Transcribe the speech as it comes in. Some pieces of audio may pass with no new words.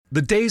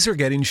The days are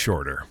getting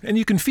shorter, and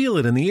you can feel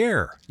it in the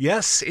air.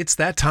 Yes, it's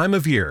that time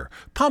of year.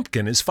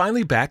 Pumpkin is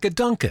finally back at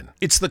Dunkin'.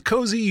 It's the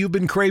cozy you've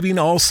been craving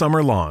all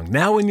summer long,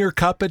 now in your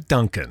cup at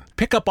Dunkin'.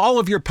 Pick up all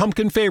of your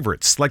pumpkin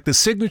favorites, like the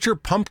signature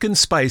pumpkin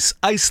spice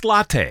iced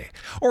latte,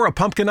 or a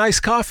pumpkin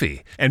iced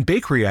coffee, and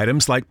bakery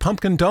items like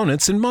pumpkin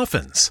donuts and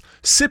muffins.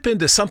 Sip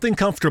into something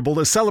comfortable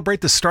to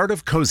celebrate the start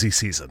of cozy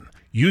season.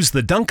 Use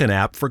the Dunkin'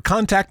 app for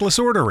contactless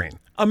ordering.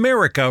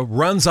 America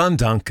runs on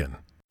Dunkin'.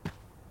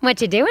 What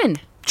you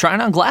doing?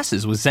 Trying on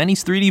glasses with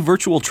Zenny's 3D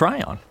virtual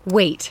try-on.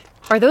 Wait,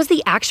 are those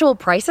the actual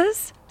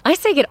prices? I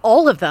say get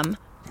all of them.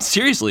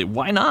 Seriously,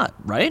 why not,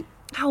 right?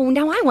 Oh,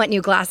 now I want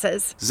new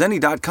glasses.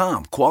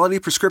 Zenni.com. Quality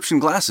prescription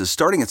glasses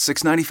starting at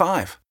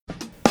 $6.95.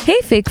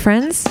 Hey, fake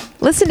friends.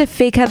 Listen to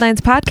Fake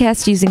Headlines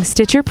podcast using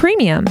Stitcher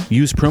Premium.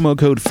 Use promo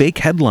code Fake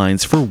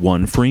Headlines for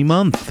 1 free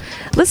month.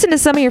 Listen to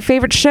some of your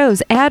favorite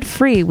shows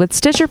ad-free with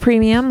Stitcher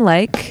Premium,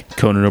 like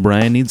Conan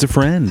O'Brien Needs a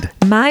Friend,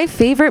 My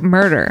Favorite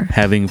Murder,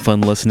 Having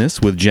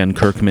Funlessness with Jen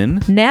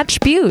Kirkman,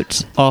 Natch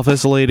Butte,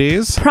 Office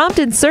Ladies, Prompt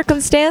and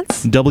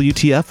Circumstance,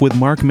 WTF with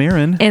Mark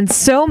Maron, and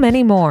so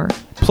many more.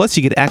 Plus,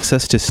 you get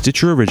access to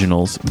Stitcher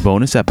Originals,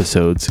 bonus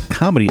episodes,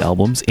 comedy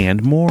albums,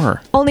 and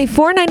more. Only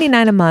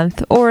 $4.99 a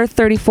month or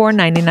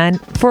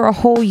 $34.99 for a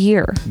whole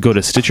year. Go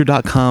to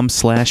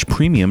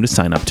Stitcher.com/premium to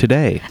sign up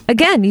today.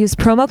 Again, use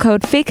promo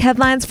code Fake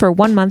Headlines for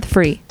 1 month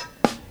free.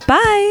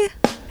 Bye.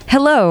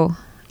 Hello,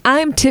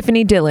 I'm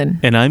Tiffany Dillon.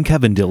 And I'm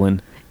Kevin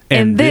Dillon.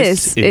 And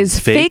this is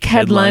Fake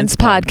Headlines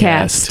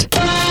Podcast.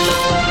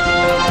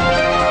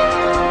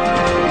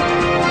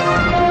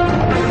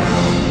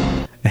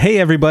 Hey,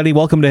 everybody.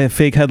 Welcome to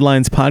Fake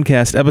Headlines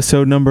Podcast,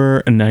 episode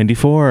number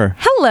 94.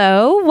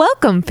 Hello.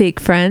 Welcome, fake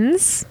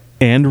friends.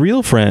 And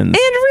real friends.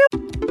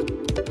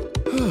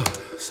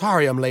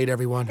 Sorry I'm late,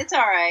 everyone. It's all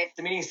right.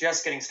 The meeting's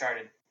just getting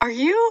started. Are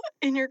you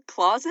in your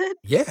closet?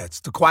 Yeah, it's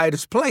the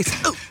quietest place.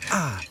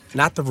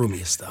 Not the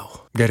roomiest,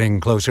 though. Getting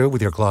closer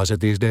with your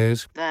closet these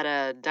days?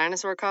 That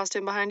dinosaur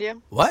costume behind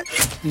you? What?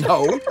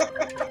 No.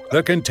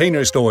 The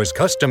Container Store's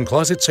custom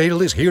closet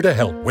sale is here to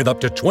help with up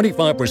to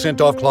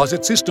 25% off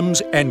closet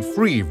systems and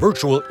free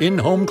virtual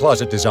in-home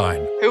closet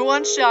design. Who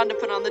wants Sean to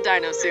put on the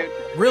dino suit?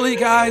 Really,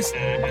 guys?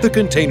 The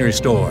Container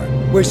Store,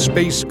 where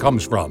space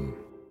comes from.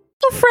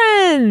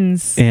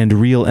 Friends. And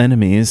real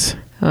enemies.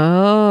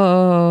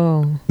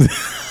 Oh.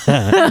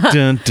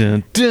 Dun,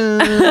 dun,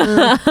 dun.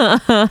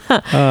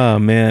 Oh,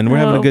 man. We're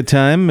having a good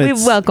time. We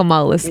welcome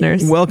all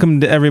listeners.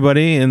 Welcome to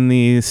everybody in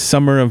the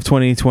summer of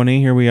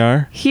 2020. Here we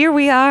are.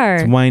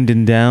 It's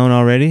winding down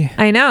already.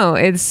 I know.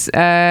 It's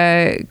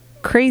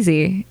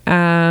crazy.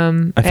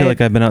 I feel like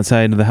I've been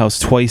outside of the house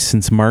twice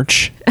since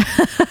March.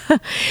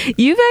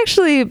 You've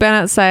actually been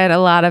outside a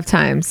lot of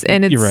times,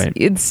 and You're right.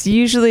 It's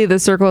usually the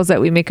circles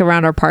that we make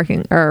around our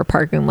parking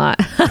lot,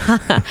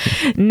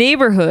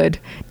 neighborhood.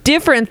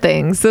 Different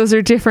things. Those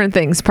are different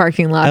things.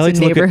 Parking lots and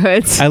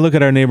neighborhoods. I look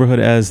at our neighborhood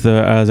as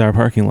our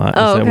parking lot.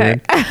 Oh,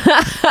 okay.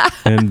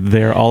 And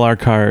they're all our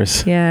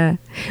cars. Yeah,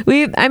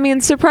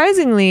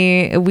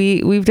 surprisingly,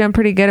 we've done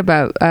pretty good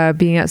about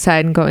being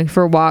outside and going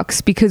for walks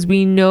because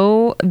we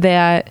know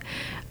that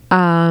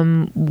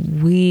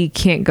we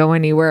can't go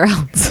anywhere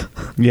else.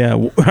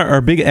 Yeah, our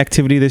big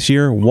activity this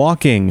year,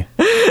 walking.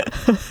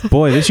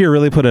 Boy, this year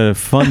really put a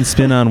fun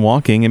spin on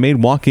walking. It made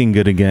walking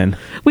good again.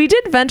 We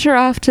did venture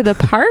off to the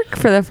park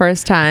for the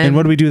first time. And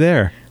what did we do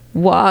there?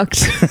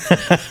 Walked.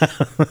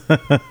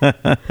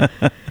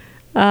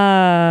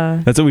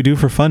 That's what we do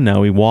for fun now.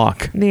 We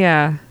walk.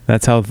 Yeah.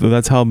 That's how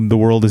the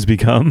world has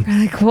become.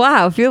 Like,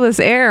 wow, feel this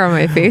air on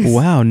my face.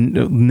 Wow,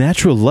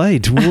 natural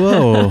light.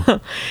 Whoa.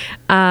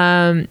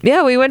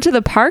 Yeah, we went to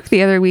the park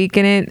the other week,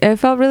 and it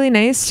felt really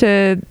nice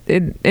on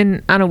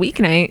a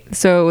weeknight,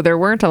 so there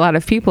weren't a lot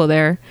of people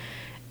there,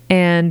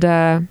 and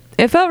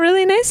it felt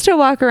really nice to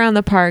walk around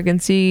the park and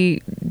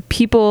see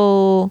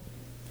people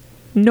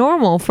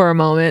normal for a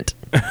moment.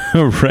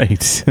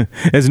 Right.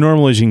 As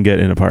normal as you can get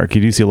in a park.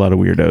 You do see a lot of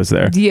weirdos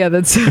there. Yeah,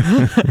 that's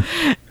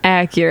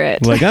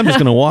accurate. Like, I'm just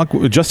going to walk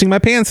adjusting my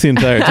pants the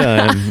entire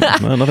time.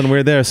 Well, nothing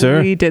weird there,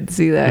 sir. We did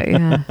see that,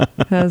 yeah.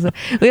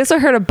 We also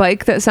heard a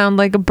bike that sounded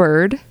like a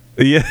bird.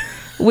 Yeah.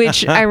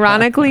 Which,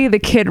 ironically, the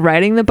kid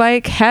riding the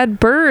bike had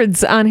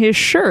birds on his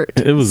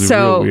shirt. It was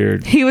real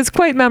weird. He was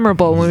quite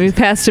memorable when we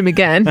passed him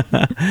again.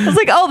 I was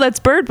like, oh, that's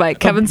Bird Bike.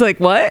 Kevin's like,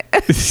 what?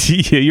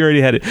 Yeah, you already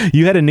had it.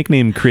 You had a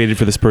nickname created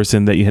for this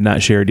person that you had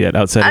not shared yet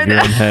outside of your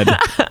own head.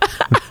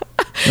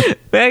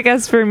 But I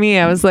guess for me,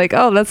 I was like,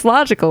 oh, that's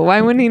logical. Why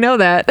wouldn't he know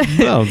that?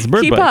 Well, it's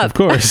Bird Keep Bike, up. of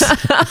course.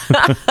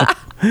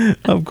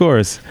 Of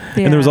course.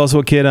 Yeah. And there was also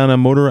a kid on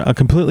a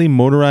completely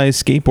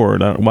motorized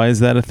skateboard. Why is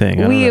that a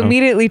thing? We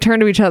immediately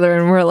turned to each other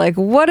and we're like,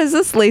 what is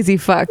this lazy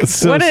fuck?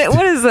 What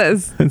is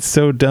this? It's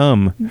so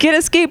dumb. Get a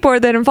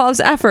skateboard that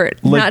involves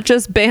effort, not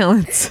just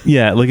balance.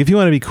 Yeah, like if you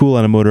want to be cool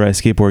on a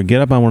motorized skateboard,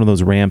 get up on one of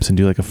those ramps and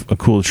do like a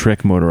cool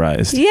trick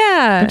motorized.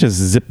 Yeah. Don't just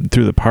zip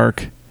through the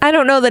park. I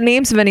don't know the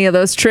names of any of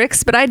those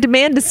tricks, but I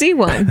demand to see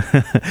one.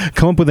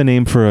 Come up with a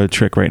name for a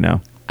trick right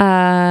now.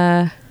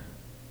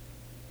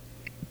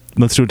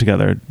 Let's do it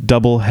together.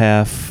 Double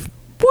half.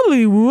 Woo!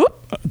 woolly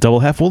whoop. Double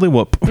half woolly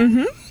whoop.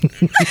 Mm-hmm.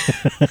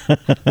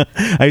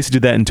 I used to do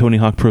that in Tony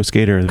Hawk Pro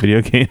Skater, the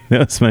video game.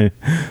 That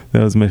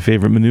was my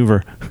favorite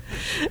maneuver.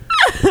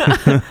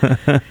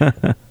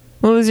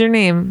 What was your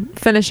name?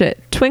 Finish it.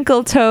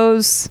 Twinkle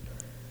Toes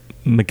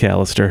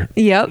McAllister.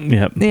 Yep.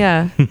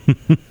 Yeah.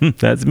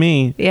 That's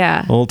me.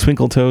 Yeah. Old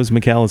Twinkle Toes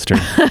McAllister.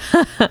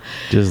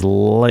 Just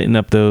lighten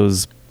up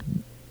those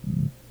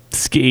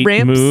skate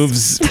Ramps?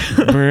 moves.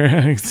 We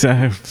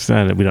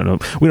don't know.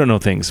 We don't know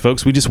things,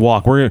 folks. We just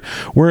walk. We're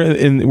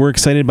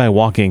excited by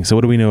walking. So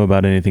what do we know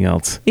about anything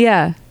else?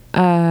 Yeah.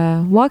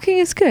 Walking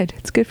is good.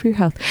 It's good for your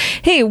health.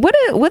 Hey, what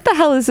the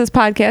hell is this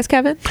podcast,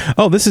 Kevin?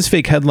 Oh, this is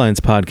Fake Headlines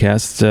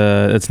Podcast.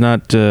 It's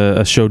not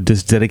a show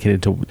just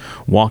dedicated to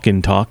walk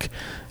and talk.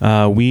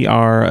 We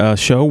are a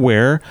show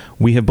where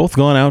we have both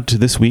gone out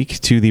this week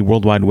to the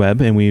World Wide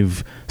Web and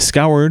we've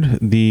scoured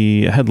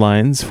the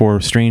headlines for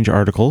strange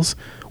articles.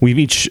 We've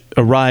each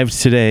arrived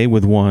today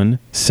with one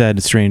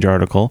said strange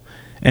article,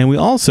 and we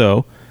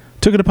also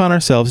took it upon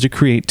ourselves to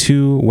create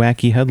 2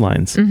 wacky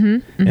headlines.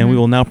 And we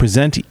will now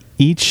present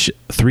each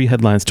 3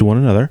 headlines to one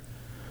another.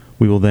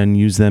 We will then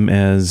use them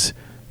as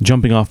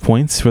jumping off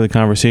points for the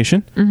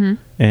conversation,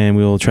 and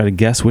we will try to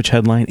guess which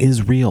headline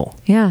is real.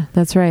 Yeah,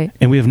 that's right.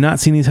 And we have not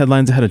seen these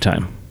headlines ahead of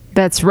time.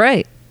 That's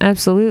right.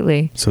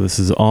 Absolutely. So this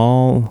is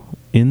all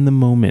in the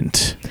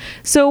moment.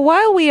 So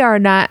while we are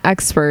not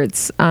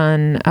experts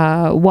on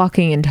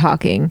walking and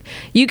talking,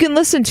 you can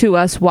listen to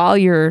us while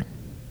you're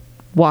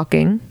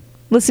walking,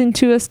 listen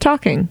to us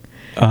talking.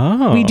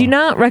 Oh. We do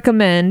not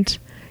recommend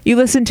you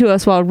listen to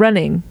us while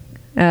running,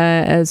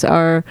 as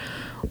our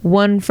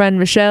one friend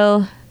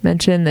Michelle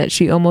mentioned that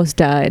she almost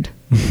died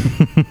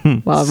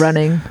while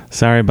running.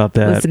 Sorry about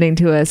that. Listening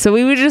to us. So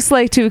we would just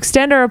like to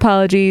extend our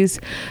apologies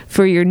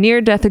for your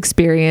near-death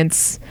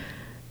experience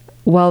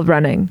while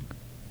running.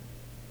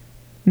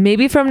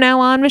 Maybe from now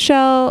on,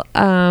 Michelle,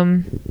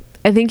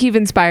 I think you've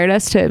inspired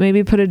us to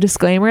maybe put a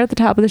disclaimer at the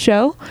top of the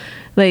show.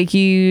 Like,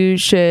 you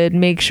should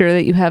make sure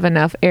that you have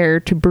enough air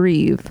to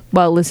breathe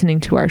while listening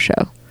to our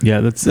show.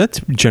 Yeah,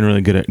 that's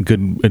generally good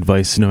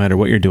advice no matter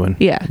what you're doing.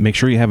 Yeah. Make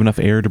sure you have enough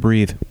air to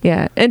breathe.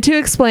 Yeah. And to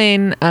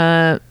explain,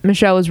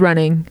 Michelle was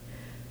running.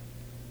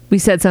 We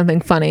said something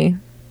funny,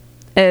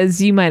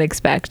 as you might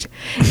expect.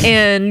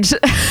 And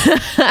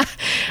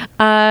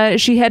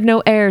she had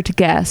no air to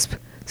gasp.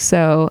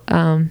 So,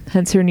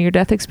 hence her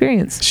near-death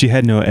experience. She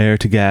had no air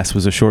to gasp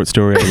was a short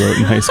story I wrote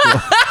in high school.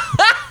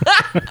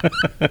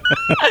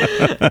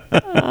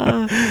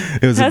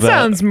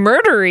 Sounds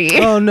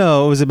murdery. Oh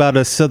no, it was about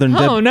a southern.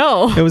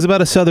 It was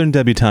about a southern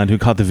debutante who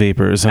caught the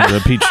vapors under a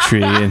peach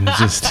tree and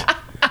just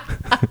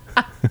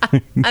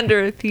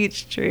under a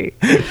peach tree.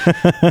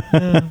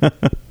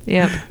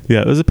 Yep.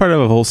 Yeah, it was a part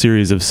of a whole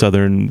series of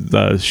southern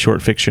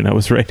short fiction I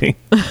was writing.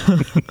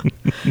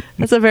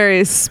 That's a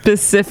very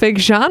specific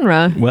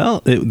genre.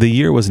 Well, the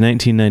year was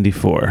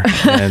 1994,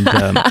 and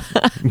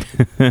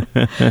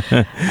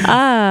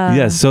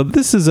yes. So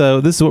this is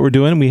what we're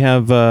doing. We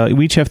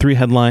each have 3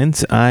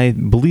 headlines. I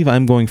believe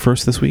I'm going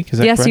first this week. Is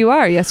that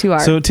correct? Yes, you are.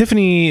 So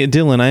Tiffany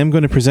Dillon, I am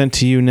going to present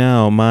to you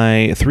now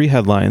my 3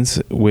 headlines,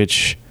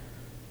 which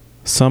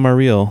some are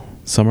real,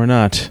 some are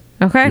not.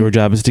 Okay. Your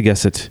job is to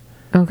guess it.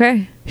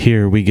 Okay.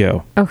 Here we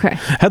go. Okay.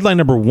 Headline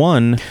number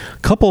 1: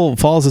 couple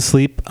falls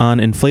asleep on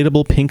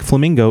inflatable pink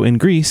flamingo in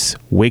Greece,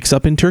 wakes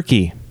up in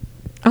Turkey.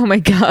 Oh my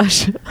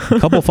gosh.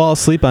 Couple fall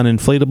asleep on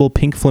inflatable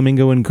pink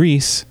flamingo in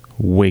Greece,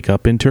 wake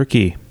up in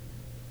Turkey.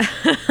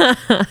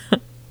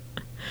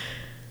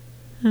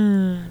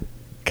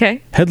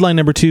 Okay. Headline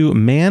number 2: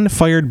 man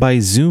fired by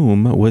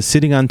Zoom was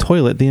sitting on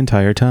toilet the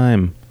entire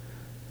time.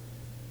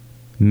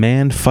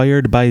 Man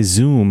fired by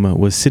Zoom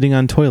was sitting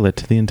on toilet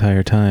the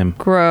entire time.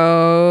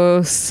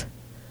 Gross.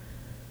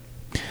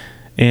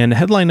 And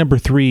headline number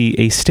 3: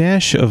 a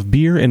stash of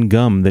beer and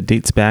gum that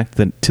dates back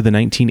to the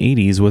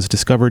 1980s was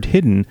discovered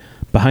hidden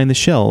behind the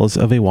shelves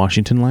of a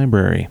Washington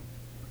library.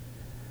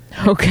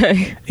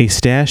 Okay. A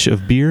stash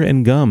of beer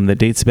and gum that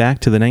dates back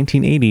to the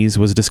 1980s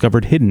was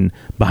discovered hidden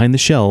behind the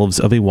shelves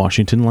of a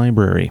Washington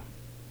library.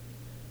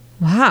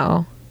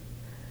 Wow.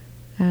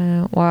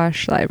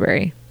 Wash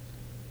library.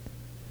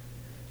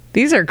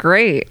 These are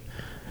great.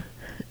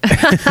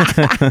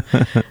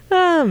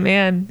 Oh,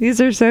 man. These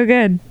are so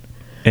good.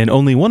 And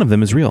only one of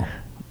them is real.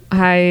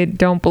 I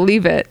don't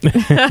believe it.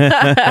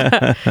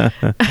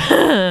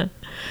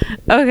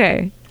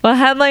 Okay. Well,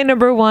 headline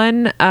number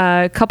 1,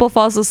 couple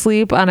falls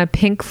asleep on a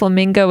pink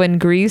flamingo in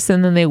Greece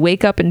and then they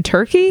wake up in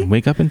Turkey?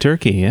 Wake up in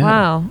Turkey, yeah.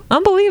 Wow.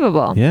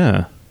 Unbelievable.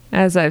 Yeah.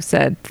 As I've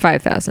said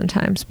 5,000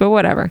 times, but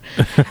whatever.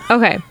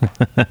 Okay.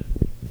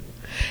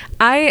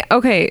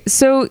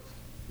 So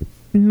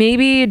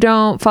maybe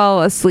don't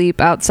fall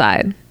asleep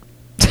outside.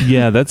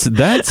 Yeah, that's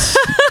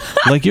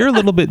like you're a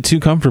little bit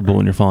too comfortable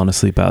when you're falling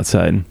asleep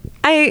outside.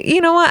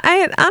 You know what?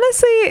 I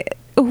honestly,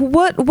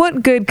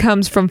 what good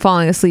comes from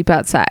falling asleep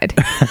outside?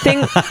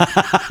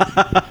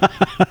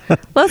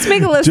 Let's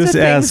make a list Just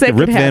of things ask that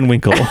Rip could Van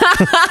Winkle.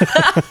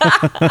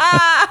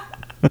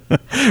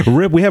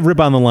 Rip, we have Rip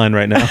on the line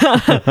right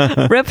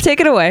now. Rip, take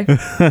it away.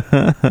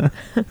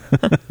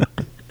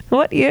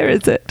 What year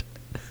is it?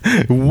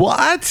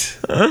 What?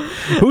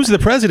 Who's the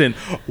president?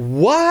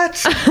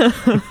 What?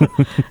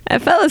 I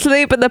fell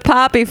asleep in the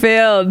poppy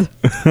field.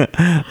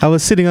 I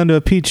was sitting under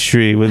a peach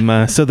tree with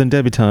my Southern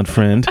debutante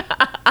friend.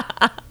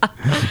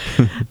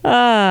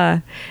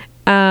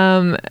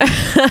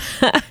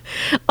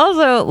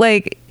 Also,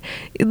 like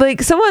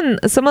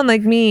someone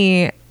like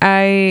me,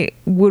 I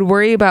would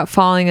worry about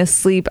falling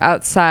asleep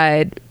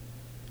outside.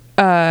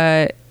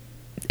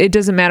 It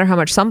doesn't matter how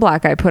much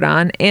sunblock I put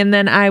on, and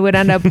then I would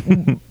end up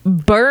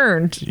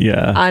burned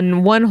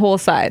on one whole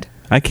side.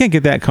 I can't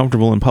get that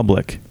comfortable in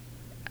public.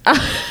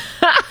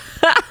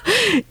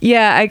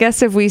 Yeah, I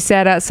guess if we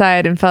sat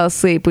outside and fell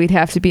asleep, we'd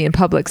have to be in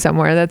public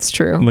somewhere. That's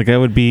true. Like I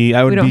would be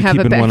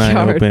keeping one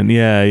eye open.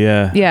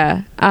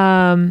 Yeah.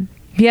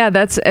 Yeah,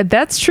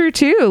 that's true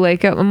too.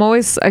 Like I'm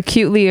always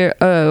acutely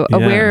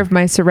aware of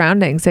my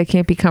surroundings. I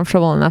can't be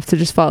comfortable enough to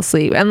just fall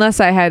asleep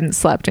unless I hadn't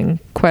slept in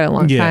quite a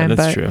long time.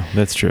 Yeah,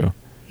 that's true.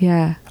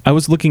 Yeah. I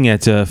was looking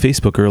at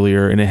Facebook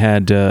earlier, and it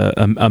had a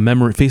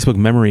Facebook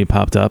memory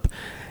popped up,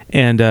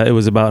 and it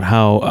was about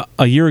how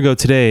a year ago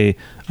today,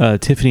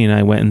 Tiffany and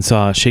I went and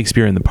saw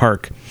Shakespeare in the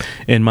Park,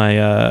 and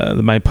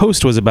my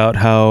post was about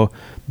how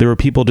there were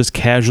people just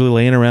casually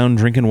laying around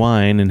drinking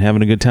wine and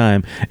having a good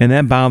time, and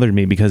that bothered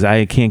me because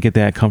I can't get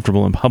that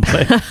comfortable in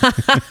public.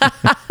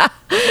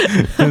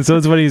 And so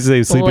it's funny you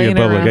say sleeping in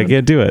public. I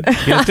can't do it.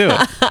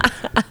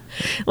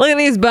 Look at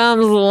these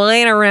bums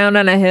laying around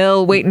on a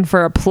hill waiting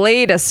for a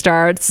play to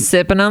start,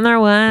 sipping on their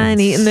wine,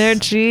 eating their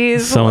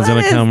cheese. Someone's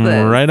going to come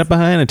right up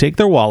behind and take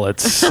their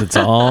wallets. It's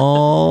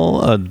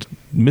all a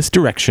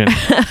misdirection.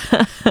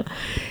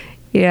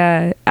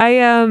 Yeah.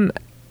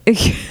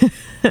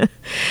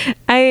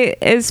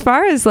 As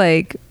far as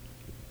like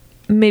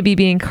maybe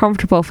being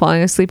comfortable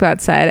falling asleep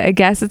outside, I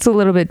guess it's a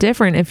little bit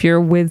different if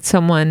you're with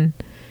someone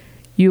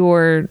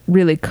you're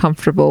really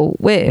comfortable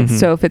with. Mm-hmm.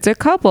 So if it's a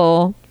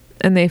couple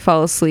and they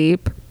fall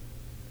asleep,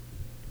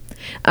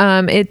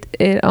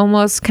 it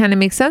almost kind of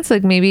makes sense.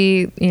 Like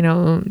maybe,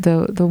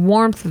 the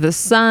warmth of the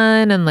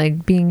sun and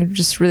like being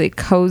just really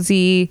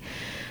cozy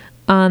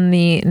on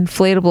the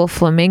inflatable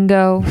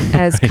flamingo,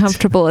 as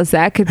comfortable as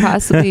that could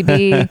possibly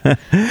be.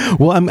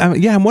 Well,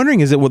 I'm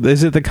wondering, is it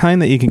the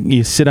kind that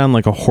you sit on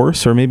like a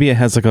horse, or maybe it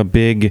has like a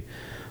big,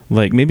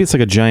 like maybe it's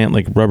like a giant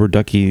like rubber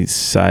ducky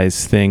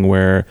size thing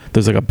where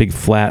there's like a big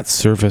flat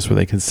surface where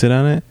they can sit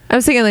on it. I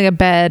was thinking like a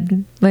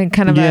bed, like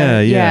kind of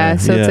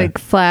it's like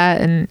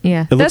flat and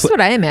that's what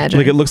I imagine.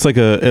 Like it looks like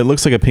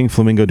a pink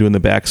flamingo doing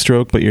the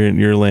backstroke, but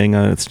you're laying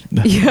on it.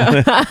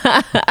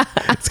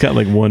 It's got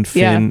like one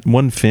fin. Yeah.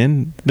 One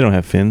fin? They don't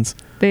have fins.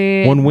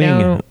 One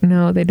wing.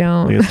 No, they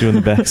don't. Like it's doing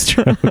the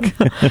backstroke.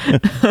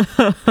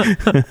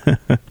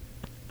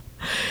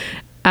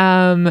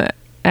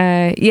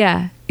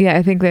 Yeah,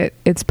 I think that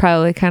it's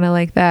probably kind of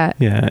like that.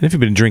 Yeah, and if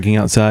you've been drinking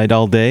outside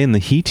all day in the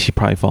heat, you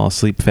probably fall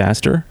asleep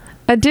faster.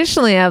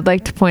 Additionally, I'd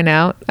like to point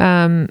out,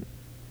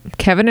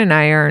 Kevin and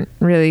I aren't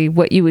really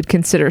what you would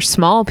consider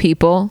small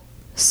people.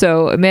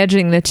 So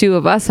imagining the two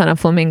of us on a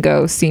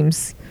flamingo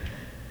seems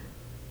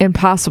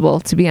impossible,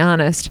 to be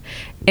honest.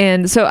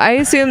 And so I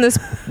assume this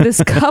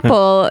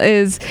couple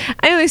is,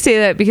 I only say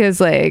that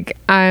because like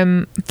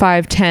I'm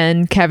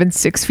 5'10", Kevin's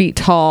 6 feet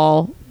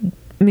tall.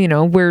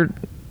 We're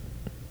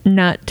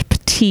not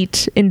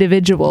petite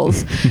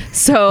individuals.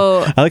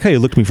 So I like how you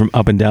looked me from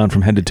up and down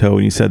from head to toe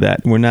when you said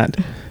that. We're not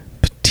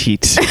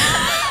petite.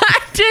 I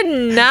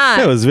did not.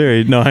 That was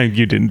you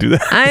didn't do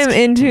that. I'm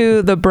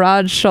into the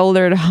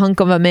broad-shouldered hunk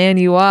of a man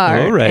you are.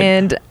 All right.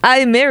 And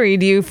I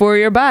married you for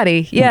your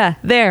body. Yeah,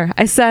 there.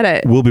 I said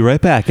it. We'll be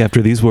right back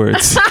after these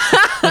words.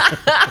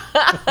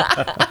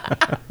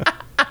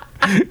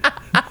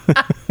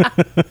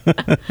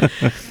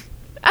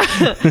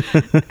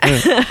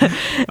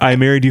 I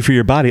married you for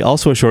your body.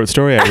 Also a short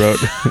story I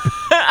wrote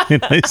in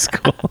high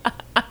school.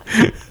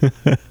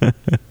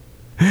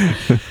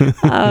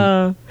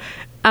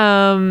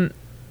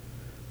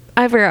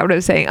 I forgot what I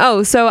was saying.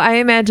 Oh, so I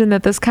imagine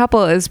that this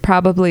couple is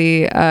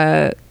probably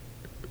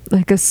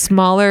like a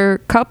smaller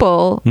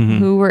couple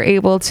who were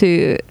able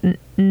to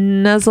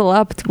nuzzle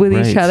up with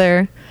each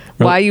other.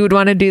 Why you would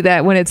want to do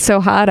that when it's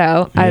so hot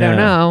out, I don't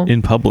know.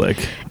 In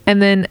public.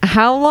 And then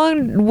how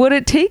long would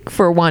it take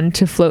for one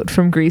to float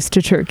from Greece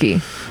to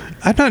Turkey?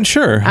 I'm not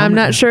sure. I'm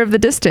not sure of the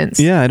distance.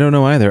 Yeah, I don't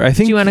know either. I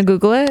think. Do you want to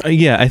Google it?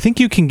 Yeah, I think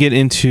you can get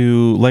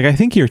into, like, I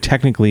think you're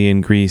technically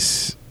in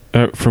Greece.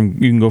 You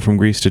can go from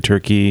Greece to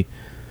Turkey.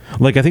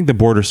 Like, I think the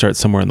border starts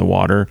somewhere in the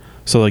water.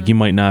 So, like, you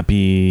might not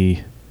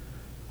be.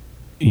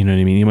 You know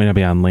what I mean? You might not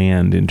be on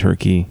land in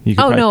Turkey.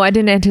 No, I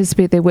didn't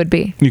anticipate they would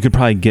be. You could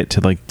probably get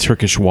to like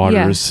Turkish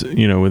waters,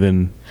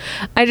 within.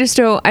 I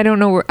don't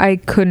know where I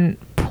couldn't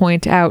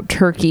point out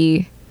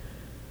Turkey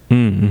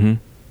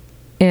in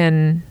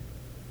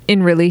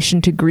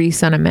relation to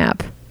Greece on a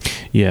map.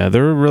 Yeah,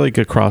 they're really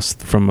across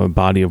from a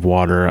body of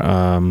water.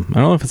 I don't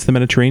know if it's the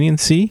Mediterranean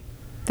Sea.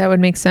 That would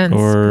make sense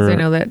because I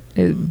know that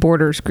it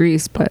borders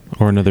Greece, but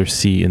or another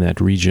sea in that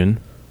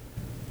region.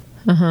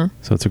 So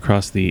it's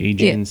across the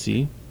Aegean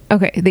Sea.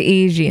 Okay, the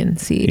Aegean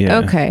Sea. Yeah.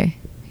 Okay,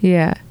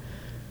 yeah.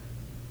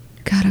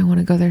 God, I want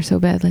to go there so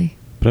badly.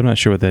 But I'm not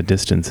sure what that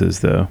distance is,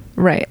 though.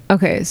 Right.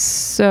 Okay.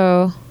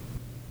 So,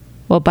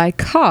 well, by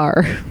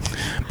car.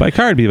 By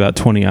car, it'd be about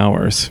 20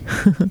 hours.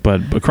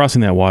 but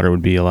crossing that water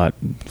would be a lot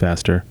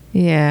faster.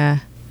 Yeah.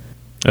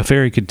 A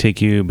ferry could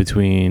take you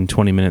between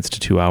 20 minutes to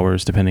 2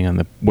 hours, depending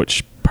on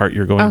which part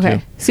you're going to.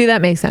 Okay. See,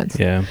 that makes sense.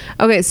 Yeah.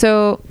 Okay.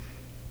 So,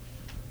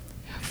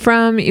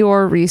 from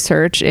your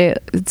research,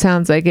 it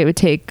sounds like it would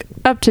take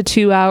up to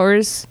 2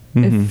 hours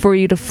for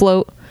you to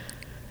float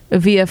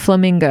via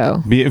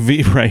Flamingo.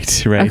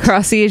 Right.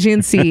 Across the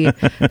Aegean Sea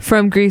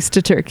from Greece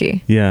to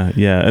Turkey. Yeah.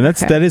 And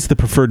that is the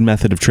preferred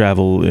method of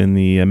travel in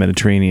the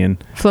Mediterranean.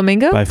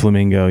 Flamingo? By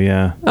Flamingo,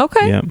 yeah.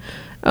 Okay. Yeah.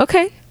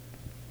 Okay.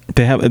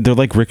 They're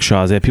like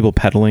rickshaws. They have people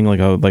pedaling like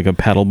a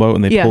paddle boat,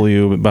 and they pull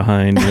you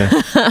behind.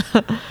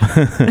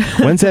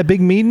 When's that big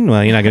meeting?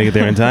 Well, you're not gonna get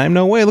there in time.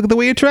 No way. Look at the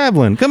way you're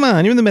traveling. Come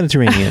on, you're in the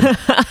Mediterranean.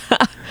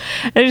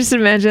 I just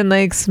imagine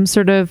like some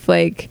sort of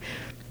like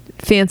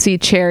fancy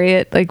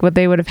chariot, like what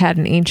they would have had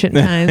in ancient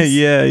times.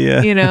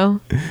 Yeah. You know,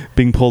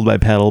 being pulled by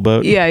paddle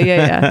boat.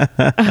 Yeah.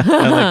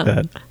 I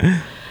like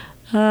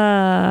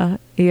that.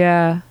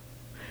 Yeah.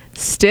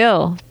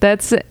 Still,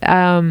 that's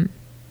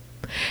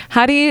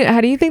How do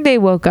you think they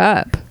woke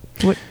up?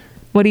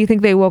 What do you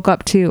think they woke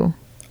up to?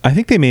 I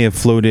think they may have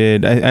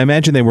floated. I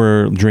imagine they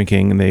were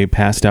drinking and they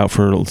passed out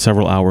for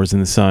several hours in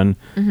the sun,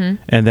 and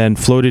then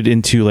floated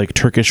into like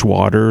Turkish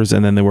waters,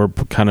 and then they were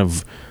kind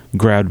of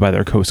grabbed by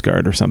their Coast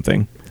Guard or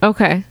something.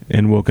 Okay.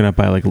 And woken up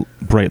by like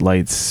bright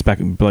lights,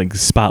 like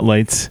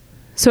spotlights.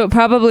 So it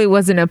probably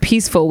wasn't a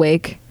peaceful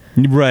wake.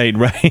 Right.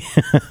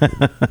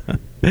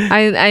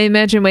 I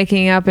imagine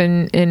waking up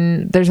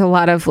and there's a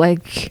lot of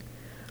like,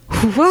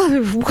 what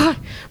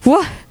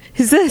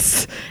is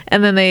this?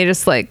 And then they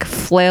just like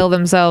flail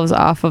themselves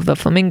off of the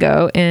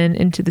Flamingo and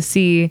into the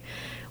sea,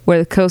 where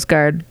the Coast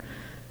Guard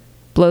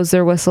blows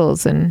their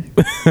whistles and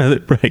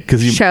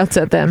shouts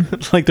at them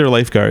like they're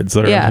lifeguards.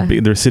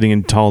 They're sitting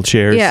in tall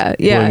chairs.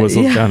 Blowing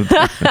whistles down.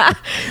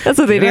 That's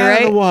what they do,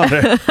 right? The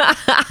water.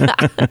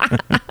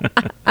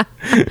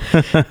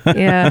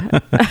 Yeah.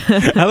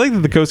 I like that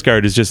the Coast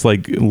Guard is just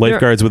like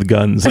lifeguards with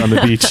guns on the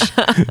beach,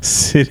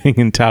 sitting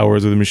in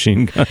towers with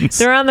machine guns.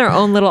 They're on their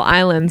own little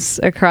islands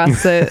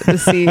across the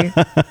sea.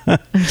 I'm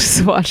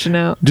just watching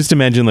out. Just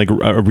imagine like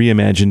a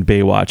reimagined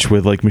Baywatch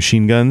with like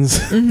machine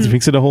guns. It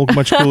makes it a whole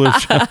much cooler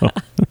show.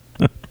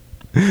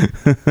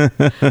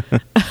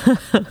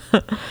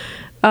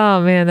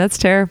 Oh man, that's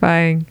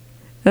terrifying.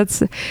 They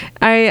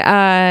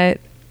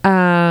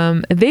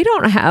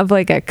don't have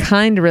like a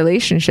kind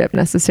relationship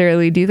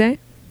necessarily, do they?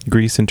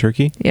 Greece and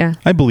Turkey? Yeah.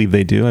 I believe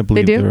they do. I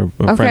believe they're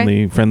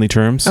friendly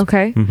terms.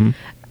 Okay.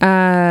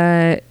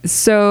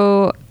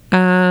 So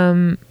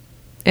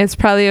it's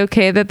probably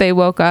okay that they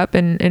woke up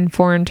in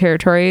foreign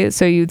territory.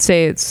 So you'd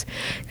say it's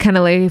kind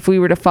of like if we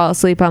were to fall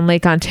asleep on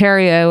Lake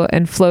Ontario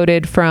and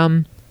floated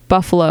from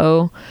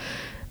Buffalo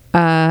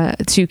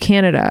to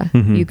Canada,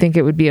 you think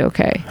it would be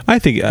okay? I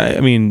think,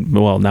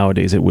 well,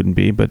 nowadays it wouldn't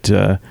be, but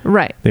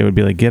right. They would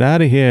be like, get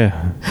out of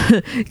here.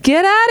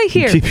 Get out of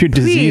here. Keep your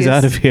disease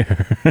out of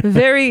here.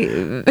 Very,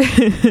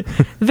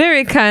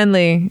 very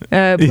kindly.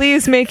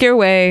 Please make your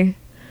way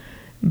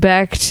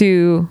back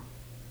to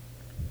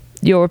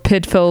your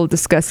pitiful,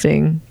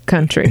 disgusting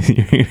country.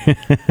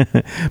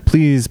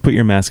 Please put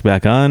your mask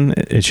back on.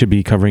 It should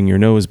be covering your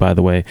nose, by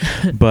the way.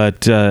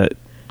 But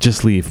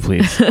just leave,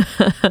 please.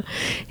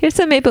 Here's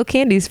some maple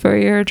candies for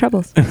your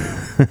troubles. It'll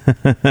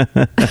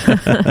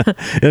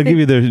give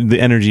you the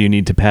energy you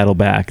need to paddle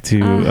back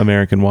to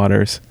American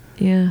waters.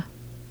 Yeah.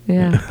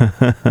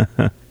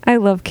 I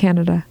love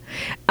Canada.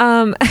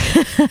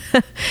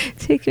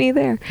 Take me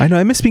there. I know.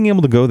 I miss being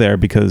able to go there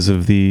because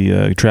of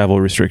the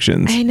travel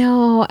restrictions. I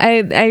know.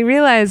 I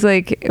realize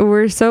like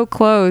we're so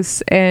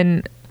close,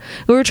 and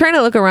we were trying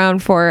to look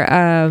around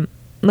for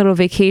little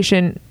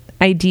vacation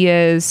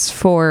ideas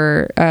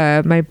for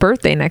my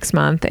birthday next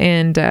month,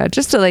 and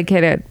just to like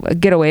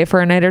get away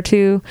for a night or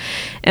two.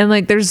 And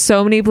like there's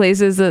so many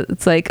places that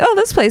it's like, oh,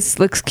 this place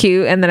looks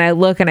cute, and then I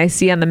look and I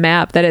see on the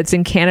map that it's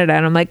in Canada,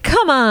 and I'm like,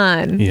 come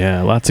on.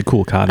 Yeah, lots of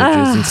cool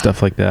cottages and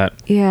stuff like that.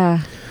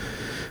 Yeah.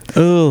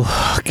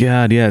 Oh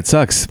God, yeah, it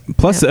sucks.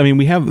 Plus, I mean,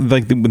 we have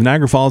like the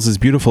Niagara Falls is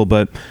beautiful,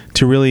 but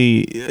to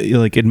really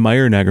like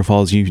admire Niagara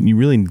Falls, you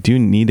really do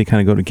need to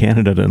kind of go to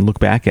Canada and look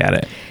back at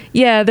it.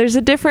 Yeah, there's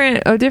a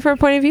different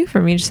point of view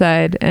from each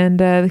side, and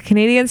the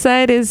Canadian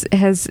side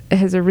has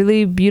a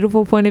really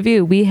beautiful point of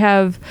view. We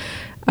have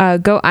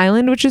Goat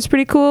Island, which is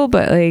pretty cool,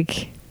 but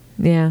like,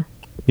 yeah,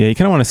 you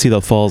kind of want to see the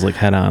falls like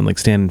head on, like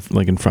stand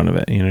like in front of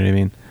it. You know what I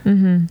mean?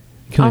 Mm-hmm.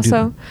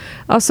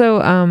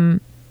 Also,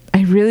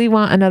 I really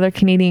want another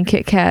Canadian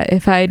Kit Kat.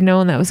 If I had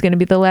known that was going to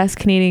be the last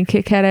Canadian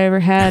Kit Kat I ever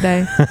had,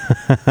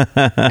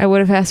 I would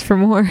have asked for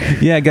more.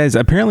 Yeah, guys,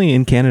 apparently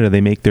in Canada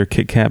they make their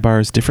Kit Kat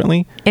bars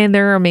differently. And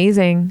they're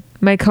amazing.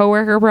 My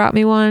coworker brought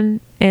me one,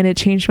 and it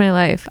changed my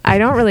life. I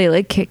don't really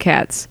like Kit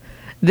Kats.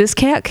 This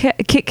Kit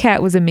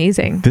Kat was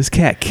amazing. This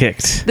cat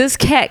kicked. This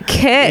cat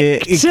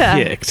kicked. It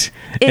kicked.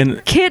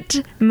 It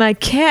kicked my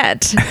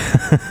cat.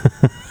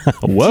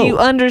 Whoa. Do you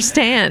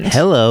understand?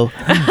 Hello.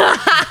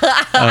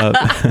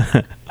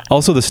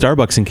 Also, the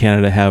Starbucks in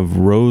Canada have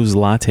rose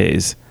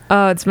lattes.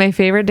 Oh, it's my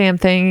favorite damn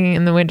thing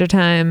in the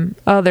wintertime.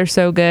 Oh, they're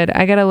so good.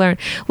 I got to learn.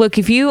 Look,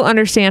 if you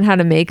understand how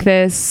to make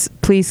this,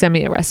 please send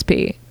me a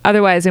recipe.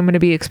 Otherwise, I'm going to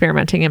be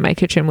experimenting in my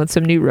kitchen with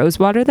some new rose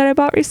water that I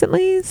bought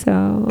recently.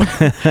 So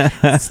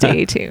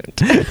stay tuned.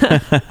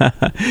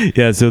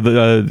 Yeah, so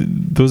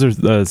those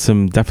are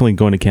some definitely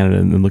going to Canada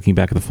and looking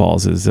back at the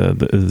falls is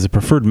a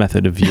preferred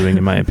method of viewing,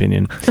 in my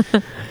opinion.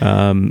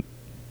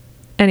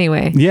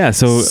 Anyway. Yeah,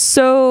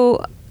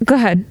 So go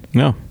ahead.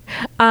 No.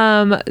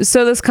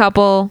 So this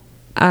couple,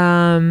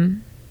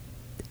 when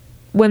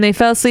they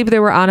fell asleep, they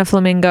were on a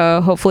flamingo.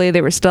 Hopefully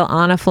they were still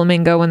on a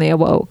flamingo when they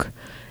awoke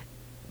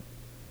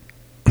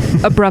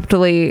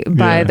abruptly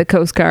by the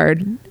Coast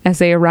Guard as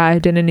they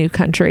arrived in a new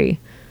country.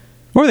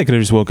 Or they could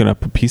have just woken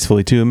up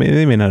peacefully too.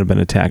 They may not have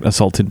been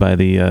assaulted by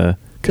the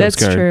Coast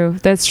Guard.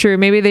 That's true.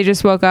 Maybe they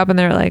just woke up and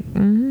they're like,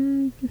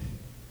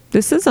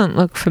 this doesn't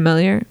look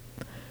familiar.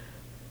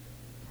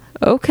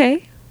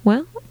 Okay,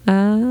 well,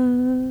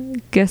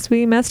 guess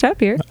we messed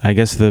up here. I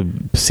guess the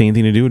sane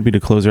thing to do would be to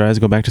close our eyes,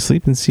 go back to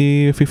sleep, and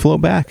see if we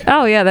float back.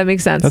 Oh, yeah, that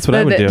makes sense. That's what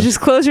I would do.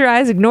 Just close your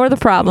eyes, ignore the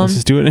problem. Let's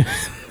just do it.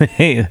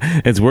 Hey,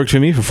 it's worked for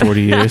me for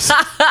 40 years.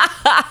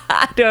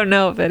 I don't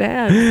know if it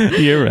has.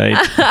 You're right.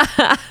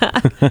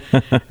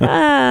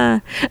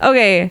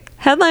 Okay,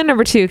 headline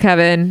number 2,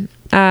 Kevin.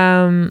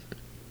 Man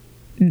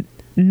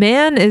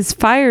is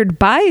fired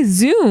by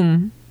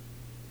Zoom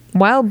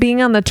while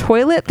being on the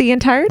toilet the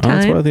entire time.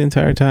 That's why the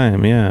entire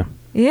time, yeah.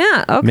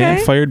 Yeah, okay.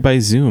 Man fired by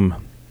Zoom.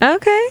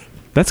 Okay.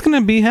 That's going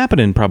to be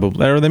happening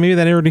probably. Or maybe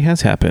that already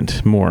has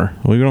happened more.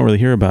 We don't really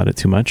hear about it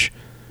too much.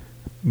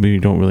 We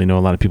don't really know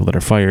a lot of people that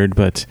are fired,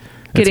 but...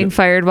 Getting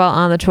fired while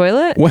on the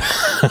toilet?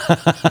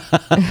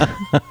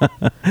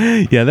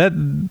 Yeah,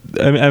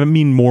 I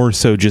mean more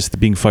so just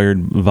being fired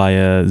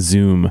via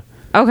Zoom.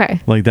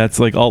 Okay. Like that's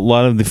like a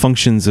lot of the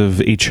functions of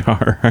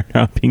HR are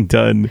now being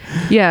done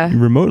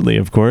remotely,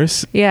 of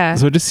course. Yeah.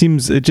 So it just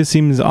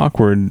seems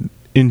awkward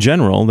in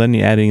general, then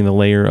adding the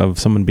layer of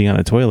someone being on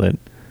a toilet.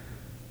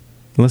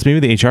 Unless maybe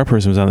the HR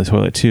person was on the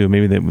toilet too.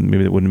 Maybe that wouldn't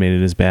have made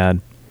it as bad.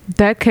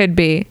 That could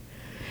be.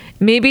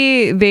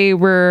 Maybe they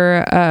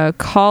were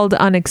called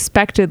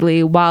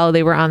unexpectedly while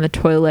they were on the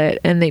toilet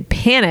and they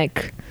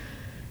panicked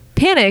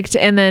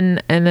and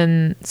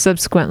then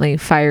subsequently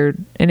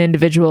fired an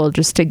individual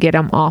just to get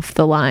him off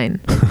the line.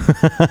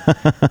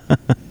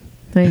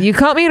 You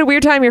caught me at a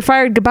weird time, you're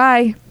fired,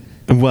 goodbye.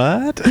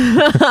 What?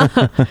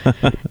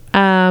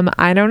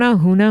 I don't know.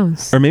 Who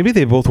knows? Or maybe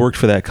they both worked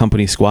for that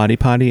company Squatty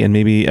Potty, and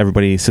maybe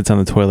everybody sits on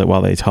the toilet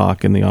while they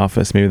talk in the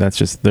office. Maybe that's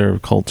just their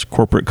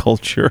corporate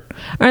culture.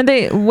 Aren't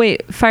they?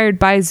 Wait, fired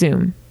by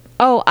Zoom?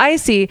 Oh, I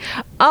see.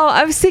 Oh,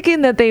 I was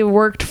thinking that they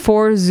worked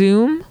for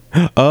Zoom.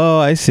 Oh,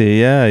 I see.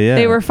 Yeah.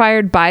 They were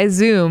fired by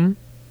Zoom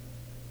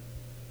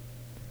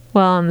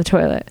while on the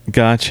toilet.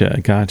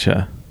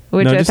 Gotcha.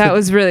 Which I thought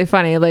was really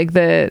funny. Like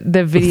the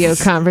video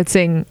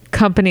conferencing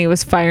company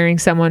was firing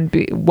someone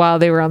while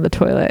they were on the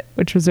toilet,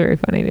 which was very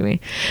funny to me.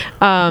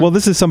 Well,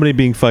 this is somebody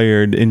being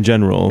fired in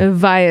general.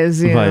 Via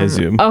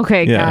Zoom.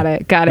 Okay, yeah.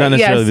 Got it. Not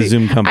necessarily the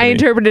Zoom company. I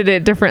interpreted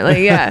it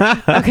differently,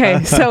 yeah.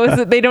 Okay,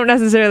 so they don't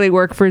necessarily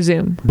work for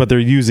Zoom. But they're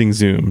using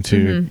Zoom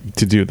to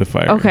do the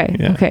firing.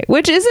 Okay.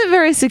 Which isn't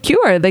very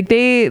secure. Like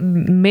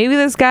maybe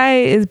this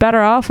guy is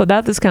better off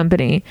without this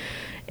company.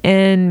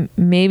 And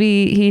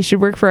maybe he should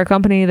work for a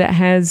company that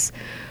has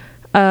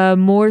a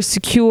more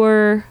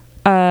secure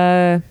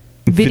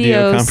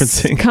video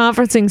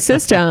conferencing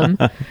system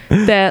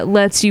that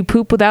lets you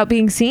poop without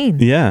being seen.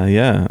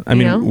 Yeah. I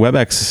mean,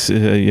 WebEx,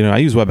 I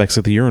use WebEx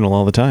at the urinal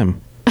all the time.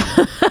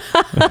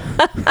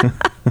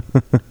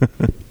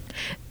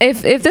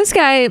 If this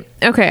guy,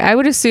 I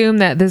would assume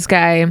that this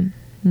guy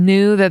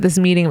knew that this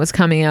meeting was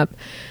coming up.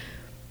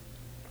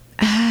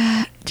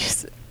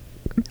 Just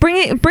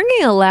bringing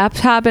a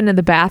laptop into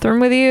the bathroom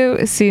with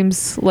you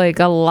seems like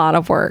a lot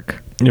of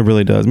work. It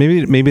really does.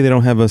 Maybe they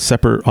don't have a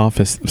separate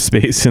office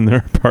space in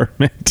their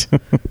apartment.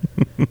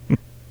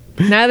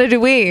 Neither do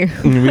we.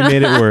 We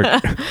made it work.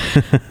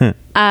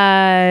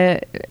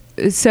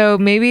 So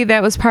maybe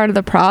that was part of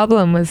the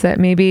problem, was that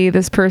maybe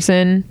this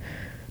person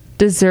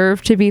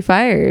deserved to be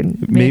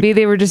fired. Maybe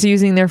they were just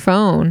using their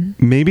phone.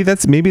 Maybe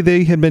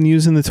they had been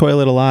using the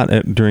toilet a lot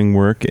during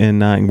work and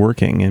not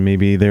working, and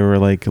maybe they were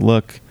like,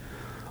 "Look,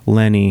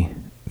 Lenny,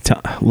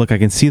 look, I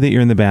can see that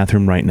you're in the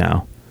bathroom right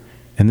now,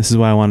 and this is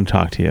why I want to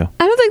talk to you."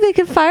 I don't think they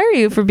could fire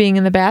you for being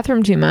in the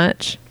bathroom too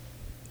much.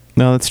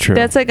 No, that's true.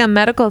 That's like a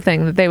medical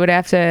thing that they would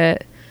have to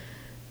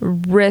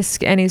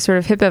risk any sort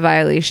of HIPAA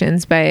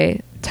violations by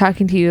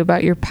talking to you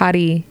about your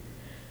potty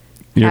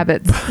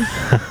habits.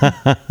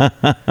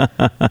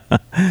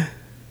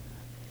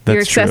 Your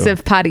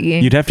excessive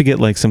pottying. You'd have to get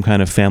like some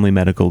kind of family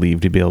medical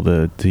leave to be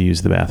able to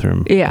use the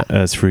bathroom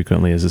as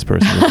frequently as this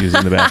person is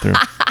using the bathroom.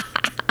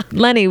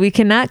 Lenny, we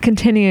cannot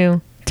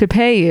continue to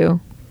pay you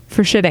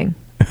for shitting.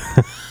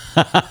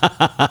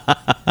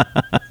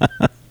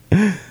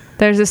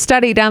 There's a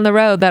study down the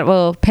road that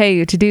will pay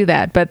you to do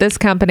that, but this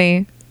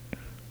company,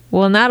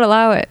 will not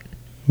allow it.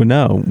 Well,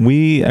 no,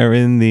 we are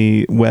in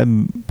the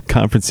web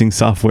conferencing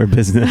software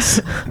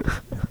business.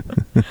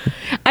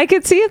 I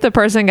could see if the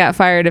person got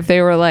fired if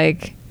they were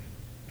like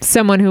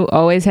someone who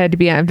always had to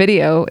be on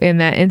video in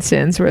that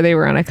instance where they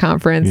were on a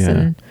conference.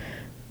 And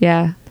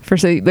for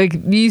so like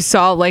you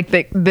saw like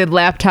the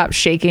laptop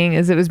shaking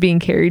as it was being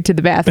carried to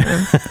the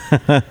bathroom.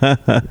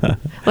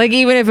 Like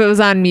even if it was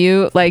on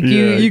mute, like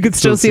you could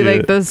still see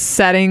like the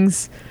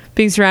settings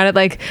being surrounded.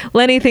 Like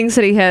Lenny thinks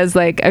that he has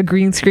like a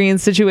green screen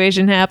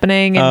situation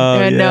happening,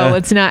 and no,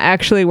 it's not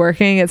actually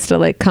working. It still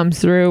like comes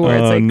through where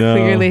it's like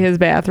clearly his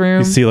bathroom.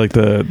 You see like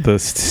the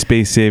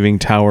space saving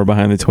tower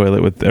behind the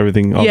toilet with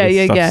everything all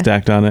this stuff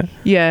stacked on it.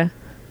 Yeah.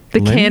 The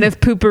can of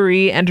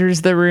poopery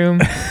enters the room.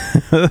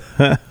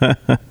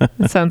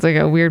 That sounds like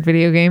a weird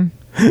video game.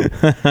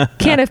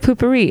 Can of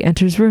poopery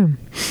enters room.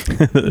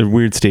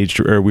 Weird stage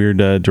or weird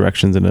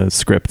directions in a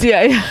script.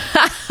 Yeah.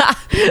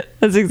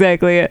 That's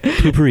exactly it.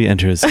 Poopery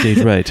enters stage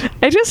right.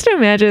 I just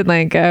imagine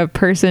like a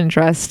person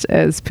dressed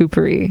as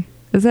poopery.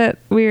 Is that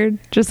weird?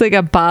 Just like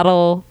a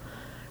bottle,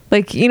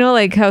 like, you know,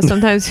 like how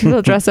sometimes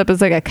people dress up as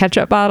like a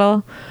ketchup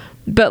bottle,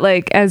 but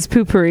like as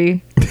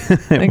poopery,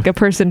 like a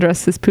person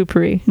dressed as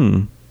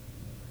poopery.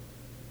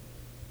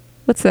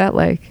 What's that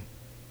like?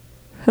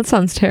 That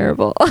sounds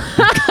terrible.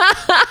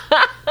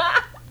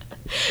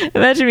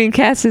 Imagine being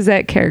cast as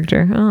that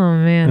character. Oh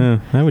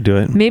man. I would do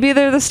it. Maybe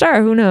they're the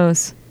star. Who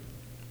knows?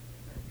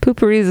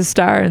 Poopery is a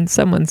star in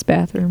someone's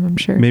bathroom, I'm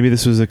sure. Maybe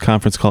this was a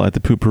conference call at the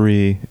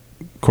Poopery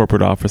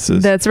corporate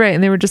offices. That's right.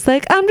 And they were just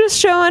like, I'm just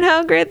showing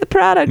how great the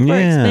product works,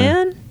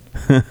 man.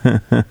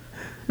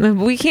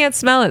 We can't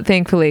smell it,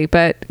 thankfully,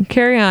 but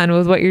carry on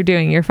with what you're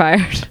doing. You're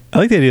fired. I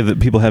like the idea that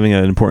people having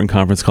an important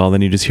conference call,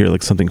 then you just hear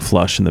like something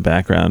flush in the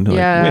background. Like,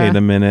 wait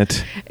a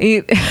minute.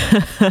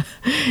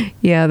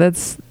 Yeah,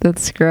 that's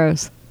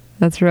gross.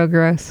 That's real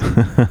gross.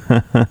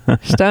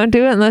 Just don't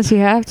do it unless you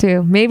have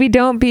to. Maybe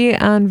don't be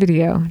on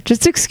video.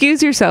 Just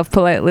excuse yourself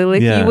politely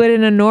like you would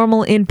in a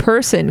normal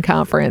in-person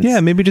conference.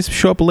 Yeah, maybe just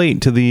show up late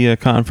to the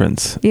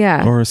conference.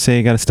 Yeah. Or say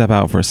you got to step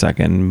out for a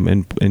second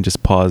and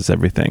just pause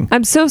everything.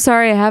 I'm so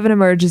sorry. I have an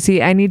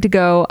emergency. I need to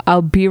go.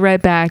 I'll be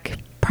right back.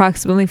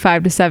 Approximately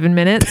 5 to 7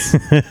 minutes.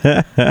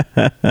 I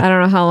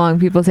don't know how long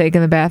people take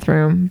in the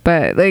bathroom,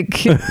 but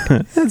like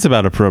that's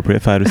about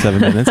appropriate. 5 to 7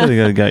 minutes. I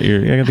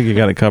think you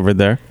got it covered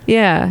there.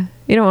 Yeah,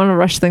 you don't want to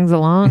rush things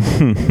along.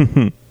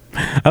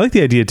 I like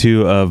the idea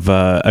too of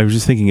I was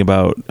just thinking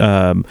about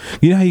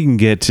you know how you can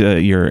get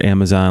your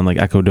Amazon like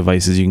Echo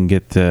devices. You can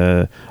get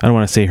I don't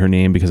want to say her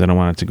name because I don't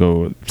want it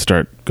to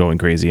start going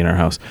crazy in our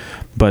house,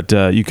 but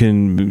you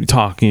can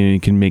talk and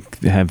you can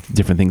have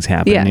different things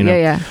happen. Yeah, you know?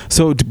 yeah.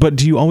 So, but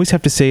do you always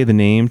have to say the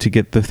name to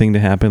get the thing to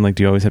happen? Like,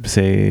 do you always have to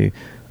say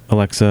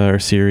Alexa or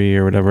Siri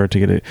or whatever to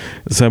get it?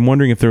 So I'm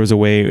wondering if there was a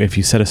way, if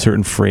you said a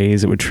certain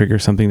phrase, it would trigger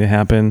something to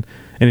happen.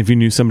 And if you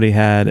knew somebody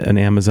had an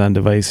Amazon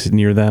device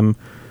near them,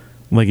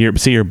 like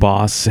say your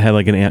boss had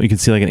like you could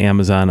see like an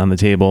Amazon on the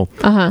table.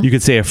 You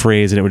could say a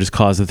phrase and it would just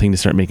cause the thing to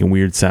start making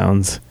weird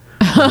sounds.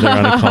 They're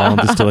on a call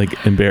just to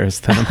like embarrass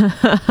them.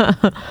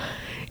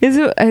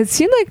 It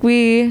seemed like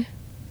we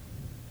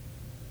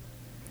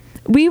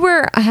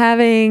were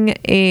having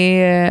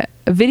a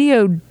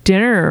video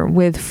dinner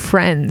with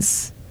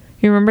friends.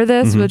 You remember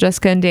this with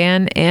Jessica and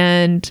Dan?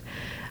 And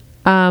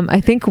I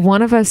think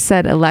one of us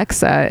said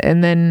Alexa,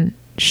 and then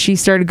she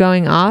started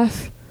going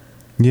off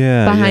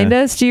behind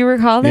us. Do you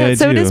recall that?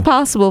 So it is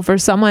possible for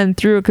someone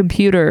through a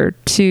computer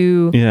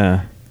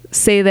to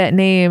say that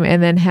name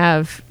and then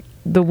have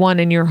the one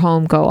in your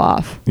home go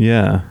off.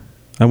 Yeah.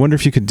 I wonder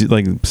if you could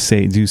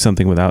do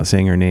something without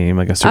saying her name,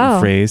 like a certain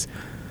phrase.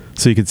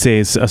 So you could say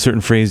a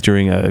certain phrase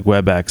during a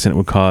WebEx and it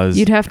would cause...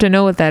 You'd have to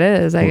know what that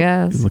is, I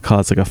guess. It would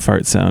cause like a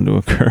fart sound to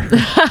occur.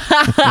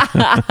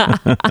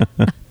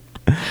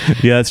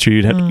 Yeah, that's true.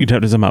 You'd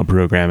have to somehow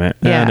program it.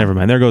 Yeah. Never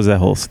mind. There goes that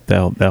whole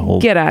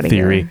Get out of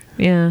theory.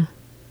 Here.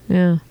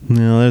 Yeah.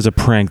 No, there's a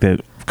prank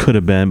that could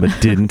have been but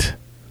didn't.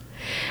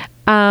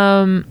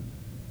 I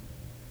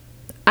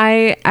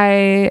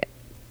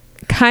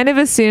kind of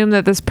assume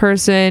that this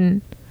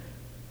person...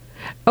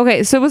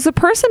 Okay, so was the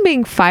person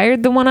being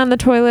fired the one on the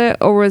the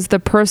or was the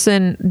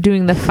person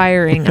doing the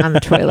firing on the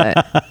toilet?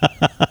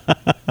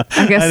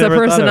 I guess the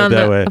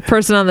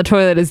person on the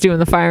toilet is doing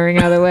the firing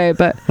either way,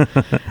 but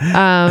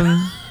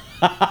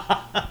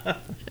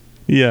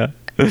yeah.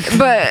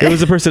 But it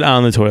was the person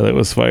on the toilet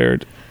was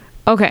fired.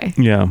 Okay.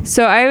 Yeah.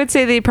 So I would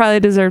say they probably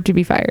deserve to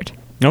be fired.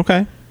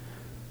 Okay.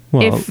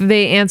 Well, if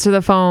they answer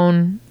the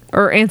phone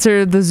or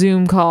answer the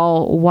Zoom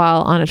call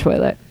while on a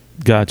toilet.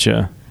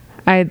 Gotcha.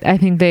 I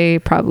think they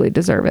probably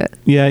deserve it.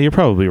 Yeah, you're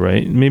probably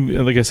right. Maybe,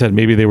 like I said,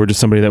 maybe they were just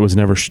somebody that was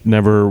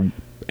never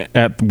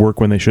at work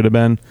when they should have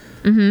been.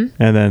 Mm-hmm.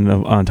 And then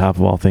on top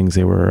of all things,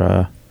 they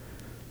were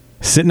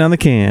sitting on the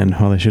can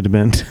while they should have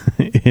been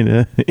in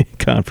a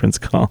conference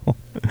call.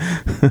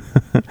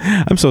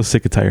 I'm so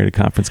sick and tired of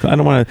conference call. I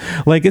don't want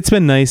to, it's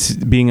been nice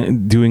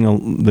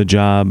doing the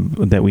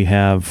job that we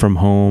have from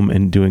home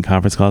and doing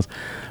conference calls,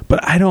 but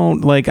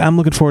I'm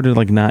looking forward to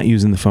not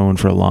using the phone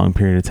for a long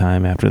period of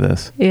time after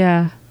this.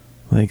 Yeah.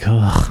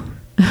 Ugh.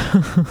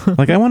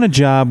 Like, I want a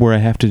job where I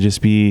have to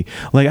just be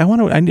like,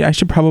 I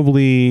should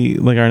probably,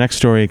 like, our next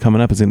story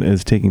coming up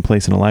is taking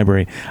place in a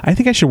library. I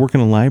think I should work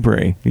in a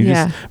library.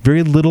 Just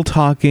very little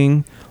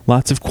talking,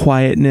 lots of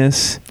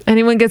quietness.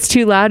 Anyone gets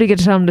too loud, you get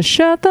to tell them to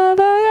shut the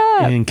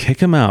fuck up and kick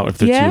them out if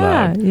they're too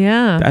loud.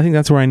 Yeah. I think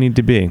that's where I need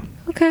to be.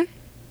 Okay.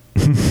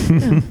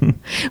 Yeah.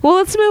 Well,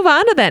 let's move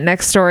on to that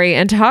next story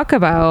and talk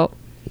about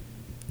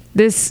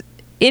this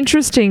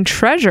interesting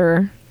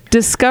treasure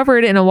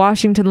discovered in a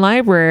Washington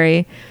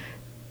library.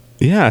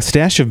 Yeah, a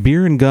stash of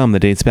beer and gum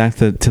that dates back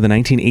to the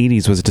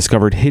 1980s was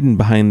discovered hidden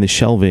behind the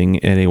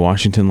shelving at a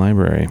Washington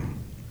library.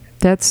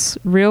 That's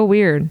real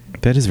weird.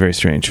 That is very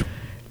strange.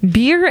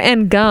 Beer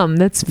and gum.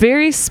 That's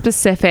very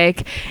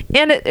specific.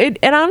 And it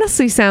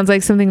honestly sounds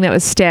like something that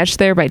was stashed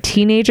there by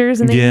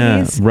teenagers in the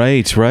 80s. Yeah,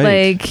 right.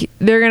 Like,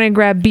 they're going to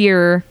grab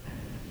beer,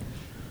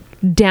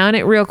 down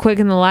it real quick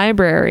in the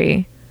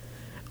library,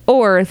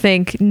 or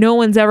think no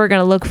one's ever going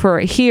to look for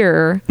it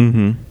here.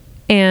 Mm-hmm.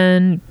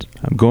 And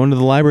I'm going to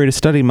the library to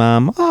study,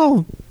 Mom.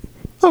 Oh,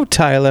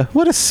 Tyler,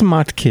 what a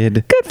smart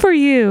kid. Good for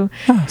you.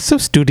 Oh, so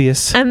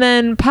studious. And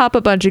then pop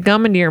a bunch of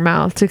gum into your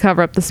mouth to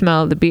cover up the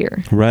smell of the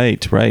beer.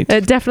 Right.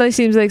 It definitely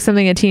seems like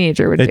something a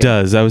teenager would do. It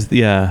does. I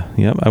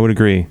would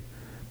agree.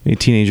 A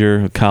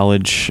teenager,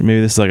 college,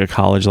 maybe this is like a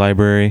college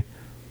library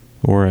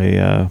or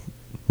a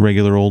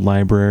regular old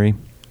library.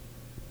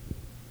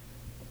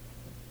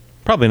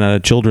 Probably not a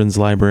children's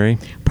library.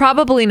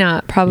 Probably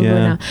not. I'm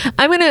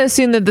going to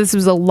assume that this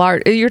was a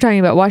large... You're talking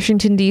about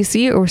Washington,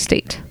 D.C. or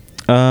state?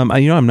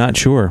 I'm not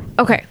sure.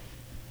 Okay.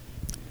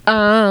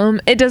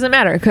 It doesn't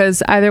matter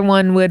because either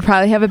one would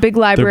probably have a big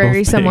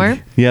library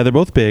somewhere. Yeah, they're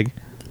both big.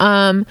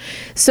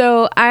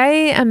 So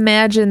I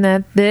imagine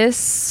that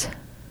this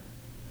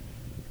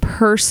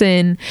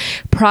person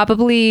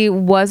probably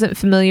wasn't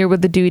familiar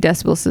with the Dewey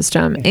Decimal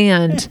System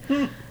and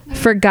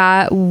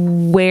forgot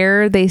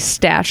where they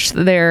stashed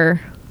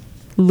their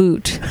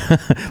loot.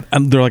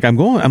 They're like, I'm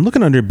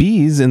looking under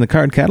B's in the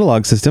card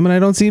catalog system and I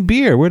don't see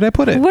beer. Where did I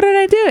put it? What did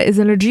I do? Is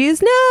it under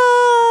G's?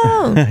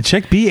 No.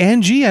 Check B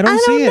and G. I don't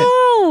see it.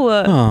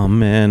 Know. Oh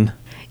man.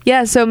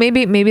 Yeah, so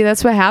maybe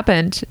that's what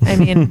happened. I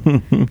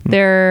mean,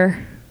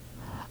 their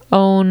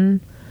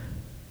own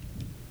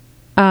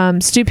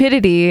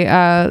stupidity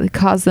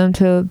caused them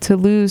to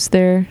lose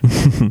their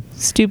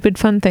stupid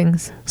fun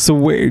things. So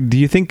where do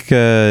you think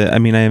I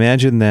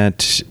imagine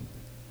that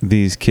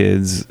these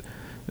kids,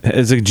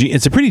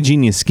 it's a pretty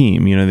genius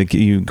scheme. You know,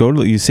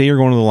 you say you're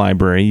going to the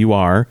library, you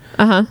are,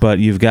 but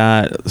you've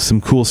got some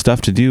cool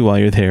stuff to do while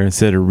you're there.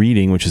 Instead of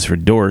reading, which is for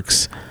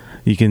dorks,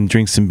 you can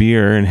drink some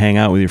beer and hang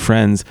out with your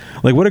friends.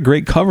 Like, what a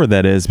great cover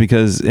that is,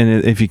 because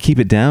if you keep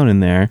it down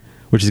in there,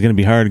 which is going to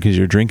be hard because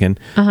you're drinking,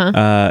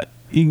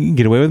 you can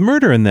get away with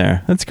murder in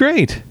there. That's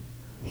great.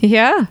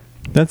 Yeah.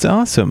 That's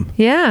awesome.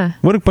 Yeah.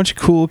 What a bunch of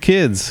cool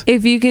kids.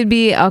 If you could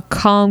be a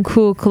calm,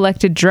 cool,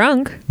 collected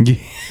drunk.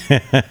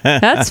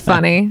 That's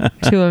funny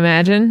to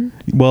imagine.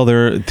 Well,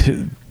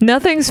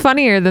 nothing's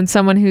funnier than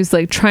someone who's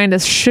like trying to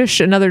shush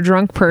another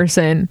drunk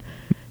person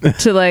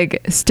to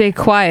like stay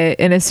quiet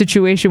in a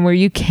situation where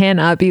you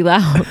cannot be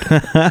loud.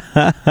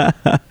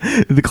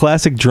 The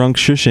classic drunk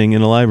shushing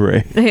in a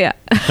library. Yeah.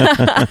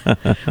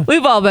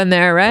 We've all been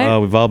there, right?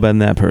 Oh, we've all been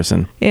that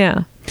person.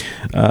 Yeah.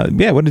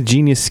 What a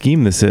genius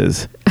scheme this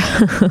is.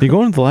 You're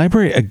going to the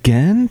library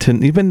again?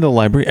 You've been to the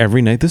library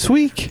every night this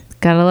week.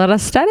 Got a lot of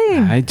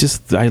studying.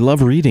 I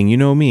love reading. You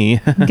know me.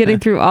 Getting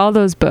through all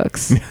those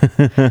books.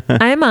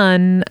 I'm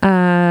on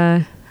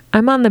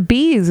the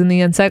B's in the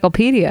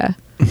encyclopedia.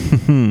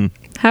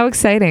 How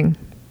exciting.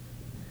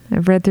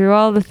 I've read through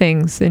all the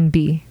things in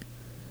B.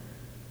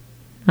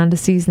 On to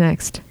C's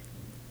next.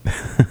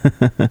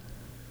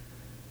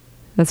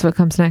 That's what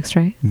comes next,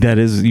 right? That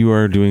is, you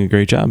are doing a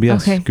great job.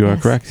 Yes, okay, you are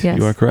correct. Yes,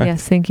 you are correct.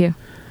 Yes, thank you.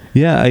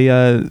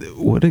 Yeah,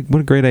 what a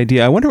great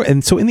idea. I wonder,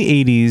 and so in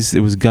the 80s, it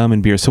was gum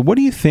and beer. So what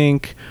do you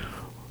think,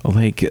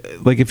 like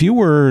if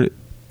you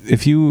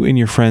and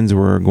your friends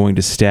were going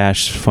to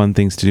stash fun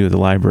things to do at the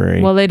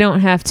library? Well, they don't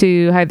have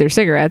to hide their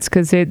cigarettes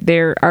because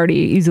they're already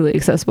easily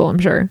accessible, I'm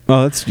sure.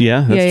 Oh, that's true.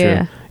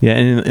 Yeah,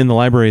 and in the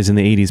libraries in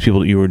the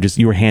 80s,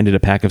 you were handed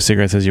a pack of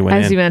cigarettes as you went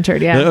in. As you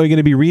entered, yeah. Oh, you're going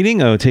to be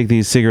reading? Oh, take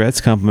these cigarettes,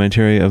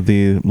 complimentary of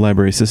the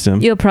library system.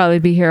 You'll probably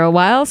be here a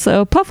while,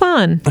 so puff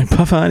on.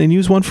 Puff on and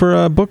use one for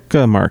a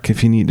bookmark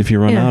if you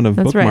run out of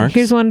bookmarks. Right.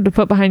 Here's one to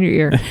put behind your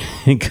ear.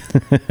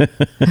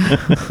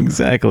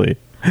 Exactly.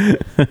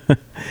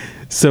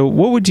 So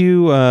what would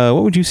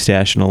you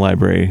stash in a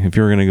library if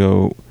you were going to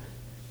go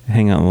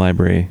hang out in the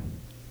library?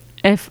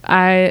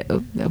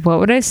 What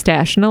would I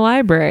stash in a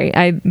library?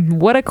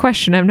 What a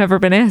question. I've never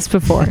been asked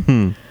before.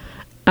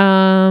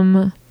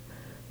 I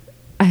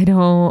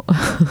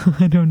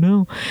don't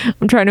know.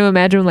 I'm trying to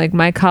imagine like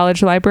my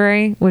college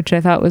library, which I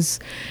thought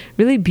was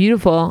really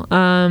beautiful.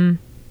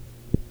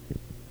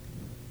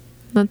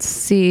 Let's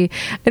see.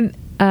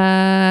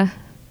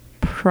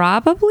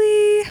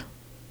 Probably,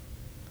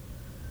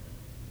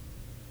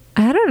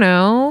 I don't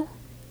know.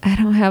 I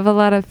don't have a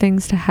lot of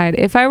things to hide.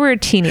 If I were a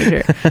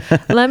teenager,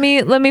 let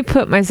me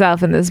put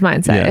myself in this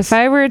mindset. Yes. If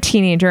I were a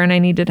teenager and I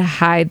needed to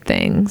hide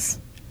things,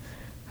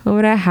 What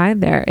would I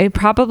hide there? It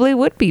probably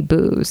would be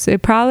booze.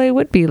 It probably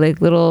would be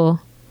like little.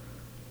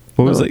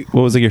 What was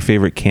like your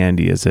favorite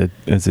candy as a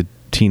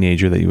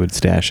teenager that you would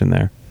stash in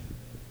there?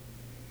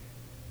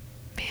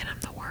 Man, I'm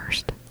the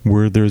worst.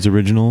 Werther's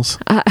Originals?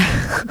 I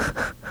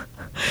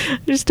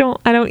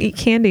don't eat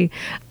candy.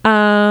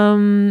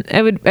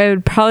 It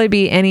would probably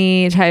be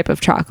any type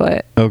of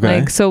chocolate. Okay.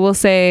 Like, so we'll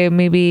say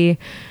maybe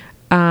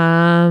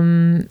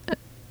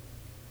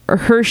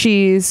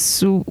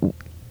Hershey's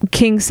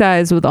king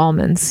size with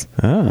almonds.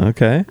 Oh,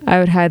 okay. I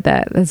would hide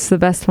that. That's the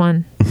best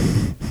one.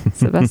 It's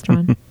the best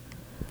one.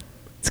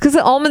 It's because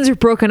the almonds are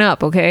broken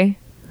up, okay?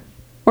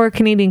 Or a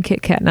Canadian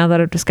Kit Kat, now that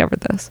I've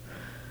discovered this.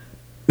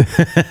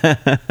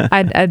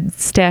 I'd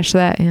stash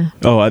that, yeah.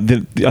 Oh, I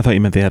thought you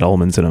meant they had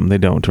almonds in them. They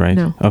don't, right?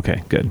 No.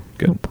 Okay, good.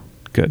 Nope.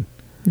 Good.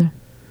 No.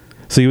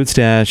 So you would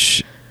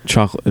stash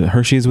chocolate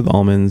Hershey's with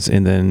almonds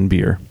and then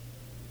beer.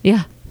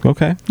 Yeah.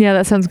 Okay. Yeah,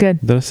 that sounds good.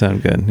 That does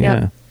sound good.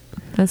 Yeah. Yep.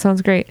 That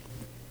sounds great.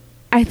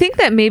 I think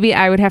that maybe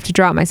I would have to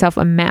draw myself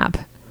a map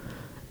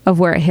of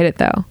where I hid it,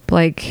 though.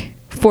 Like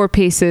 4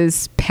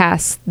 paces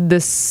past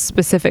this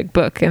specific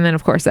book. And then,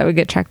 of course, that would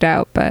get checked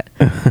out. But,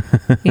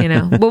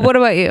 But what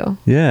about you?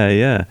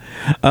 Yeah.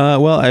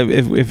 Well,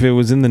 if it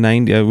was in the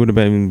 90s, it would have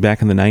been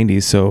back in the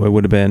 90s. So it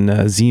would have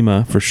been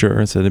Zima for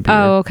sure instead of beer.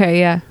 Oh, okay.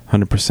 Yeah.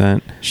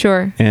 100%.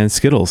 Sure. And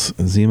Skittles.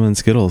 Zima and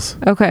Skittles.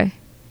 Okay.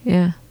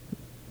 Yeah.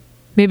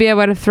 Maybe I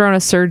would have thrown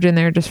a Surge in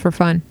there just for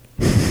fun.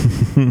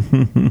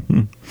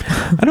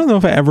 I don't know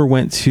if I ever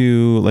went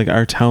to like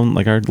our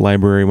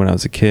library when I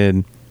was a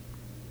kid.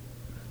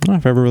 I don't know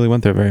if I ever really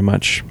went there very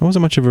much. I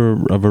wasn't much of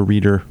a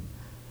reader.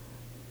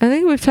 I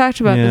think we've talked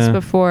about this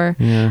before.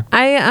 Yeah.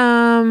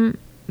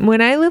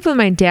 When I lived with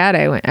my dad,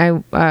 when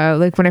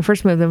I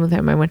first moved in with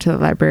him, I went to the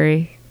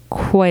library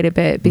quite a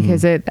bit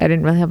because I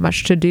didn't really have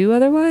much to do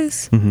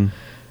otherwise. Mm-hmm.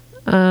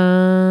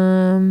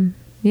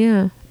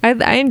 Yeah.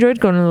 I enjoyed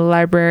going to the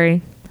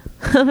library.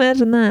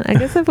 Imagine that. I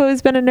guess I've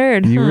always been a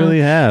nerd. You really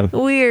have.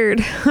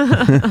 Weird.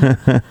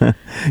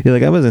 You're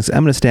like, I'm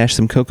gonna stash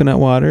some coconut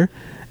water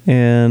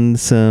and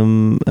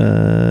some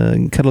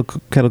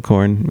kettle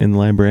corn in the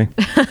library.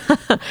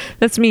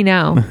 That's me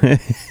now.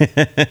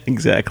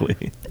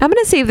 Exactly. I'm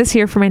gonna save this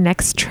here for my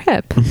next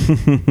trip.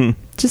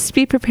 Just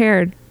be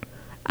prepared.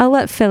 I'll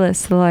let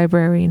Phyllis, the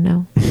librarian,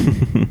 know.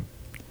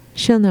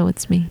 She'll know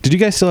it's me. Did you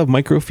guys still have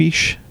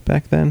microfiche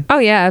back then? Oh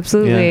yeah,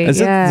 absolutely. Does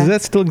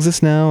that still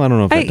exist now? I don't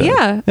know if it does.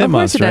 Yeah, it of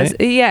must, course it right?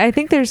 does. Yeah, I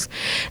think there's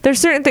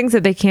certain things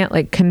that they can't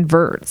like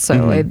convert.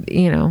 So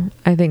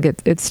I think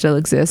it still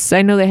exists.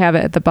 I know they have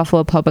it at the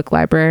Buffalo Public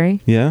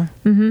Library. Yeah,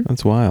 mm-hmm.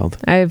 That's wild.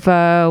 I've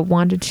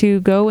wanted to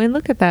go and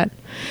look at that,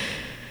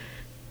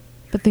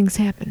 but things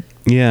happen.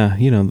 Yeah,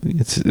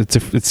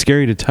 it's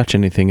scary to touch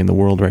anything in the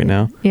world right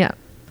now. Yeah.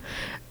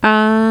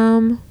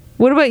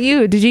 What about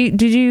you? Did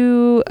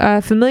you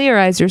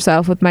familiarize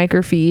yourself with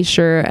microfiche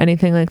or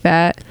anything like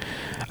that?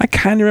 I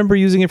kind of remember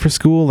using it for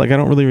school. Like, I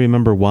don't really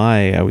remember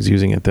why I was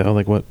using it though.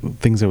 Like, what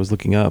things I was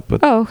looking up.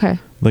 But okay.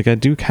 Like, I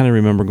do kind of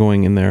remember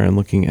going in there and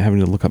having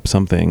to look up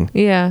something.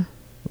 Yeah.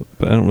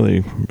 But I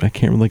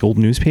can't remember, like old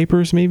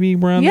newspapers maybe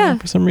were on there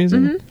for some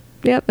reason.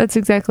 Mm-hmm. Yep, that's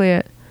exactly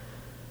it.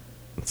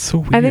 It's so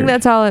weird. I think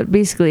that's all it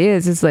basically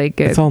is. It's like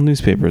it's all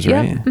newspapers,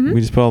 right? Yeah, mm-hmm.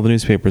 We just put all the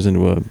newspapers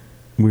into a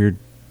weird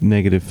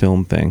negative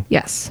film thing.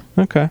 Yes.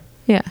 Okay.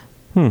 Yeah.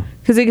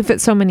 Because they can fit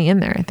so many in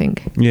there, I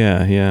think.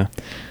 Yeah.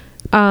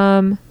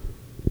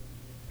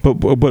 But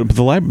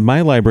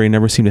my library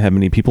never seemed to have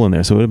many people in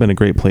there, so it would have been a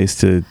great place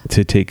to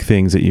take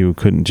things that you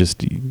couldn't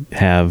just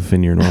have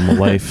in your normal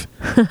life.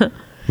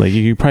 Like,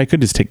 you probably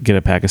could just get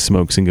a pack of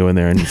smokes and go in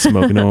there and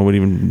smoke, and no one would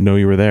even know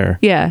you were there.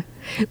 Yeah.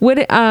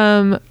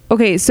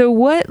 Okay, so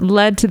what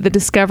led to the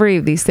discovery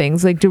of these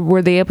things? Like,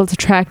 were they able to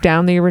track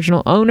down the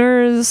original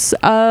owners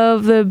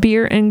of the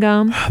beer and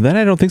gum? That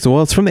I don't think so.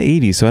 Well, it's from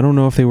the 80s, so I don't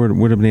know if they would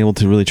have been able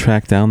to really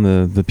track down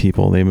the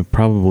people. They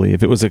probably,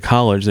 if it was a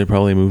college, they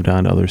probably moved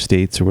on to other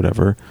states or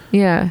whatever.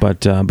 Yeah.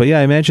 But yeah,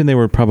 I imagine they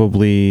were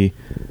probably,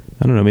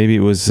 I don't know, maybe it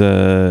was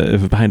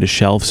behind a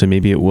shelf, so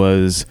maybe it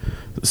was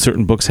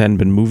certain books hadn't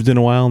been moved in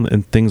a while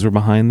and things were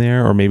behind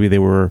there, or maybe they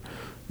were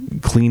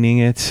cleaning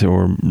it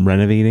or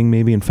renovating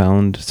maybe and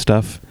found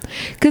stuff.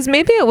 Because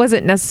maybe it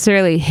wasn't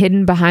necessarily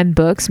hidden behind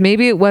books.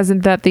 Maybe it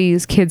wasn't that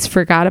these kids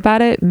forgot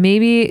about it.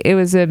 Maybe it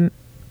was a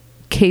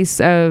case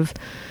of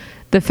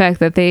the fact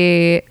that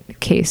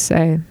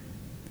I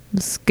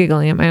was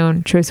giggling at my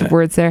own choice of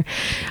words there,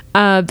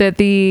 that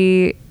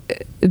the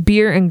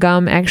beer and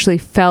gum actually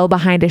fell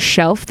behind a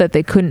shelf that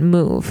they couldn't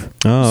move.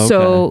 Oh, okay.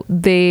 So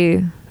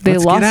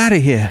Let's get out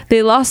of here.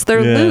 They lost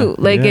their loot.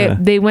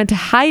 They went to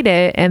hide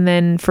it, and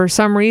then for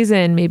some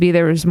reason, maybe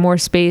there was more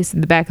space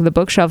in the back of the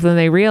bookshelf than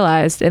they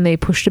realized, and they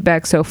pushed it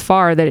back so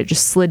far that it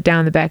just slid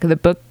down the back of the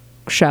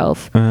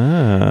bookshelf,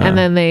 and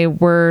then they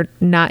were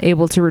not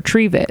able to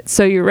retrieve it.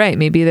 So you're right.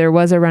 Maybe there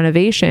was a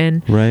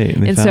renovation, right?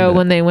 And so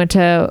when they went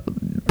to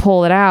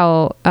pull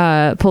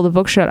the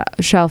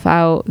bookshelf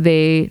out,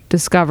 they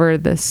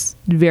discovered this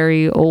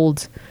very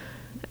old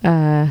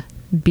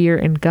Beer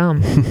and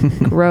gum.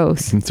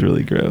 Gross. It's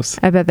really gross.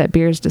 I bet that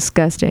beer is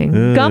disgusting.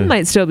 Ugh. Gum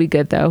might still be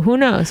good, though. Who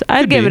knows?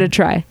 I'd give it a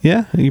try.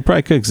 Yeah, you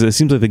probably could, because it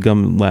seems like the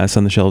gum lasts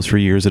on the shelves for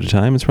years at a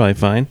time. It's probably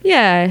fine.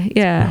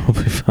 Yeah.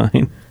 Probably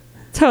fine.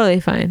 Totally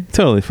fine.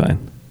 Totally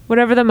fine.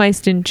 Whatever the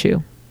mice didn't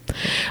chew.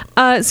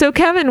 So,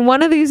 Kevin,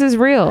 one of these is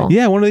real.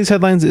 Yeah, one of these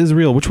headlines is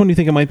real. Which one do you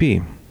think it might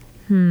be?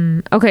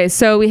 Okay,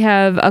 so we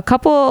have a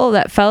couple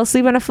that fell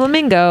asleep on a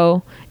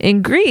flamingo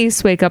in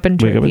Greece wake up in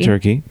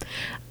Turkey.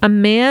 A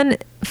man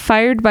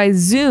fired by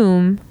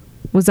Zoom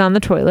was on the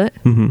toilet.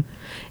 Mm-hmm.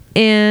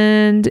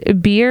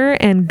 And beer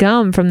and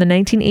gum from the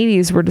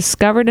 1980s were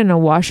discovered in a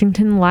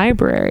Washington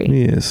library.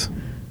 Yes.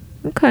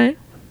 Okay.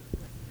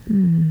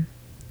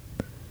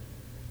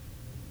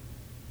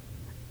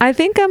 I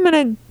think I'm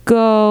going to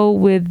go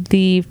with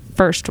the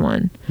first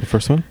one. The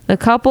first one? The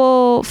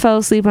couple fell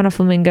asleep on a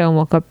flamingo and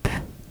woke up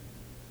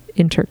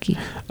in Turkey.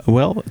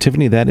 Well,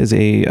 Tiffany, that is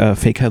a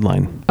fake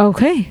headline.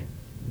 Okay.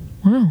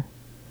 Wow.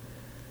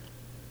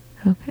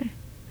 Okay.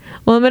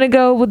 Well, I'm going to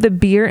go with the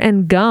beer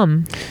and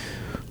gum.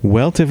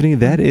 Well, Tiffany,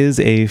 that is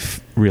a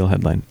real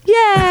headline.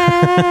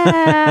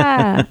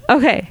 Yeah.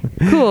 Okay,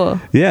 cool.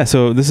 Yeah,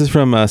 so this is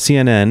from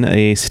CNN.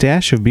 A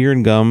stash of beer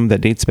and gum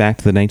that dates back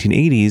to the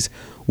 1980s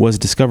was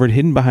discovered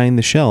hidden behind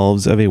the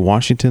shelves of a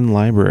Washington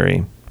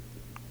library.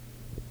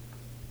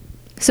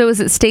 So is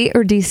it state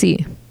or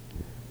DC?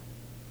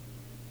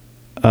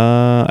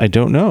 I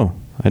don't know.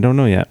 I don't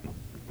know yet.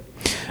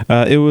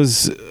 It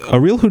was a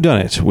real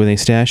whodunit when a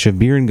stash of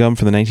beer and gum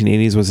from the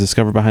 1980s was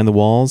discovered behind the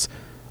walls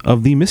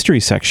of the mystery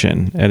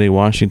section at a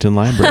Washington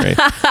library.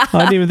 I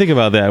didn't even think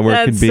about that,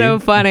 where it could be.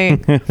 That's so funny.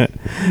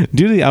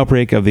 Due to the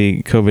outbreak of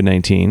the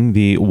COVID-19,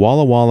 the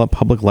Walla Walla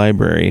Public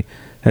Library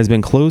has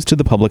been closed to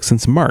the public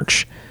since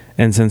March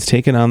and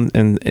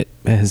it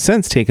has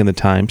since taken the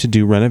time to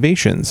do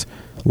renovations.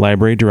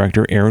 Library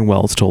director Aaron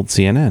Wells told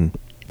CNN.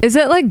 Is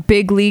it like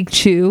Big League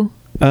Chew?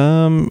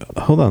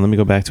 Hold on, let me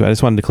go back to it. I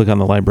just wanted to click on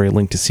the library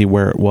link to see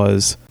where it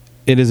was.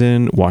 It is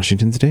in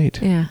Washington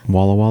State. Yeah.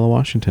 Walla Walla,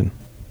 Washington.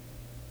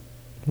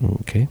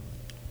 Okay.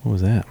 What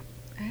was that?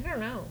 I don't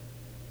know.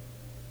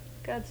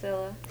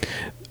 Godzilla.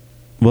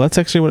 Well, that's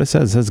actually what it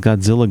says. It says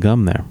Godzilla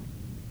gum there.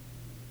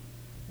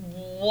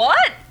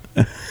 What?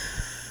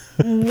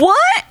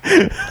 What?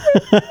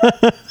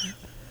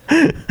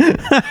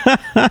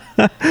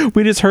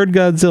 We just heard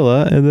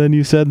Godzilla, and then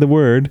you said the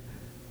word,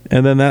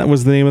 and then that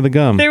was the name of the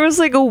gum. There was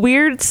like a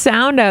weird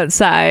sound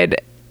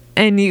outside,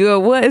 and you go,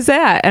 "What is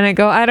that?" And I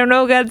go, "I don't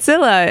know,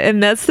 Godzilla,"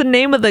 and that's the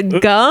name of the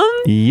gum?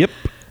 Yep.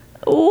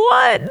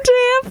 What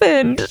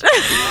happened?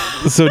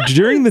 So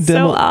during the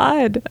so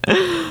odd.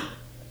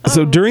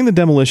 So during the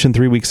demolition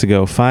 3 weeks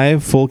ago,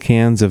 5 full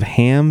cans of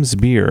Hamm's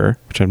beer,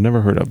 which I've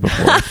never heard of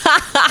before,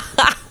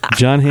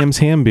 John Hamm's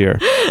ham beer,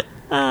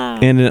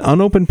 and an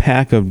unopened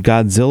pack of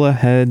Godzilla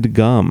head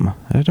gum.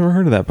 I've never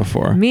heard of that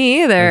before.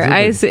 Me either.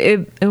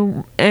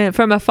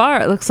 From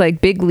afar, it looks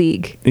like Big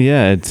League.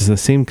 Yeah, it's the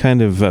same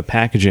kind of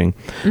packaging.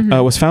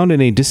 Was found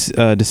in a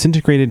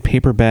disintegrated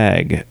paper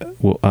bag,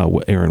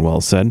 Aaron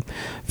Wells said.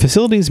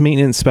 Facilities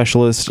maintenance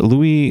specialist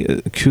Louis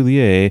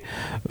Coulier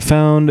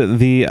found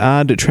the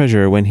odd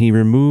treasure when he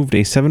removed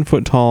a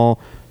 7-foot-tall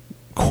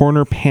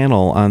corner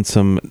panel on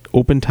some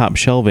open-top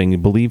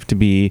shelving believed to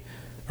be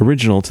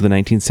original to the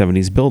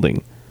 1970s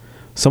building.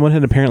 Someone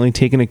had apparently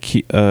taken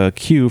a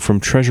cue from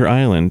Treasure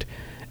Island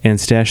and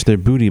stashed their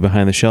booty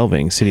behind the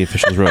shelving, city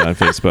officials wrote on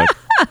Facebook.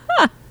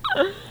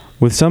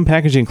 With some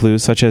packaging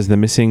clues, such as the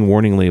missing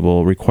warning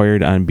label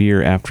required on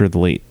beer after the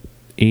late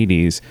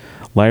 80s,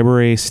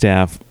 library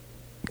staff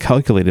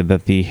calculated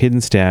that the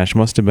hidden stash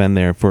must have been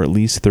there for at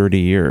least 30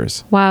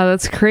 years. Wow,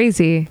 that's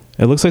crazy.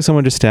 It looks like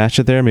someone just stashed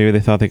it there. Maybe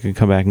they thought they could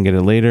come back and get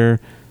it later,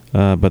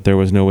 but there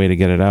was no way to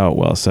get it out,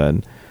 Wells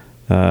said.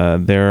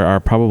 There are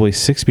probably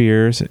 6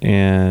 beers,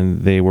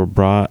 and they were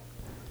brought...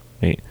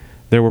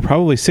 There were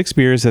probably 6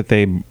 beers that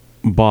they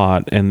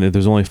bought, and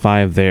there's only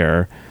 5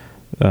 there.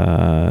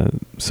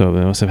 So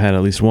they must have had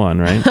at least one,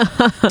 right?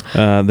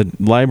 The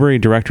library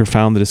director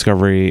found the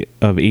discovery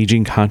of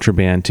aging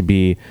contraband to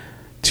be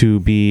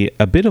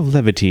a bit of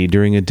levity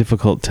during a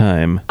difficult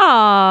time.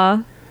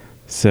 Aww.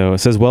 So it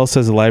says, Wells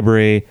says the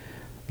library,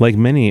 like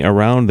many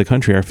around the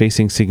country, are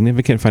facing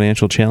significant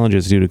financial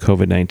challenges due to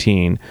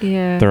COVID-19.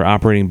 Yeah. Their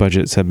operating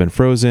budgets have been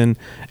frozen,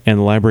 and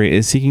the library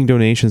is seeking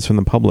donations from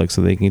the public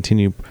so that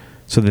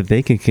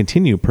they can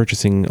continue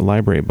purchasing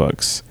library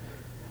books.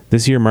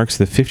 This year marks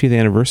the 50th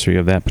anniversary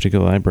of that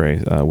particular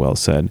library, Wells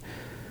said.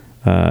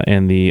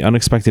 And the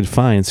unexpected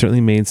find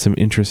certainly made an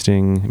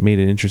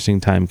interesting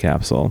time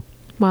capsule.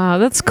 Wow,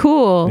 that's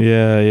cool.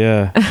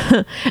 Yeah.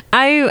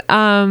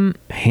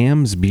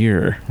 Hamm's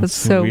beer. That's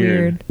so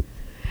weird.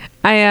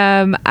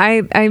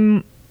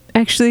 I'm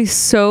actually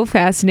so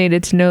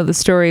fascinated to know the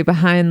story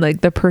behind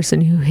like the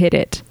person who hid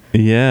it.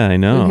 Yeah, I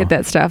know. Who hid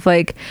that stuff?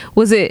 Like,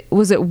 was it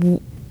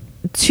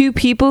 2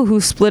 people who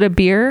split a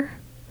beer,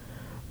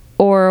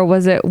 or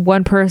was it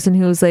one person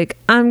who was like,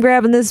 "I'm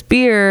grabbing this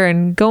beer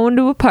and going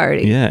to a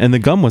party"? Yeah, and the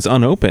gum was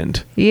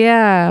unopened.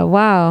 Yeah.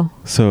 Wow.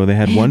 So they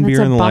had one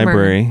beer in the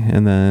library,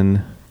 and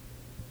then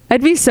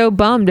I'd be so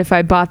bummed if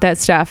I bought that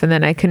stuff and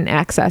then I couldn't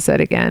access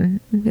it again.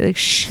 I'd be like,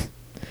 shh.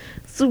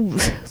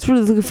 It's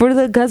really for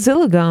the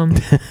Godzilla gum.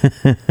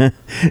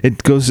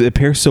 It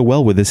pairs so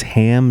well with this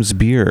Hamm's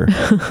beer.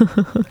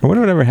 I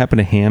wonder whatever happened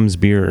to Hamm's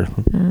beer.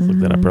 Let's look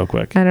that up real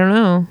quick. I don't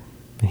know.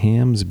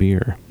 Hamm's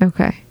beer.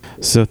 Okay.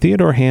 So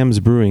Theodore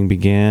Hamm's Brewing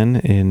began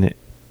in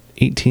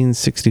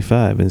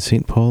 1865 in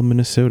St. Paul,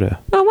 Minnesota.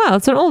 Oh, wow.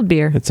 It's an old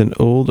beer. It's an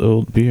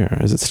old beer.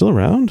 Is it still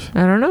around?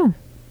 I don't know.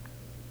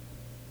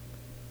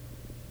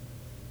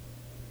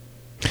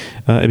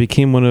 It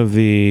became one of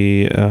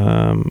the...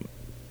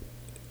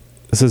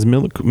 it says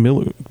Miller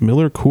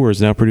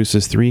Coors now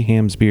produces 3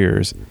 Hamm's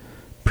beers: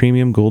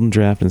 Premium, Golden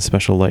Draft, and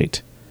Special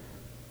Light.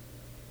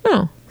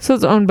 Oh, so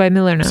it's owned by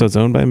Miller now. So it's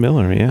owned by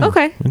Miller, yeah.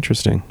 Okay.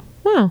 Interesting.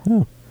 Wow.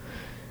 Oh.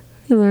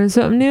 You learn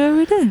something new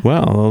every day.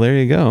 Well, there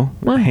you go.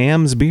 Wow.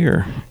 Hamm's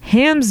beer.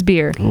 Hamm's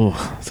beer.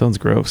 Oh, sounds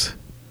gross.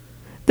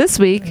 This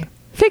week,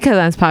 Fake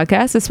Headlines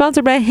Podcast is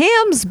sponsored by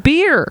Hamm's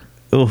Beer.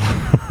 Oh.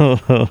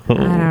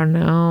 I don't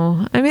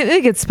know. I mean,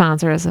 they could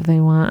sponsor us if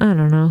they want. I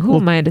don't know. Who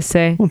am I to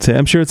say?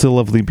 I'm sure it's a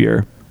lovely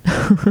beer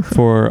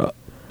for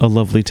a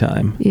lovely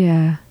time.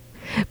 Yeah.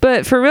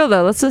 But for real,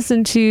 though, let's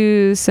listen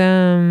to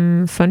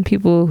some fun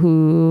people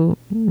who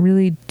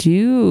really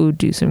do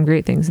some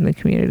great things in the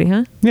community,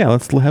 huh? Yeah,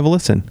 let's have a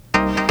listen.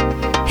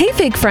 Hey,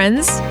 fake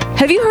friends.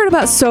 Have you heard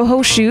about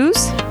Soho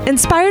Shoes?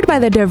 Inspired by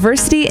the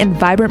diversity and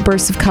vibrant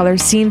bursts of color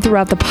seen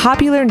throughout the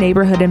popular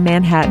neighborhood in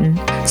Manhattan,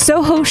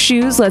 Soho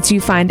Shoes lets you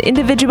find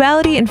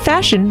individuality in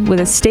fashion with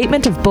a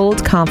statement of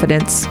bold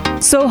confidence.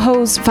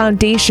 Soho's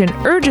foundation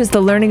urges the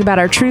learning about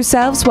our true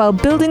selves while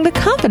building the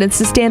confidence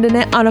to stand in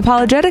it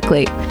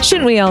unapologetically.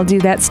 Shouldn't we all do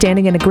that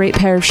standing in a great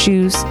pair of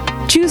shoes?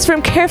 Choose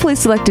from carefully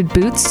selected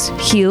boots,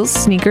 heels,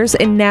 sneakers,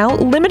 and now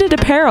limited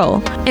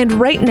apparel. And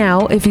right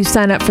now, if you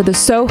sign up for the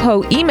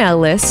Soho email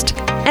list,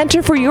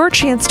 enter for your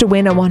chance to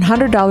win a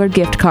 $100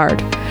 gift card.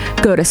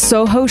 Go to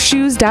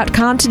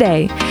sohoshoes.com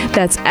today.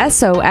 That's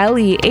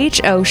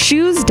SOLEHO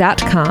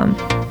shoes.com.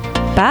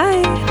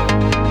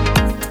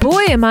 Bye.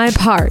 Boy, am I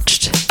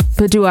parched.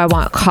 But do I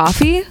want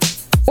coffee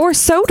or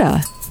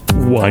soda?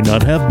 Why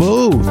not have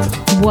both?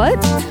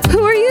 What?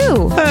 Who are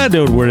you?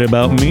 Don't worry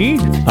about me.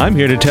 I'm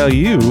here to tell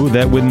you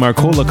that with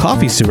Marcola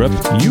coffee syrup,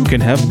 you can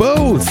have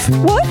both.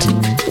 What?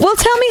 Well,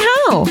 tell me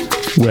how.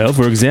 Well,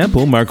 for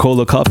example,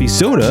 Marcola coffee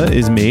soda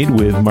is made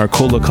with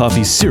Marcola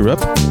coffee syrup,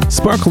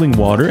 sparkling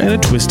water, and a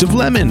twist of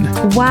lemon.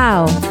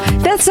 Wow,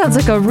 that sounds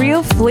like a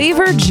real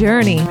flavor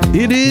journey.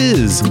 It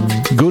is.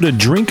 Go to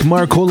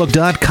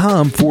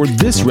drinkmarcola.com for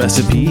this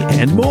recipe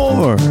and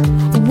more.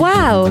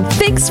 Wow,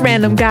 thanks,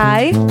 random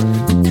guy.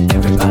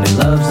 Everybody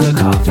loves the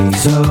coffee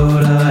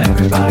soda.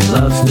 Everybody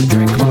loves to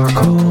drink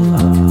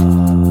Marcola.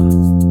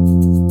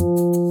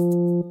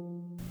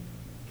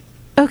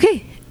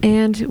 Okay,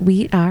 and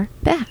we are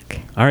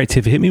back. All right,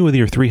 Tiff, hit me with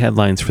your 3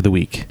 headlines for the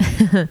week.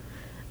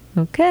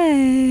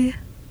 Okay.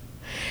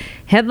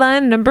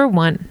 Headline number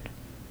 1.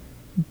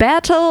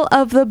 Battle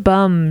of the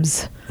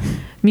Bums.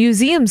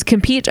 Museums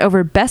compete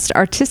over best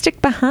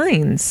artistic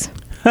behinds.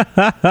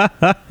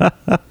 That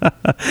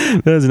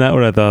is not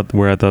what I thought.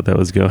 Where I thought that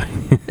was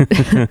going.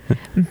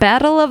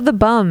 Battle of the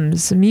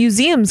Bums.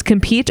 Museums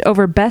compete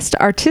over best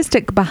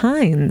artistic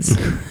behinds.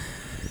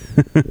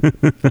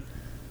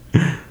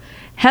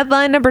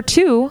 Headline number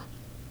 2.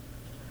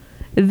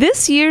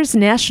 This year's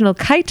national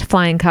kite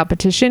flying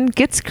competition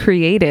gets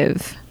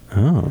creative.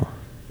 Oh.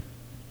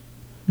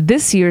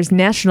 This year's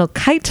national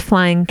kite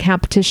flying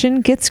competition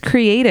gets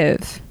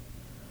creative.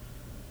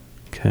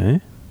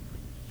 Okay.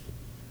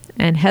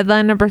 And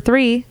headline number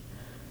 3.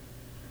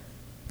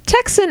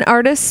 Texan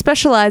artist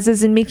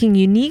specializes in making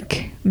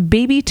unique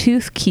baby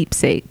tooth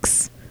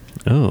keepsakes.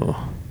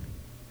 Oh.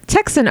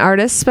 Texan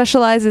artist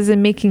specializes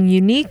in making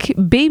unique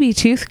baby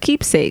tooth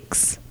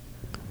keepsakes.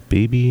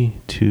 Baby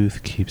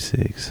tooth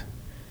keepsakes.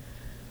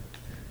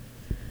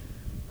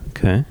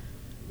 Okay.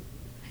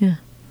 Yeah.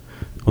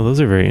 Well, those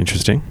are very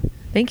interesting.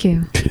 Thank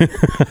you.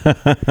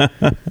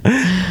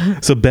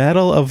 So,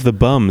 Battle of the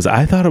Bums.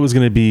 I thought it was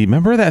going to be...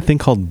 Remember that thing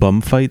called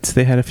bum fights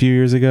they had a few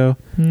years ago?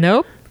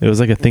 Nope. It was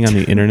like a thing on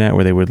the internet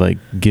where they would like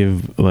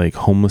give like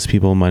homeless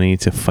people money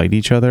to fight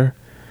each other.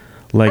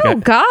 Like,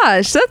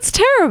 gosh, that's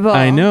terrible.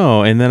 I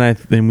know. And then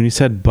when you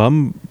said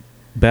Battle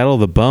of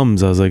the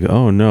Bums, I was like,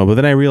 oh no. But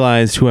then I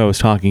realized who I was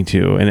talking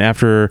to. And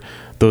after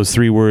those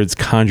 3 words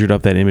conjured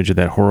up that image of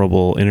that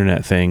horrible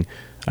internet thing,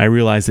 I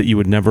realized that you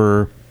would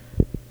never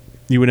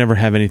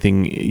have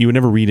anything, you would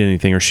never read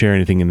anything or share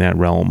anything in that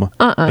realm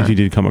if you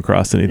did come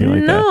across anything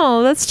like that.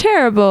 No, that's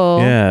terrible.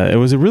 Yeah, it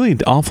was a really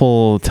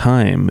awful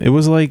time. It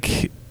was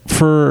like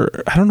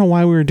I don't know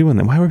why we were doing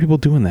that. Why were people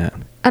doing that?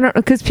 I don't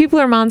know, because people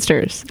are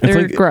monsters.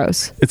 They're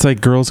gross. It's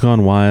like Girls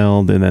Gone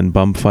Wild and then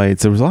bum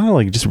fights. There was a lot of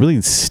like just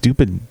really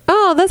stupid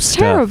that's stuff.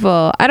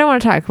 Terrible. I don't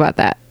want to talk about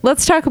that.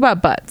 Let's talk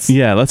about butts.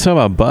 Yeah, let's talk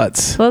about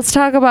butts. Let's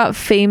talk about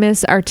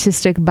famous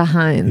artistic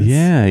behinds.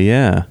 Yeah.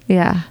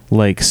 Yeah.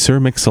 Like Sir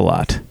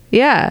Mix-a-Lot.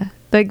 Yeah.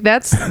 Like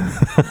that's a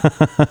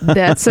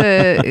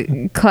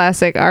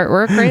classic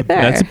artwork right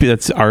there.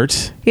 That's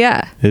art.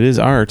 Yeah. It is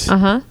art.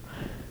 Uh-huh.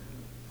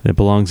 It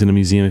belongs in a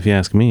museum, if you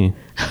ask me.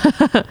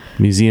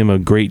 Museum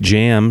of great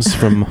jams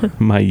from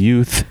my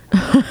youth.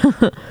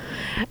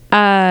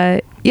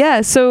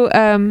 Yeah.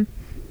 So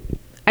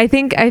I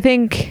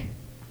think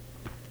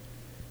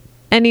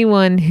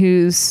anyone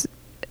who's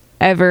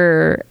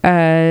ever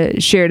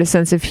shared a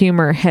sense of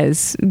humor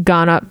has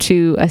gone up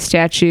to a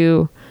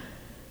statue,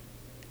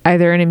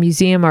 either in a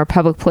museum or a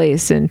public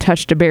place, and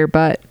touched a bare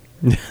butt.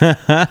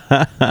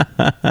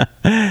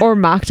 Or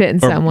mocked it in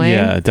some way.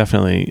 Yeah,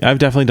 definitely. I've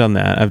definitely done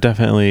that. I've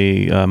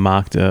definitely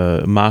mocked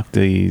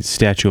a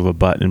statue of a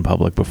butt in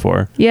public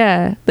before.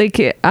 Yeah, like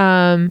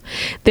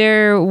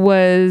there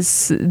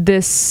was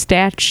this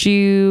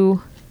statue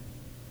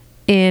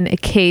in a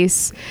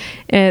case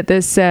at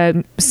this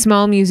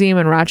small museum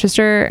in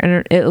Rochester,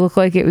 and it looked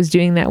like it was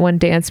doing that one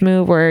dance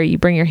move where you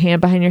bring your hand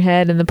behind your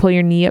head and then pull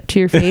your knee up to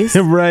your face.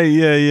 Right,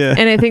 yeah.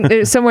 And I think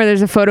there's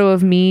there's a photo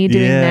of me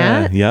doing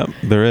that. Yep,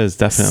 there is,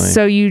 definitely.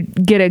 So you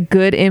get a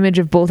good image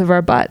of both of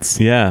our butts.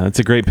 Yeah, it's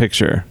a great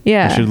picture.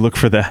 Yeah. You should look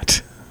for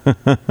that.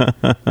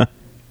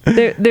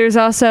 There's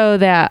also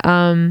that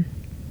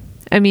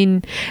I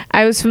mean,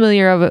 I was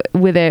familiar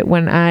with it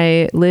when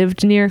I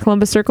lived near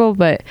Columbus Circle,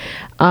 but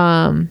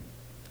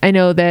I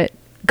know that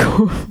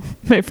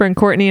my friend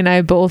Courtney and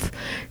I both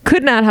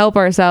could not help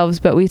ourselves,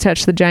 but we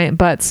touched the giant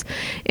butts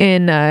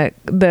in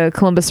the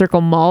Columbus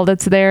Circle Mall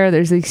that's there.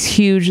 There's these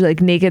huge,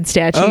 like, naked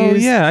statues. Oh,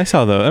 yeah, I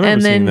saw those. I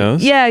remember seeing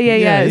those.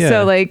 Yeah.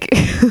 So, like,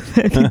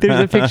 I think there's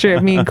a picture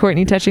of me and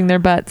Courtney touching their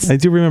butts. I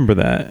do remember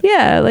that.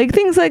 Yeah, like,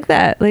 things like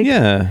that. Like,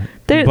 yeah.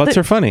 Butts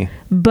are funny.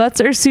 Butts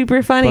are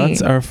super funny.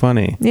 Butts are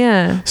funny.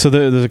 Yeah. So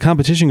there's a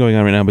competition going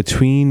on right now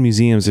between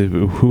museums of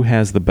who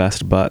has the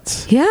best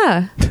butts.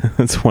 Yeah.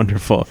 That's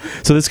wonderful.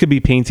 So this could be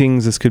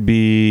paintings. This could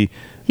be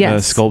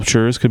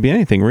sculptures. Could be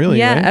anything, really.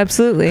 Yeah, right?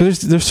 absolutely.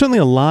 There's certainly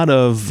a lot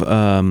of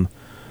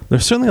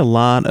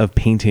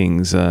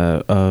paintings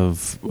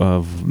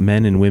of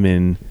men and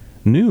women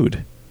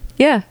nude.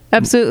 Yeah,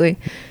 absolutely.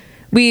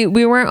 We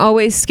weren't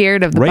always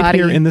scared of the body. Right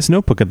here in this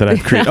notebook that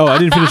I've created. Oh, I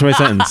didn't finish my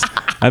sentence.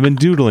 I've been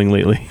doodling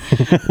lately.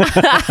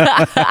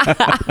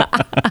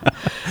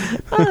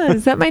 Oh,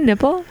 is that my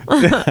nipple?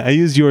 I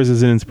used yours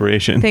as an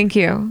inspiration. Thank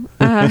you.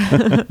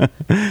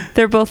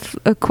 They're both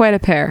quite a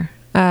pair.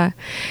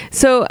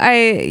 It's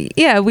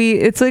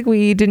like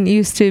we didn't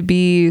used to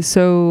be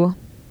so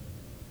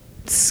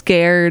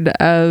scared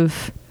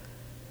of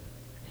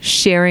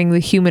sharing the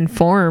human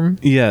form.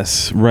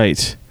 Yes,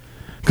 right.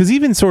 Because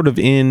even sort of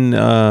in,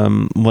 I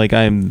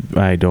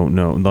don't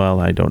know. Well,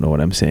 I don't know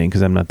what I'm saying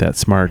because I'm not that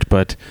smart,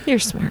 but... You're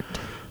smart.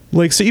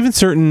 Like, so even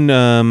certain,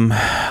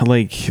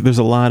 there's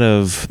a lot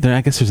of...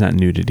 I guess there's not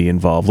nudity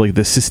involved. Like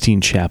the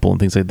Sistine Chapel and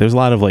things like that. There's a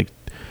lot of, like,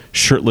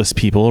 shirtless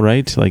people,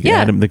 right? Like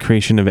Adam, the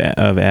creation of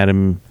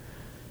Adam...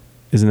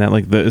 Isn't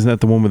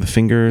that the one with the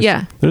fingers?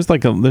 Yeah. There's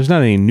not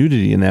any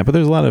nudity in that, but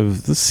there's a lot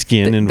of the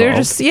skin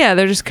involved.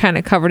 They're just kind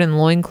of covered in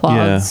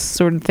loincloths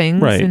sort of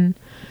things. Right. And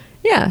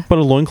yeah. But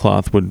a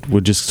loincloth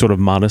would just sort of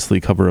modestly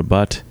cover a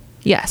butt.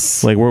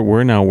 Yes. Like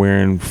we're now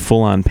wearing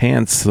full-on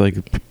pants. Like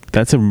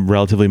that's a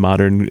relatively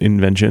modern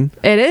invention.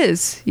 It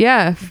is.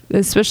 Yeah.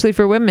 Especially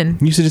for women.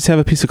 You used to just have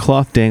a piece of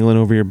cloth dangling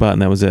over your butt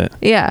and that was it.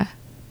 Yeah.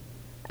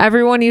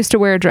 Everyone used to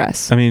wear a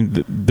dress. I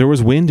mean, there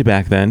was wind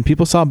back then.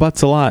 People saw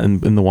butts a lot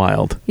in the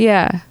wild.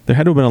 Yeah. There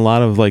had to have been a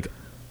lot of like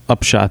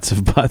upshots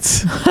of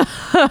butts.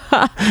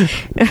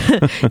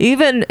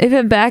 even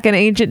back in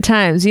ancient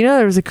times,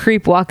 there was a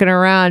creep walking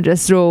around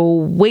just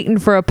waiting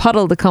for a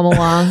puddle to come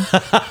along.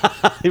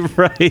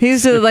 Right.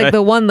 He's like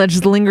the one that's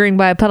just lingering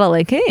by a puddle,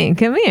 like, hey,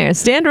 come here,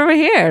 stand over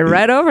here,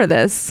 right over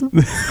this.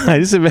 I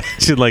just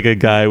imagine like a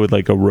guy with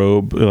like a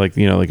robe, like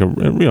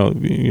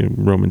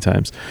Roman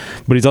times,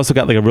 but he's also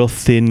got like a real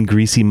thin,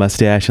 greasy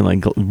mustache and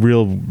like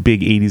real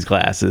big '80s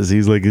glasses.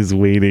 He's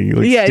waiting,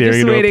 like staring just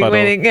into a puddle.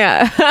 waiting.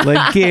 Yeah.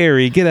 Like,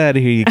 Gary, get out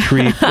of here, you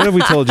creep. What have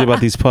we told you about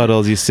these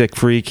puddles, you sick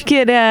freak?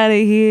 Get out of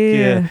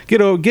here.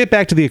 Yeah. Get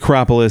back to the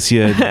Acropolis,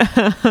 you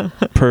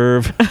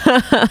perv.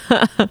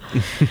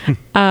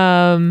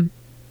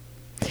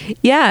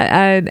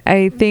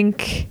 I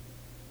think,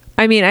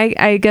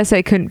 I guess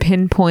I couldn't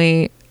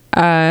pinpoint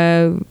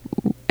at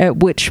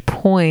which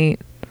point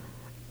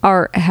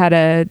art had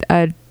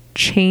a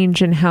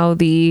change in how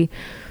the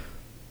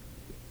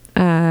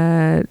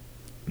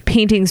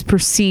paintings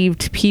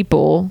perceived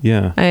people.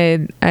 Yeah.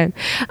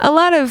 A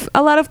lot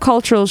of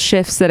cultural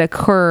shifts that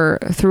occur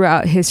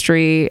throughout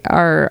history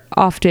are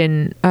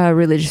often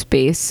religious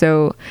based.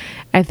 So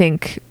I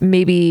think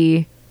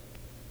maybe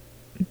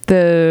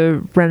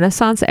the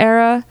Renaissance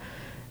era,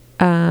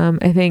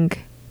 I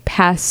think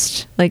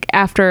past, like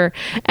after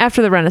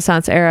the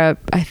Renaissance era,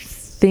 I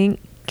think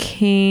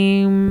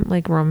came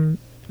like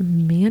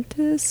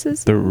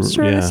romanticism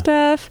sort of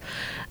stuff.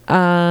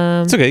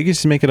 It's okay. You can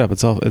just make it up.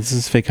 It's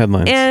just fake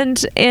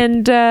headlines.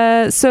 And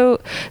so,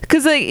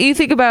 because like you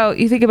think about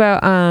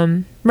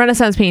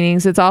Renaissance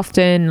paintings, it's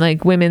often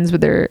like women's.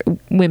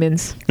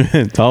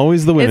 It's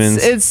always the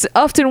women's. It's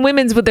often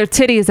women's with their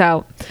titties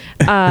out.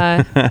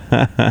 But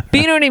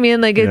you know what I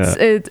mean? Like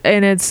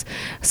it's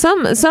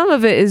some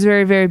of it is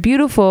very, very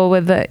beautiful.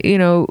 With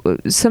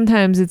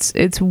sometimes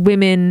it's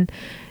women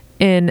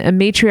in a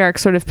matriarch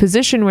sort of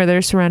position where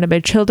they're surrounded by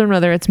children,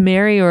 whether it's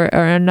Mary or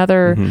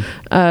another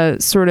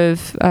sort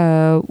of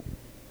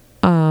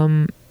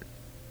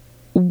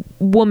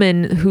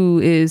woman who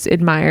is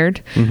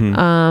admired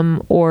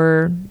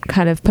or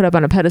kind of put up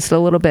on a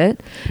pedestal a little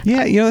bit.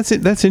 Yeah,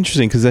 that's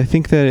interesting, because I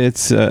think that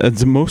it's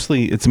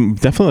definitely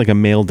like a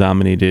male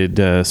dominated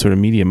sort of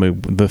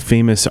medium. The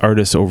famous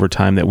artists over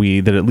time that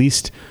at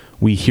least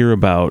we hear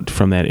about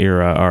from that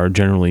era are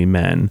generally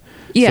men.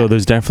 Yeah.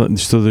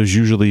 So there's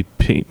usually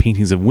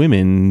paintings of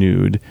women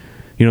nude.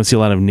 You don't see a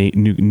lot of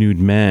nude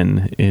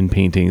men in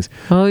paintings.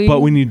 Oh, but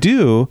when you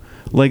do,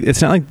 like,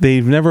 it's not like they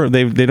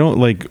don't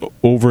like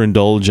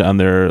overindulge on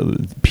their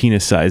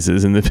penis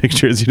sizes in the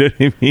pictures. You know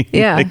what I mean?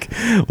 Yeah.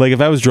 Like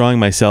if I was drawing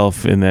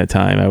myself in that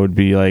time, I would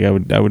be like,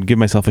 I would give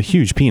myself a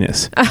huge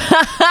penis.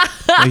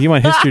 Like, you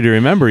want history to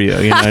remember you.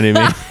 You know what I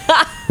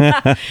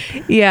mean?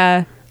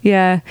 Yeah.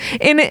 Yeah.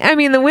 And I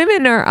mean, the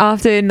women are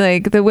often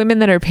like the women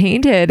that are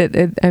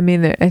painted.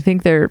 I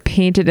think they're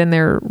painted in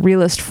their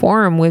realist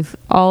form with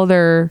all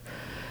their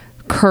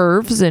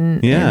curves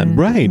and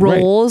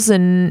rolls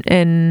and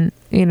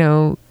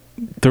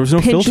there was no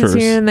pinches filters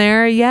here and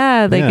there.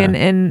 Yeah.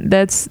 And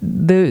that's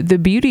the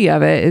beauty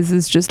of it is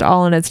it's just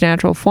all in its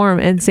natural form.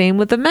 And same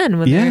with the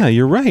men.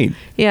 You're right.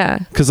 Yeah.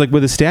 Because like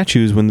with the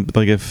statues,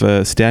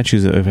 if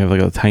statues have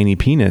like a tiny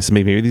penis,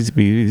 maybe these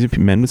are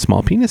men with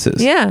small penises.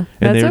 Yeah.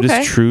 And they were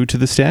just true to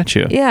the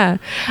statue. Yeah.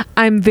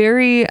 I'm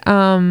very,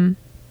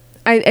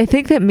 I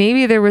think that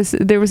maybe there was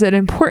an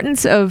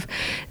importance of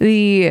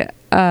the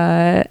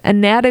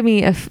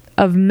anatomy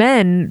of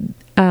men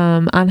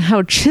on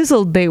how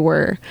chiseled they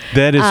were.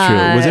 That is true.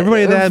 Was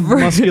everybody that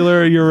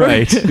muscular? You're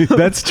right.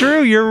 That's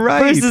true. You're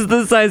right. Versus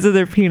the size of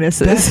their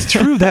penises. That's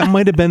true. That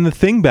might have been the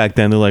thing back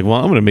then. They're like, well,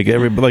 I'm going to make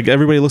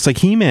everybody looks like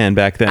He-Man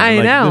back then. I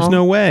know. There's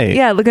no way.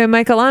 Yeah, look at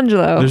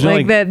Michelangelo. There's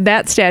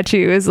that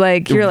statue is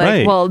like, you're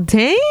like, well,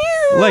 damn.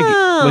 Like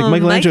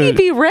Michelangelo. Like he'd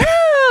be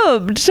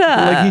ribbed.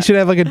 Like he should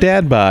have like a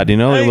dad bod, like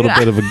a little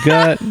bit of a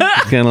gut.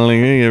 Kind of like,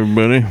 hey,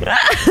 everybody.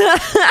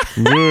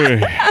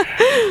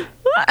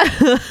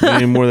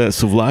 Any more of that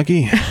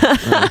souvlaki?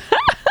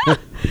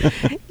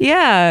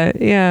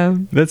 Yeah.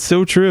 That's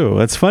so true.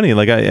 That's funny.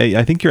 Like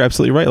I think you're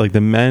absolutely right. Like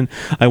the men,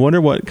 I wonder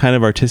what kind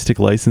of artistic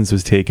license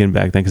was taken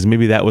back then, because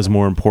maybe that was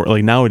more important.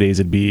 Like nowadays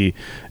it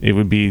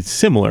would be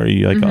similar.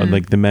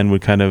 Like the men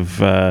would kind of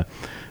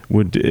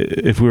would,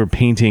 if we were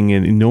painting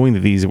and knowing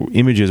that these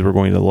images were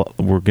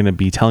going to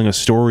be telling a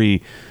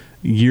story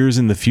years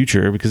in the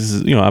future, because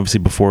this is obviously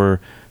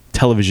before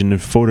television and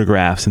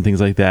photographs and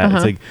things like that.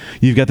 It's like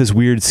you've got this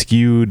weird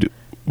skewed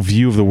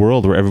view of the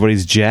world where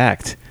everybody's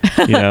jacked,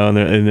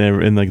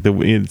 and like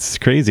it's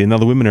crazy. And now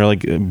the women are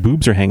like,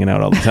 boobs are hanging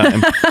out all the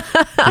time.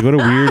 Like, what a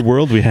weird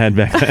world we had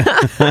back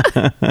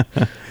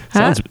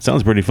then.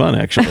 Sounds pretty fun,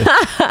 actually.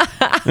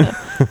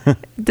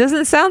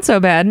 Doesn't sound so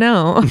bad,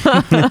 no.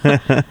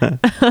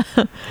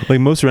 Like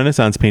most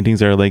Renaissance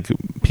paintings are like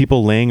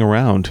people laying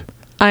around.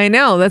 I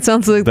know. That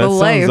sounds like the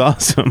life. That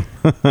sounds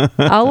awesome.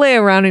 I'll lay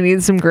around and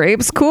eat some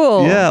grapes.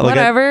 Cool. Yeah.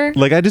 Whatever.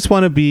 I just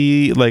want to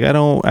be like,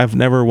 I've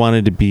never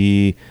wanted to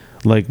be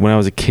like, when I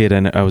was a kid,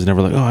 and I was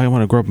never like, oh, I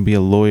want to grow up and be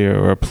a lawyer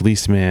or a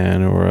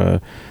policeman or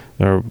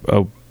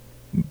a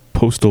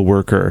postal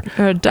worker.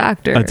 Or a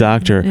doctor. A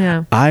doctor.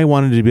 Yeah. I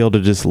wanted to be able to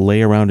just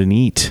lay around and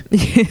eat.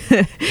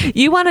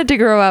 You wanted to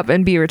grow up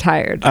and be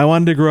retired. I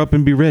wanted to grow up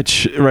and be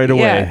rich right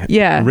away.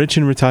 Yeah. Rich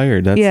and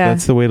retired.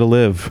 That's the way to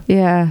live.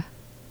 Yeah.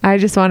 I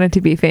just wanted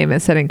to be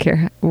famous. I didn't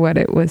care what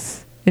it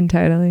was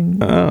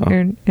entitling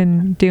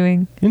and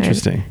doing.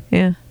 Interesting.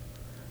 Yeah.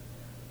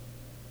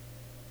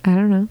 I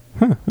don't know.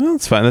 Huh. Well,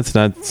 that's fine. That's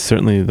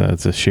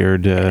a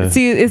shared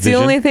See, it's vision. the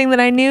only thing that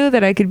I knew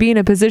that I could be in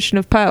a position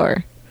of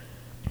power.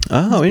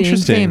 Oh,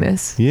 interesting. Being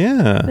famous.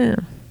 Yeah.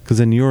 Because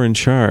then you're in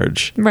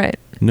charge. Right.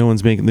 No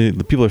one's making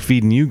the people are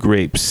feeding you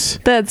grapes.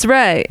 That's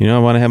right. I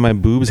want to have my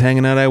boobs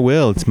hanging out. I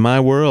will. It's my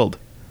world.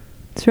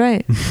 That's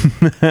right.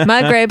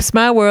 My grapes,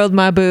 my world,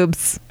 my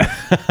boobs.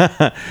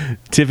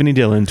 Tiffany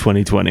Dillon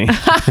 2020.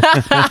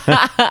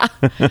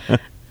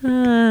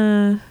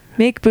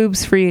 Make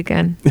boobs free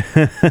again.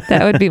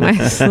 That would be my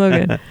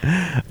slogan.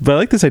 But I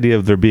like this idea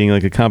of there being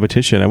like a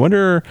competition. I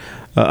wonder,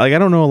 I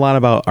don't know a lot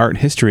about art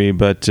history,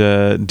 but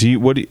what's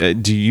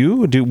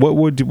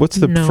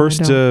the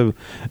first?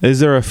 Is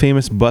there a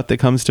famous butt that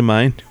comes to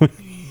mind?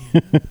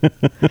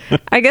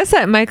 I guess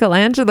that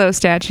Michelangelo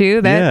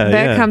statue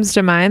that comes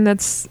to mind.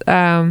 That's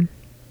kind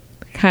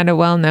of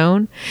well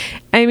known.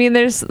 I mean,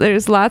 there's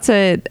lots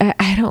of.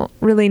 I don't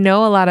really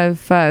know a lot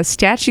of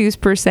statues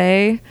per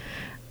se,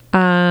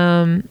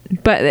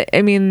 but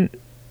I mean,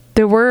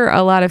 there were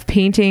a lot of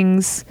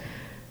paintings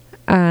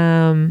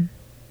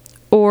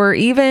or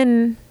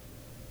even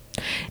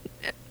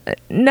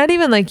not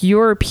even like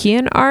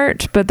European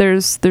art, but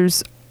there's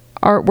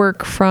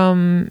artwork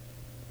from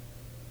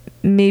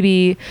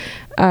maybe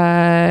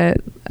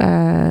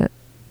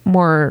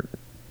more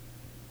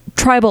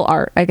tribal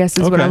art, I guess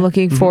is what I'm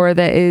looking for,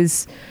 that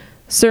is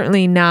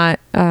certainly not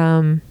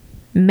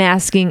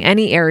masking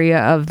any area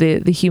of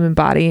the human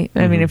body.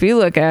 I mean, if you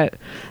look at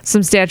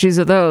some statues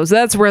of those,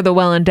 that's where the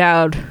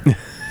well-endowed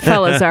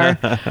fellas are,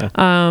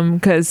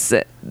 because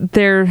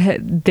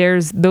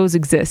there's those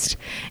exist,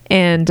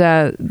 and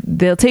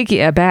they'll take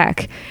you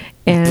aback.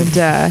 And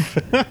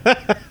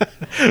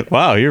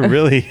wow, you're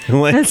really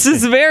like, it's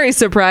just very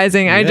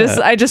surprising. Yeah.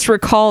 I just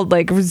recalled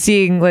like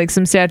seeing like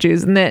some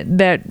statues, and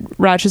that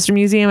Rochester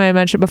Museum I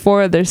mentioned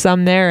before, there's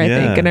some there, I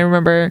think, and I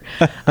remember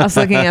us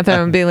looking at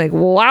them and being like,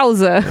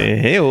 wowza.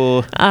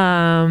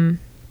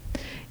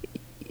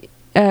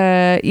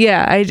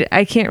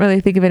 I can't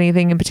really think of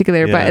anything in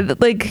particular,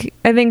 but like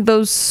I think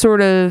that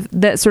sort of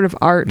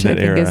art, I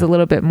think, is a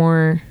little bit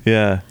more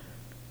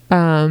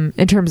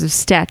in terms of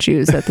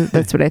statues.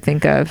 That's what I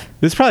think of.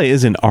 This probably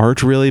isn't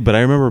art really, but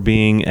I remember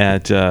being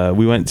at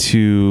we went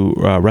to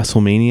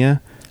WrestleMania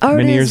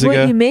many years ago. Art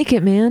is what you make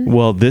it, man.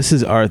 Well, this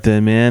is art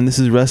then, man. This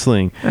is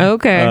wrestling.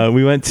 Okay.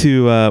 We went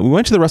to the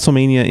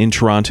WrestleMania in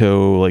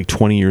Toronto like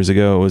 20 years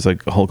ago. It was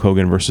like Hulk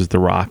Hogan versus The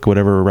Rock,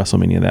 whatever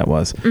WrestleMania that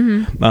was.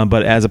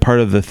 But as a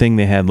part of the thing,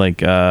 they had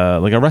like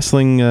a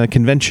wrestling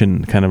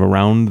convention kind of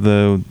around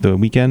the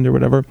weekend or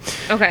whatever.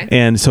 Okay.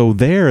 And so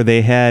there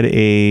they had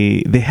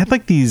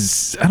like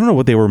these, I don't know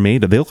what they were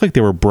made of. They looked like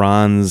they were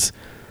bronze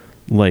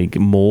like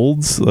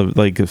molds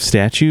of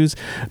statues,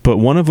 but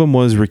one of them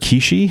was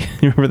Rikishi.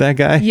 You remember that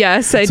guy?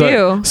 Yes, I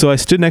do. So I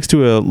stood next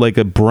to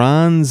a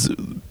bronze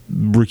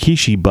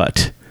Rikishi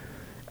butt.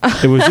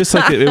 It was just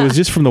like it was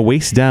just from the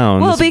waist down.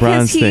 Well, this because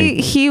bronze thing.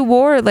 he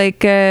wore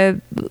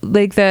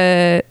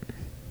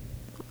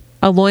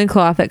a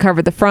loincloth that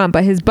covered the front,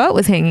 but his butt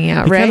was hanging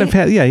out, right? Kind of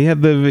had, he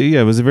had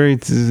it was very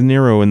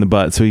narrow in the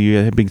butt, so you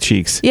had big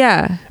cheeks.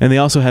 Yeah. And they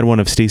also had one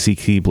of Stacy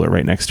Keibler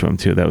right next to him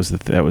too. That was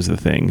the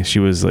thing. She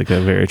was like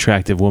a very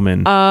attractive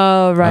woman.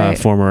 Oh, right.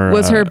 Former.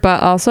 Was her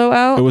butt also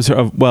out? It was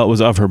her. Well, it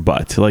was of her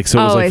butt. Like so,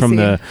 it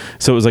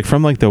was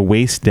from like the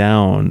waist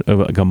down of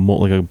like a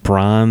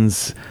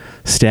bronze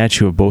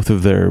statue of both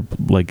of their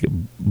like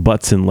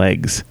butts and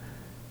legs.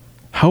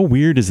 How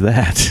weird is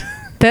that?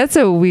 That's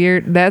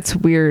weird.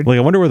 Like, I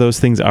wonder where those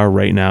things are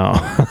right now.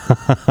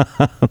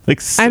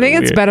 Like, so I think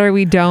it's weird. better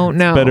we don't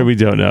know. It's better we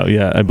don't know.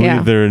 Yeah, I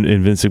believe they're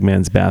in Vince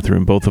McMahon's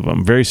bathroom, both of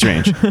them. Very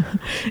strange.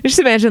 Just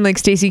imagine like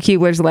Stacy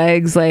Keibler's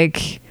legs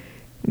like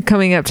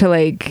coming up to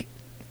like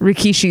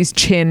Rikishi's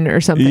chin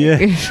or something.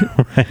 Yeah,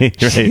 right.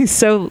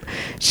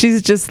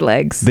 She's just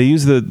legs. They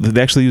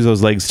actually use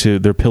those legs to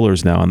their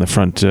pillars now on the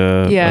front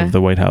of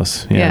the White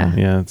House.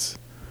 Yeah. It's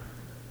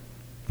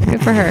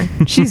good for her.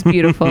 She's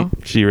beautiful.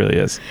 She really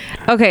is.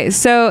 Okay,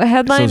 so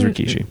headline. So is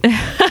Rikishi.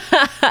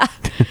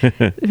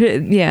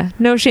 Yeah,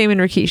 no shame in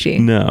Rikishi.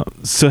 No.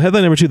 So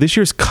headline number 2: this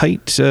year's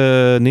kite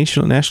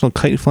national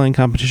kite flying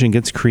competition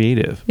gets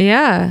creative.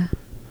 Yeah.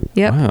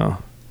 Yep.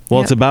 Wow.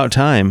 Well, It's about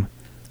time.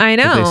 I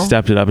know. They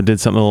stepped it up and did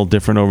something a little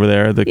different over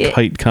there. The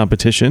kite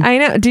competition. I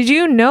know. Did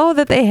you know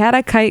that they had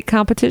a kite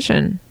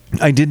competition?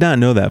 I did not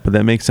know that, but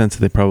that makes sense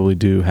that they probably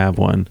do have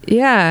one.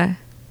 Yeah.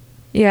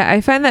 Yeah,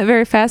 I find that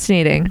very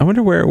fascinating. I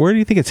wonder where do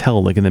you think it's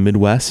held? Like in the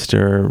Midwest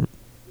or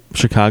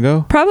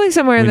Chicago? Probably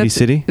somewhere windy that's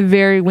city?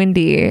 Very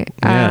windy.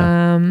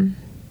 Yeah.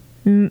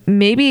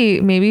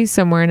 Maybe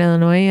somewhere in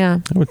Illinois. Yeah,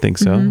 I would think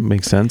so.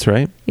 Makes sense,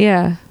 right?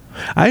 Yeah.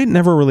 I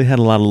never really had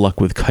a lot of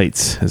luck with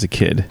kites as a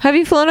kid. Have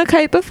you flown a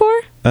kite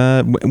before?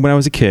 When I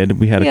was a kid,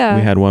 we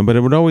had one, but it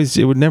was always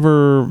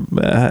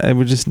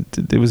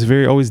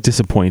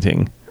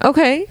disappointing.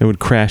 Okay. It would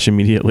crash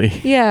immediately.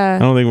 Yeah. I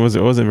don't think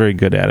it wasn't very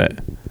good at it.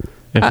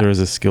 If there was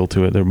a skill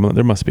to it, there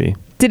must be.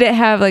 Did it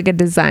have like a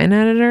design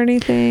on it or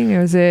anything, or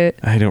was it?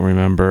 I don't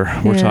remember.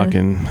 We're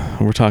talking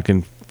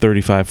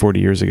 35, 40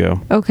 years ago.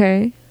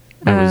 Okay.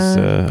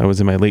 I was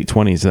in my late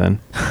 20s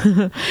then.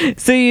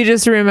 So you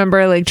just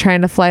remember like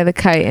trying to fly the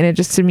kite and it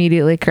just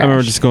immediately crashed. I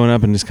remember just going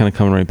up and just kind of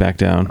coming right back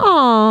down.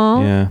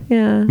 Aww. Yeah.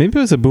 Yeah. Maybe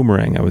it was a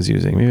boomerang I was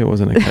using. Maybe it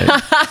wasn't a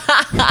kite.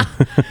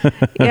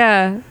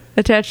 Yeah,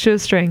 attached to a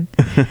string.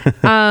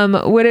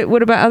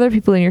 What about other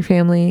people in your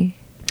family?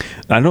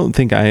 I don't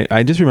think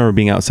I just remember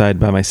being outside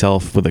by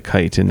myself with a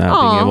kite and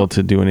not being able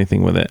to do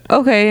anything with it.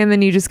 Okay, and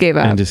then you just gave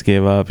up.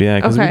 Yeah,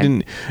 because we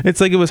didn't. It's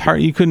like it was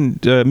hard. You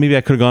couldn't. Maybe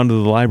I could have gone to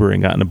the library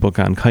and gotten a book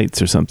on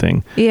kites or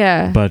something.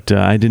 Yeah. But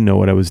I didn't know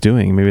what I was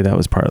doing. Maybe that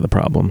was part of the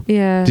problem.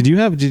 Yeah. Did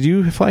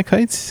you fly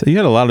kites? You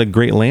had a lot of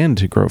great land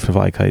to grow to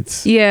fly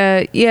kites.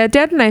 Yeah.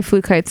 Dad and I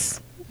flew kites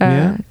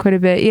quite a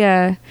bit.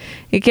 Yeah.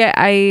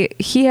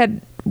 He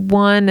had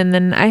one, and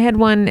then I had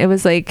one. It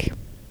was like,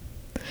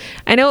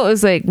 I know it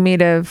was like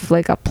made of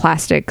like a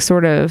plastic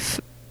sort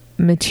of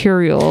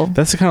material.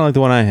 That's kind of like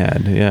the one I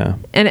had. Yeah.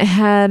 And it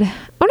had, I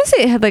want to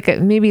say it had like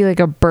maybe like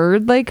a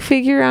bird like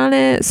figure on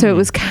it. So it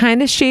was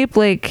kind of shaped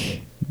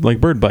like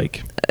Bird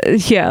Bike.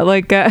 Yeah,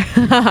 like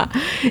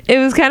it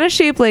was kind of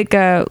shaped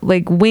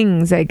like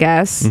wings, I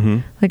guess.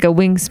 Like a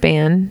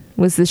wingspan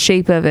was the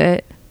shape of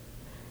it,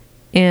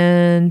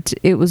 and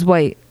it was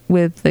white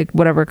with like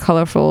whatever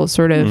colorful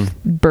sort of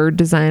bird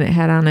design it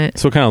had on it.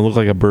 So it kind of looked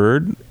like a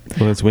bird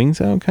with its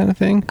wings out, kind of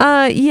thing.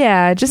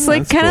 Yeah, just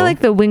like kind of cool. like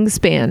the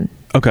wingspan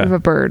of a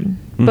bird,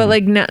 but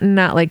like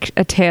not like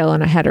a tail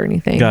and a head or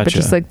anything, but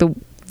just like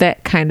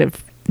that kind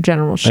of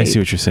general shape. I see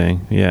what you're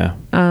saying. Yeah.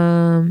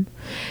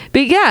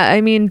 But yeah, I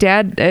mean,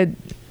 Dad,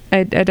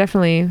 I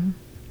definitely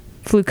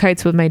flew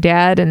kites with my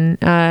dad,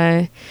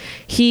 and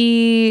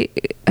he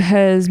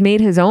has made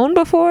his own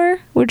before,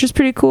 which is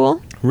pretty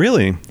cool.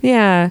 Really?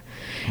 Yeah.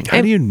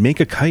 How do you make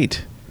a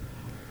kite?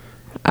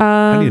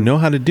 How do you know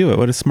how to do it?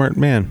 What a smart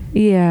man.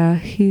 Yeah,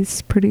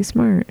 he's pretty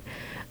smart.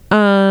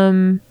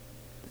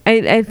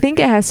 I think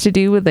it has to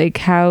do with like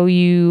how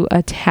you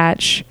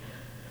attach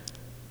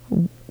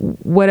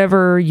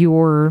whatever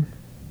your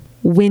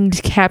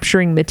wind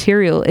capturing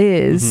material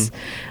is.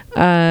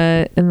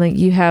 And like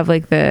you have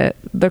like the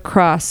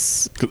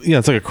cross. Yeah,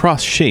 it's like a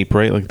cross shape,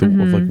 right? Like of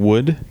like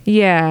wood.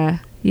 Yeah.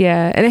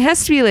 And it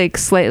has to be like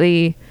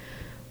slightly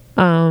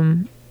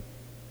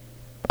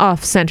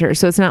off center,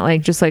 so it's not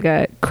like just like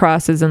a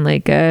cross as in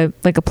like a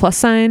plus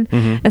sign.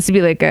 It has to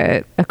be like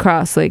a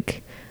cross,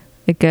 like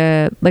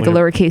a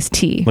lowercase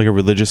t, like a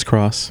religious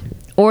cross,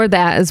 or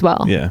that as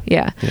well. Yeah.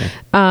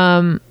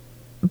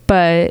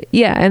 But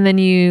yeah, and then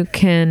you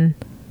can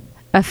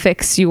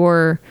affix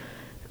your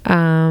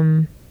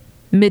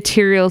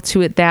material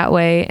to it that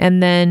way,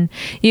 and then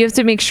you have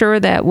to make sure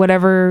that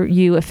whatever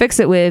you affix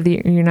it with,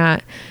 you're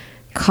not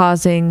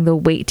causing the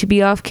weight to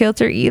be off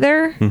kilter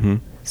either.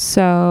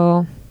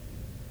 So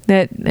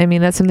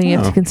that's something you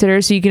have to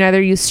consider. So you can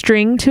either use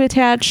string to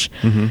attach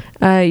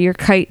your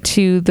kite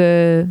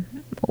to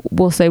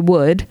we'll say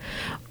wood,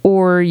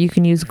 or you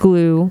can use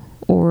glue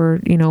or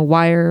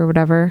wire or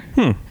whatever,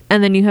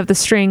 and then you have the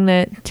string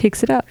that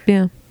takes it up.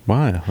 Yeah.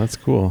 Wow, that's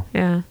cool.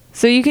 Yeah.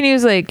 So you can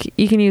use like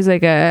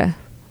a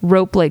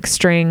rope like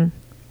string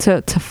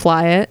to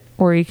fly it,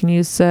 or you can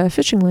use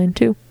fishing line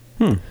too.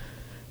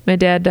 My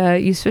dad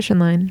used fishing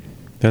line.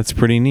 That's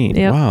pretty neat.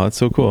 Yep. Wow, that's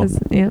so cool.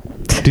 Yeah.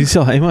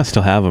 You must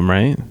still have them,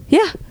 right?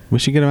 Yeah. We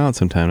should get them out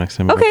sometime next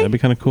time. Okay. That'd be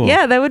kind of cool.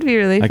 Yeah, that would be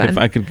really fun.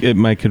 I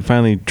could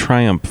finally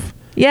triumph.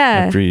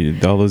 Yeah. After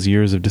all those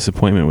years of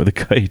disappointment with a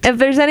kite. If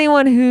there's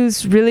anyone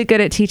who's really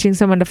good at teaching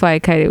someone to fly a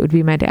kite, it would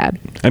be my dad.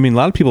 I mean, a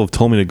lot of people have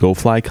told me to go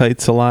fly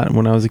kites a lot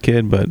when I was a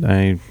kid, but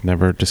I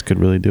never just could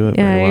really do it.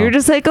 Yeah, very well. You're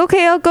just like,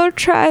 okay, I'll go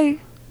try.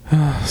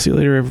 See you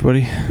later,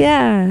 everybody.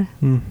 Yeah.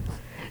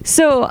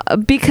 So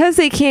because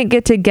they can't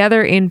get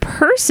together in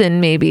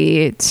person,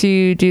 maybe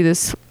to do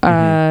this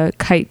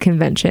kite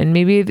convention,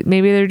 maybe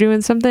they're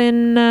doing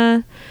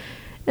something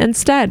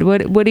instead.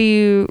 What do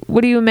you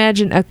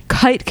imagine a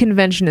kite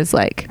convention is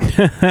like?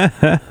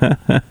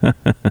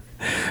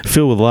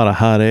 Filled with a lot of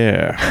hot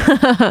air.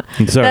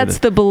 That's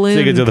the balloon.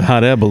 Take it to the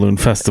hot air balloon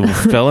festival,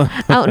 fella.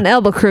 Out in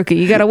Albuquerque.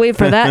 You got to wait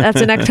for that.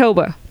 That's in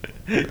October.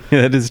 Yeah,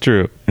 that is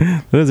true.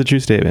 That is a true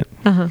statement.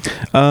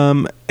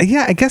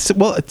 Yeah, I guess.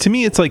 Well, to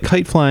me, it's like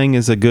kite flying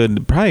is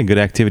probably a good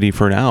activity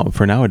for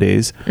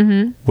nowadays.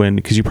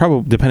 Because you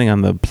probably, depending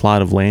on the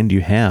plot of land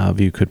you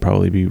have, you could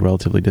probably be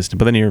relatively distant.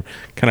 But then you're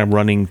kind of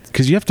running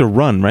because you have to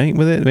run, right,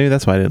 with it. Maybe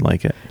that's why I didn't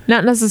like it.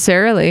 Not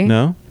necessarily.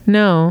 No.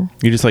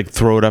 You just like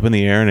throw it up in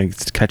the air and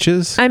it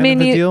catches. I mean,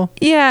 deal?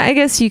 Yeah, I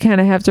guess you kind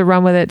of have to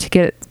run with it to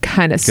get it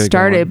kind of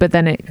started, but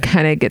then it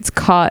kind of gets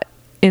caught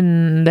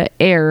in the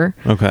air.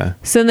 Okay.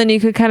 So then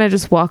you could kind of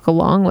just walk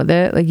along with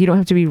it. Like you don't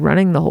have to be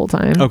running the whole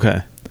time.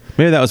 Okay.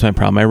 Maybe that was my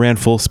problem. I ran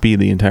full speed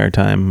the entire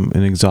time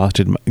and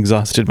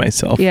exhausted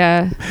myself.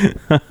 Yeah.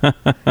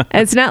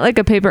 It's not like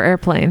a paper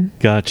airplane.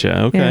 Gotcha.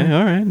 Okay. Yeah.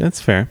 All right. That's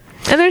fair.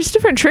 And there's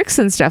different tricks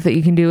and stuff that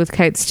you can do with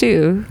kites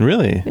too.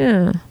 Really?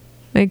 Yeah.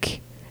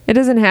 Like it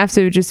doesn't have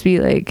to just be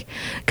like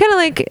kind of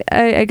like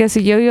I guess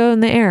a yo-yo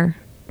in the air.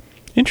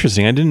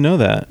 Interesting. I didn't know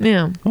that.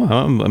 Yeah. Oh,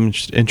 I'm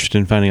interested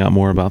in finding out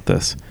more about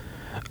this.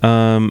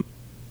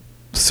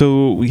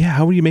 So yeah,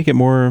 how would you make it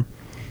more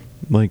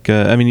like?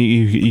 I mean,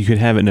 you could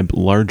have it in a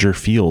larger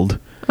field,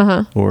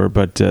 but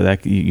that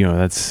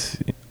that's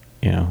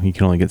you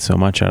can only get so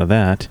much out of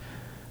that.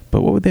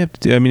 But what would they have to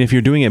do? I mean, if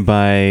you're doing it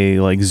by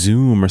like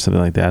Zoom or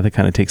something like that, that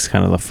kind of takes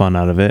kind of the fun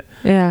out of it.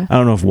 Yeah. I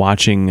don't know if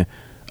watching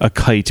a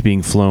kite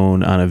being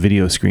flown on a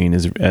video screen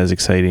is as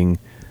exciting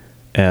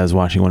as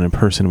watching one in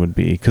person would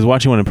be, because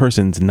watching one in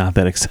person is not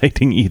that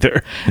exciting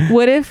either.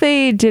 What if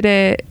they did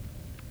it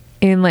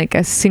in like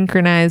a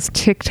synchronized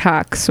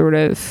TikTok sort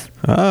of?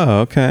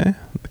 Oh, okay.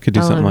 Could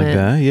do something like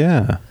that.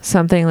 Yeah.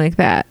 Something like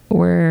that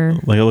where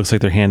like it looks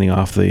like they're handing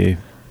off the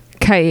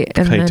kite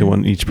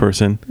to each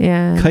person.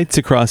 Yeah. Kites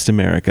across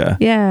America.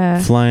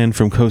 Yeah. Flying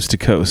from coast to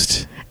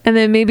coast. And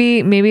then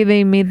maybe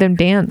they made them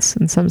dance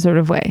in some sort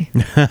of way.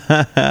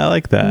 I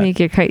like that. Make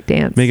your kite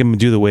dance. Make them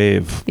do the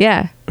wave.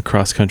 Yeah. A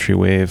cross-country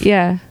wave.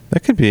 Yeah.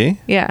 That could be.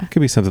 Yeah.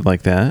 Could be something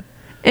like that.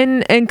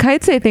 And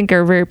kites, I think,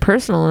 are very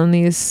personal in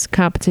these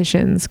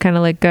competitions, kind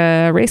of like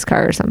a race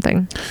car or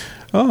something.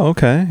 Oh,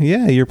 okay.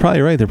 Yeah, you're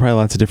probably right. There are probably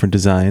lots of different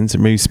designs.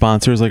 Maybe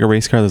sponsors like a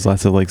race car. There's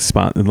lots of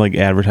like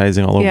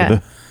advertising all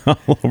over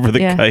all over the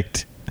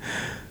kite.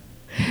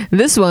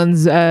 This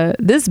one's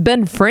this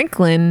Ben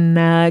Franklin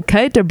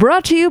kite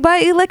brought to you by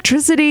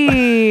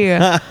electricity.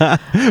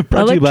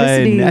 Brought to you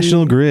by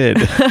National Grid.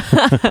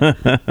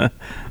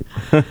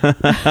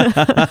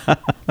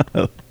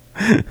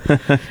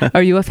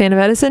 Are you a fan of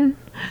Edison?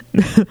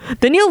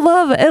 Then you'll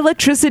love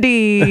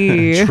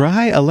electricity.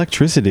 Try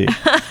electricity.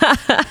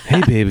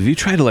 Hey, babe, have you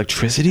tried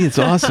electricity? It's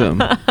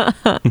awesome.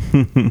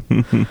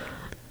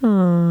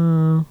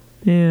 Oh,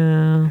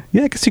 yeah.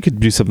 Yeah, I guess you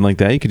could do something like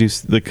that. You could do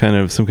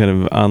some kind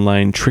of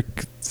online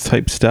trick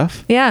type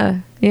stuff.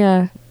 Yeah,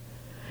 yeah.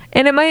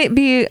 And it might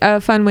be a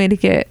fun way to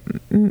get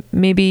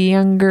maybe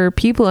younger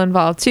people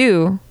involved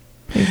too.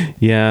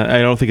 Yeah,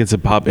 I don't think it's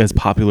as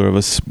popular of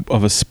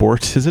a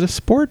sport. Is it a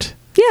sport?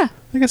 Yeah.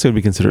 I guess it would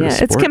be considered a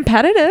sport. It's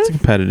competitive. It's a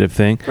competitive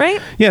thing. Right?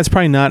 Yeah, it's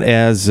probably not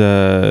as...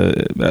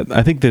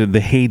 I think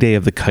the heyday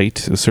of the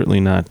kite is certainly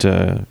not...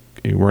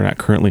 we're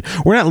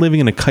not living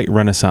in a kite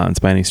renaissance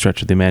by any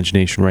stretch of the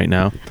imagination right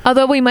now.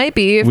 Although we might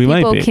be if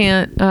people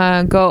can't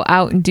go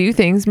out and do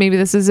things. Maybe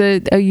this is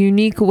a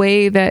unique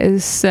way that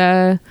is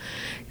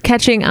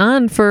catching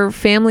on for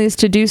families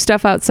to do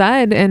stuff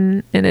outside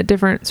and in a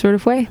different sort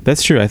of way.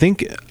 That's true. I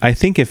think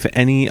if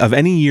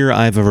any year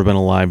I've ever been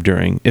alive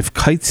during, if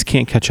kites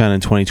can't catch on in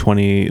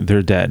 2020,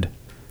 they're dead.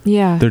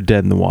 Yeah. They're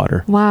dead in the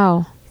water.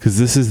 Wow. Because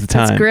this is the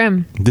time. That's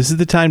grim. This is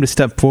the time to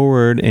step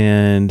forward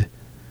and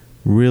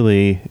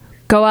really...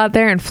 Go out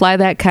there and fly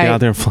that kite. Get out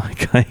there and fly a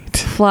kite.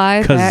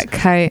 Fly that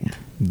kite.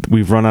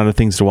 We've run out of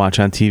things to watch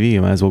on TV.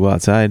 You might as well go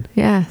outside.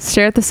 Yeah.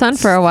 Stare at the sun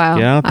for a while.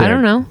 Get out there. I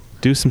don't know.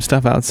 Do some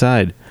stuff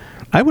outside.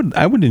 I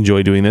would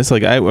enjoy doing this.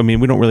 Like I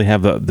mean, we don't really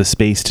have the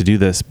space to do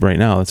this right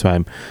now. That's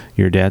why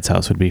your dad's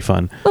house would be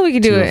fun. Well, we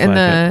could do it in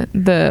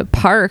the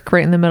park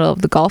right in the middle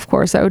of the golf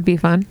course. That would be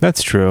fun.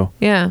 That's true.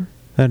 Yeah.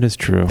 That is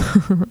true.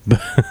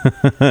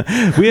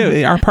 We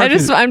have our park.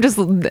 I'm just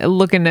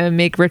looking to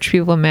make rich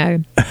people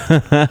mad.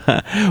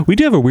 We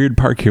do have a weird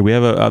park here. We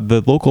have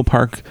the local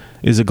park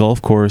is a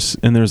golf course,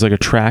 and there's like a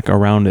track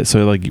around it.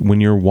 So like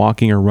when you're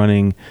walking or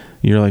running,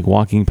 you're like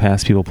walking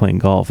past people playing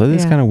golf. That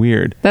is kind of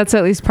weird. That's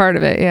at least part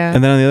of it. Yeah.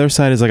 And then on the other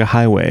side is like a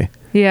highway.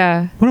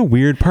 Yeah. What a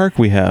weird park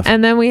we have.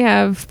 And then we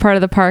have part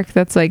of the park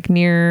that's like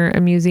near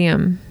a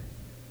museum,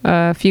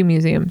 a few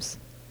museums.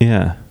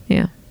 Yeah.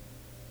 Yeah.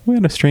 We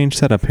had a strange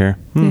setup here.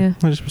 Yeah.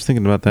 I just was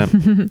thinking about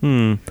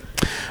that.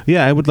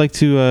 Yeah, I would like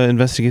to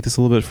investigate this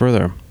a little bit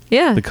further.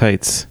 Yeah. The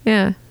kites.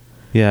 Yeah.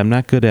 Yeah, I'm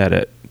not good at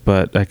it,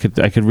 but I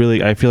could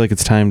really, I feel like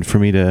it's time for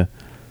me to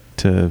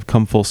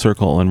come full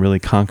circle and really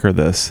conquer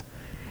this.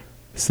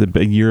 It's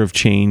a year of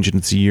change and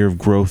it's a year of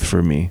growth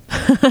for me.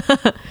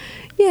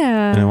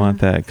 Yeah. And I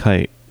want that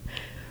kite.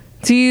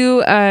 Do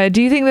you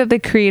think that the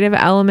creative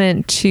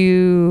element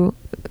to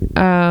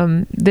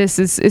this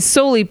is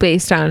solely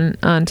based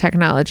on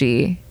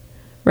technology,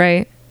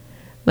 right?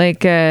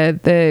 Like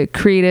the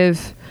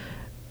creative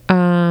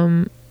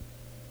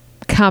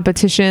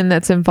competition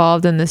that's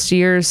involved in this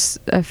year's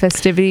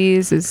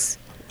festivities is...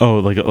 Oh,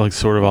 like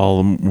sort of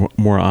all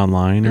more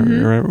online,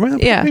 or well,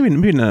 yeah,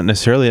 maybe not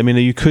necessarily. I mean,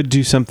 you could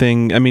do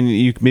something. I mean,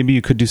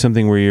 you could do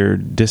something where you're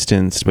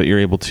distanced, but you're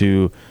able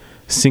to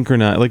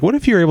synchronize. Like, what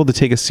if you're able to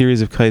take a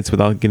series of kites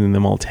without getting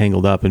them all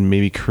tangled up, and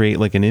maybe create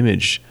like an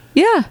image?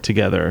 Yeah,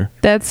 together.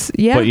 That's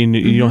But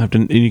you don't have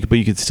to. But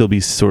you could still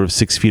be sort of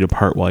 6 feet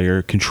apart while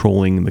you're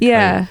controlling the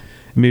kite.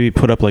 Maybe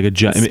put up like a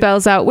giant...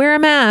 Spells out, wear a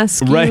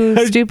mask, right?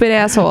 You stupid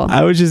asshole.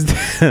 I was just...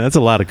 That's a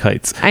lot of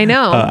kites. I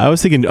know. I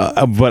was thinking...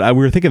 but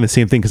we were thinking the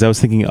same thing because I was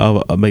thinking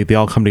of like they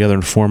all come together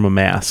and form a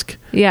mask.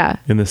 Yeah.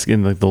 In like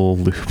the little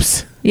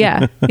loops.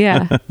 Yeah.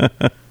 Yeah.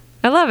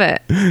 I love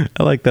it.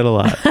 I like that a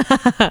lot.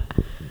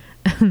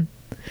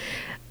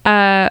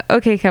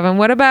 Okay, Kevin,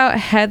 what about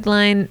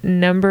headline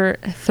number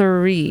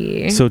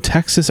 3? So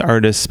Texas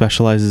artist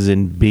specializes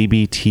in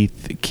baby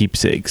teeth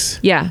keepsakes.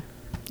 Yeah.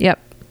 Yep.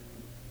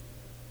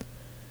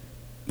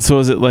 So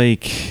is it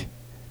like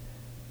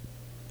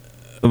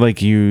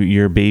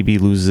your baby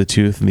loses a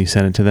tooth and you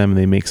send it to them and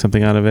they make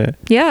something out of it?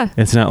 Yeah.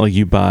 It's not like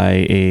you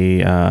buy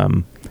a...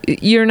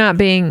 You're not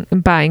buying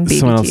baby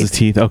someone else's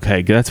teeth.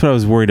 Okay, that's what I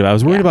was worried about. I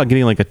was worried about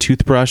getting like a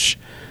toothbrush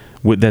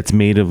that's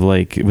made of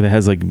like... that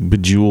has like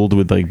bejeweled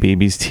with like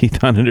baby's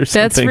teeth on it or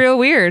something. That's real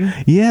weird.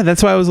 Yeah,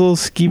 that's why I was a little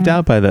skeeved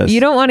out by this. You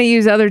don't want to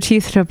use other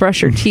teeth to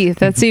brush your teeth.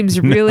 That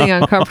seems really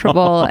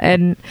uncomfortable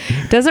and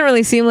doesn't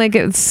really seem like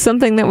it's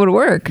something that would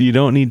work. You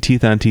don't need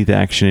teeth on teeth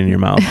action in your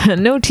mouth.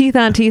 No teeth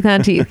on teeth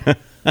on teeth.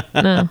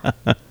 No.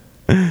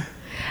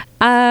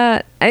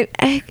 I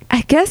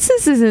guess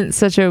this isn't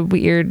such a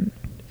weird...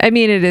 I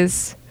mean, it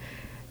is...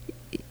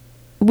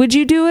 Would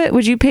you do it?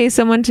 Would you pay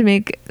someone to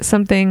make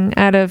something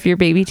out of your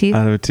baby teeth?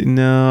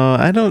 No,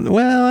 I don't.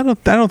 Well, I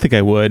don't think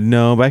I would.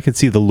 No, but I could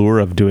see the lure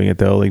of doing it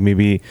though. Like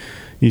maybe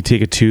you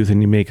take a tooth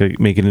and you make it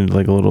into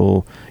like a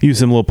little. Use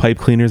some little pipe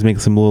cleaners, make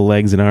some little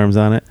legs and arms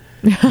on it.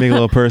 Make a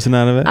little person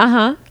out of it.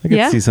 I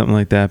could see something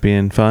like that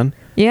being fun.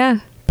 Yeah.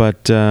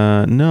 But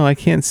no, I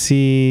can't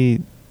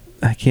see.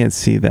 I can't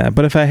see that.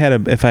 But if I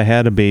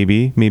had a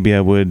baby, maybe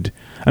I would.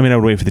 I mean, I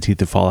would wait for the teeth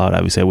to fall out.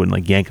 Obviously, I wouldn't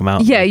like yank them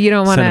out. Yeah, you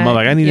don't want to send them up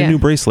like, I need a new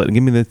bracelet.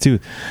 Give me the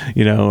tooth,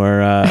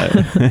 or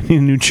I need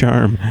a new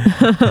charm.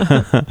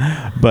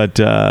 But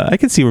I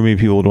could see where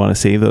maybe people would want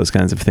to save those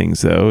kinds of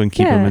things though, and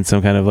keep them in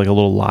some kind of like a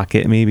little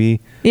locket,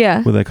 maybe.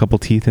 Yeah. With a couple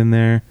teeth in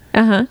there.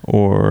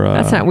 Or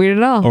that's not weird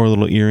at all. Or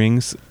little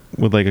earrings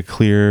with like a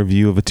clear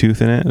view of a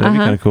tooth in it. That'd be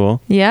kind of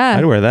cool. Yeah.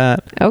 I'd wear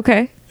that.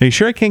 Okay. Are you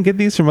sure I can't get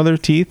these from other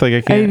teeth? Like I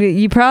can't.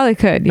 You probably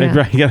could. Yeah.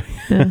 Right, you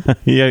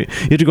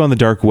have to go on the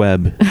dark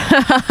web.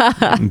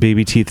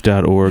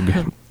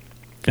 babyteeth.org.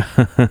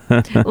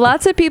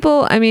 Lots of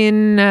people, I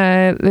mean,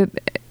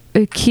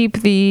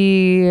 keep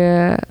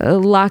the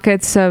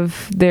lockets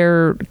of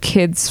their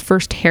kids'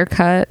 first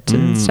haircut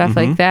and stuff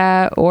like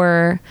that,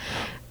 or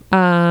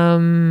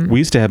we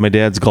used to have my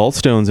dad's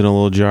gallstones in a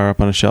little jar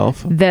up on a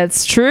shelf.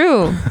 That's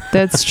true.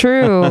 That's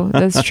true.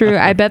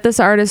 I bet this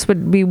artist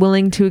would be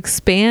willing to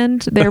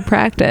expand their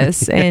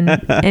practice and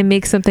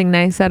make something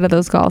nice out of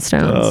those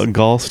gallstones.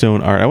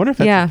 Gallstone art. I wonder if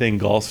that's a thing,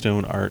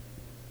 gallstone art.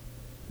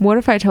 What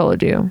if I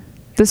told you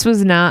this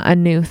was not a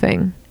new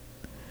thing?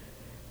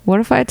 What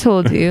if I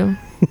told you?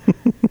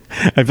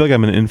 I feel like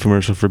I'm an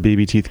infomercial for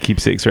baby teeth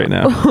keepsakes right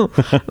now.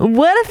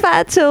 What if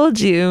I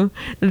told you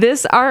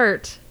this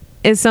art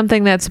is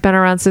something that's been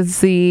around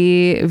since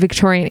the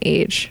Victorian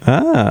age?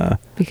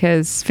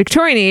 Because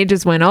Victorian age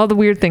is when all the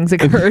weird things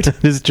occurred.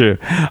 That is true.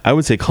 I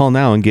would say call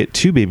now and get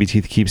 2 baby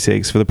teeth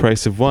keepsakes for the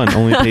price of 1.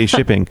 Only pay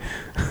shipping.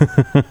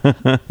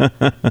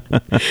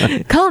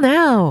 Call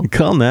now.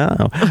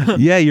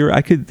 Yeah,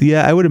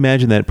 I would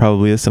imagine that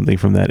probably is something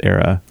from that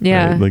era.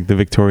 Yeah. Right? Like the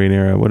Victorian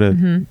era. What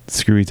a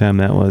screwy time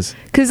that was.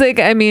 Because,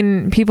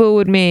 people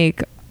would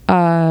make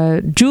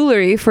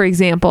jewelry, for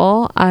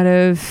example, out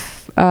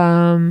of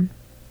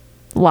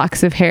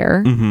locks of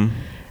hair.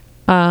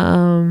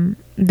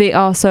 They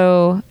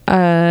also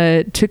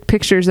took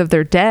pictures of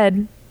their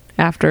dead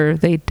after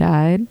they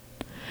died.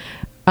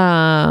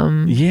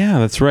 Yeah,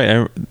 that's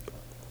right.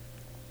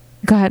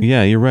 Go ahead.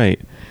 Yeah, you're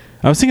right.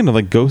 I was thinking of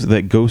like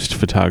ghost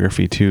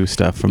photography too,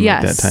 stuff from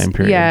like that time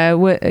period.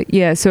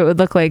 Yeah. So it would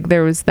look like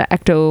there was the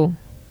ectoplasm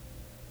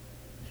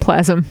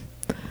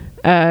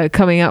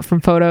coming out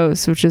from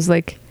photos, which is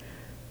like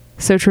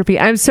so trippy.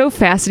 I'm so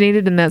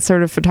fascinated in that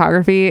sort of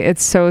photography.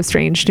 It's so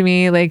strange to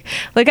me. Like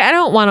I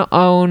don't want to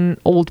own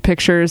old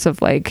pictures of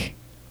like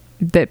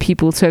that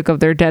people took of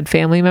their dead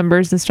family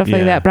members and stuff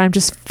like that. But I'm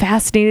just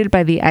fascinated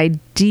by the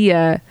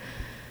idea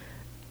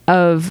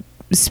of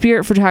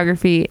spirit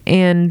photography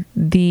and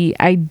the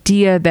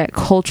idea that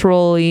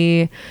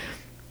culturally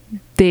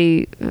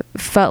they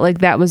felt like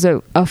that was a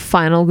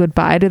final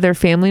goodbye to their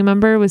family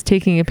member, was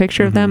taking a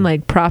picture of them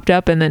like propped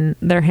up and then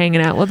they're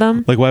hanging out with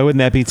them. Like, why wouldn't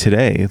that be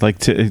today?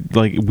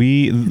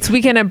 It's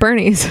Weekend at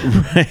Bernie's.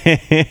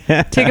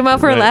 Take them out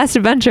for a last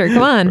adventure.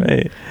 Come on.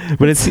 Right.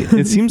 But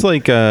it seems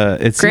like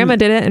Grandma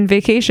did it in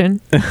Vacation.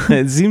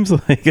 It seems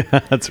like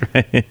that's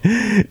right.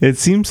 It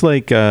seems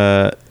like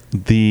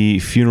the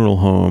funeral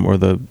home or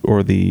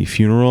the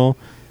funeral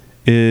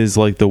is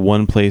like the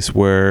one place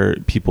where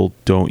people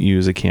don't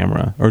use a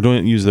camera or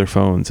don't use their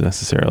phones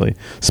necessarily,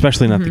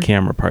 especially not the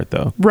camera part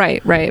though.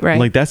 Right.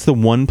 Like that's the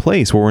one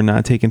place where we're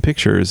not taking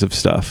pictures of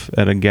stuff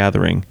at a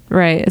gathering.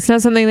 Right. It's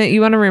not something that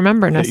you want to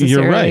remember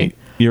necessarily.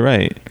 You're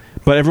right.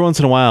 But every once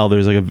in a while,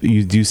 there's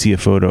you do see a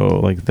photo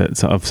like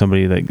that of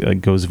somebody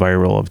that goes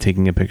viral of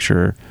taking a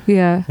picture.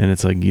 Yeah. And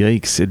it's like,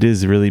 yikes! It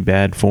is really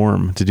bad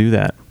form to do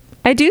that.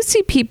 I do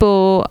see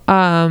people.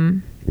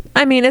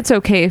 It's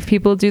okay if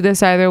people do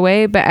this either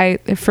way,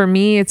 but for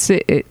me, it's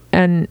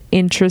an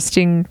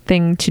interesting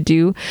thing to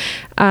do,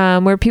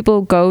 where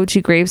people go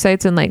to grave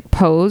sites and like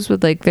pose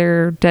with like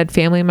their dead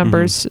family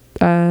members'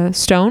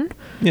 stone.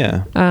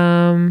 Yeah.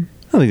 I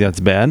don't think that's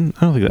bad.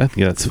 I think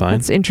that's fine.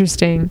 It's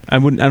interesting. I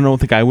don't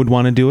think I would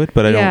want to do it,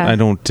 but I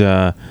don't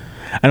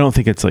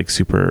think it's like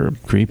super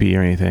creepy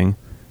or anything.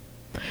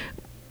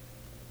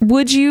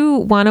 Would you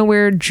want to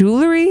wear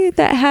jewelry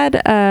that had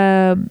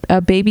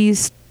a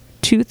baby's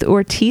tooth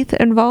or teeth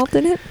involved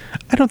in it?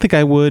 I don't think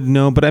I would,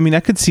 no, but I mean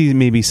I could see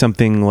maybe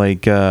something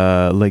like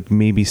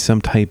maybe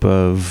some type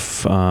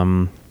of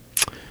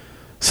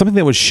something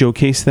that would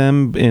showcase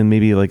them in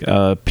maybe like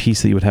a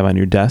piece that you would have on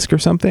your desk or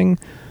something.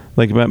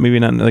 Like maybe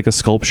not like a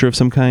sculpture of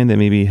some kind that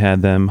maybe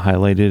had them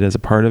highlighted as a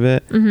part of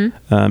it.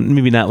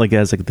 Maybe not like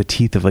as like the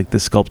teeth of like the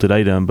sculpted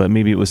item, but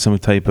maybe it was some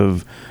type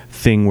of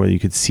thing where you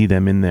could see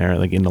them in there,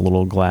 like in a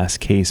little glass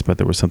case, but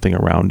there was something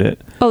around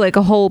it. Oh, like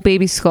a whole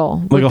baby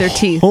skull with their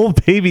teeth. Whole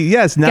baby,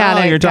 yes.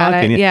 Now you're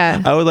talking.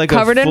 Yeah, I would like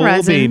covered a full in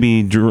resin.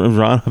 baby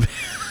drawn up.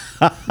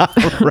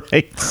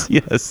 Right.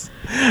 Yes.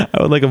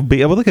 I would like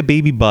a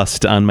baby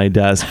bust on my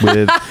desk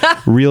with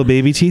real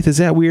baby teeth. Is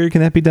that weird?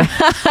 Can that be done?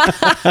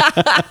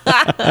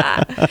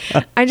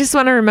 I just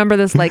want to remember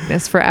this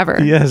likeness forever.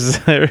 Yes.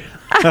 I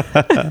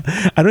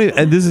don't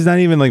even, this is not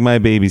even like my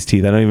baby's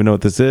teeth. I don't even know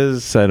what this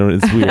is.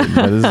 It's weird.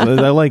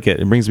 I like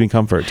it. It brings me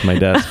comfort to my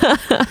desk.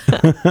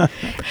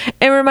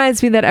 It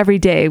reminds me that every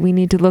day we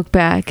need to look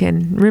back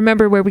and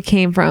remember where we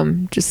came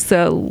from. Just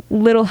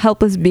little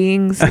helpless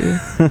beings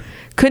who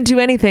couldn't do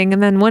anything.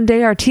 And then one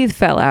day our teeth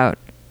fell out.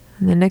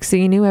 And the next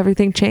thing you knew,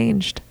 everything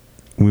changed.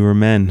 We were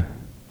men.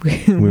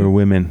 We were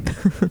women.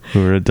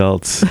 We were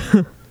adults.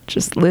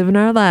 Just living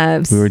our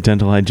lives. We were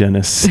dental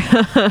hygienists.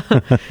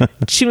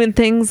 Chewing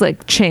things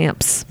like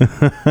champs.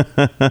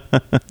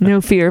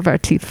 No fear of our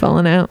teeth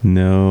falling out.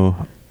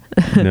 No.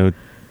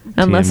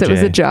 Unless it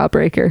was a TMJ.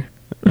 jawbreaker.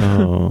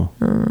 Oh.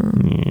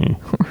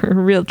 Or a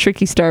real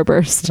tricky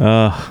starburst.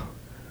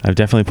 I've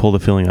definitely pulled a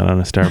filling out on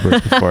a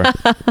starburst before.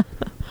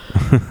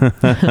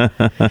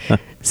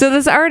 So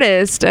this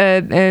artist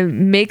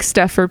makes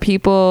stuff for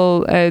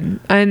people, and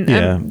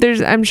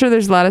I'm sure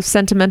there's a lot of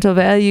sentimental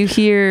value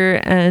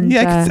here. And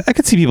I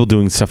could see people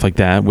doing stuff like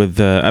that with.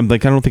 I'm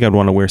like, I don't think I'd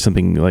want to wear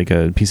something like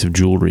a piece of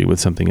jewelry with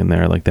something in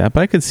there like that.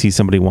 But I could see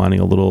somebody wanting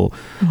a little,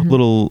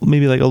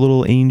 maybe like a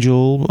little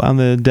angel on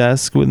the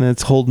desk when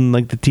it's holding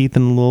like the teeth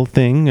in a little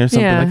thing or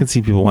something. Yeah. I could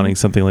see people wanting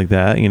something like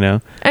that. You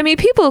know. I mean,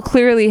 people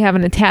clearly have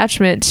an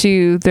attachment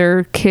to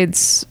their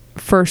kids'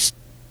 first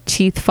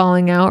teeth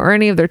falling out or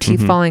any of their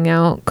teeth falling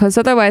out, because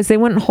otherwise they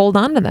wouldn't hold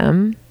on to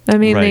them. I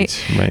mean,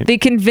 they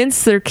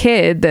convince their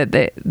kid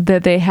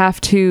that they have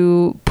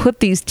to put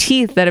these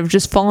teeth that have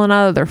just fallen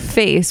out of their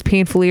face,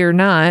 painfully or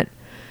not,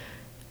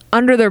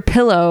 under their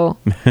pillow,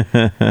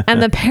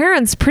 and the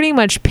parents pretty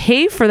much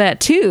pay for that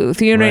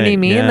tooth. You know what I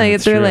mean? Yeah, like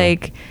that's they're true.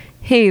 like,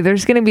 hey,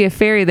 there's going to be a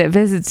fairy that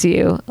visits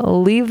you.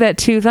 Leave that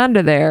tooth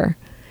under there.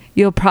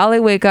 You'll probably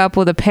wake up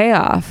with a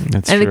payoff.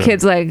 That's and true. the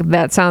kid's like,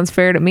 that sounds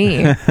fair to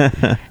me.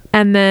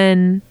 And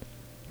then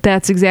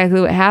that's exactly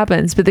what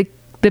happens. But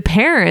the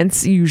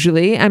parents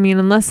usually, I mean,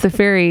 unless the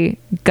fairy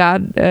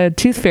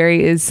tooth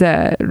fairy is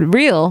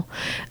real,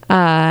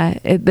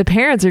 the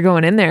parents are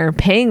going in there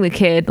paying the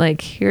kid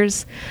like,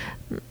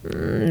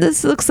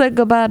 this looks like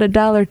about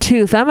 $1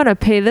 tooth. I'm going to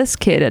pay this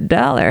kid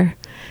 $1.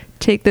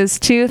 Take this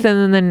tooth,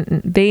 and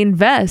then they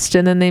invest,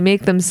 and then they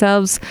make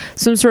themselves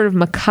some sort of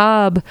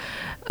macabre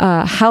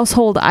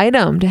household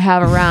item to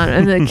have around.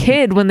 And the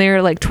kid, when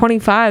they're like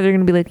 25, they're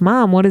going to be like,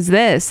 Mom, what is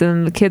this?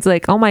 And the kid's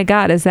like, oh my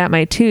God, is that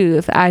my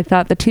tooth? I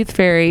thought the tooth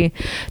fairy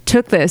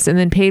took this and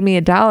then paid me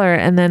 $1.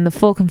 And then the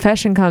full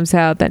confession comes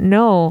out that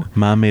no.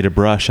 Mom made a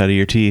brush out of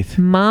your teeth.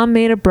 Mom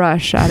made a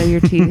brush out of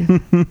your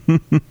teeth.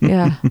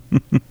 Yeah.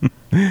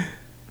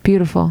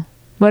 Beautiful.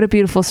 What a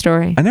beautiful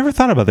story. I never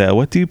thought about that.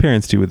 What do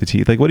parents do with the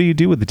teeth? Like, what do you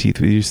do with the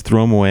teeth? You just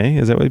throw them away?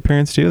 Is that what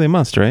parents do? They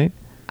must, right?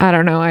 I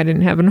don't know. I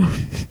didn't have an.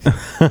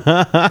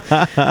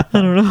 I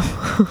don't know.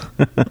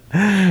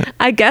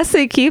 I guess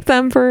they keep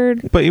them for.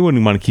 But you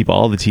wouldn't want to keep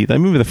all the teeth. I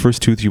mean, maybe the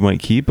first tooth you might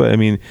keep, but I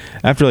mean,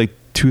 after like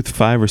tooth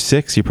 5 or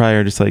 6, you probably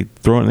are just like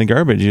throwing it in the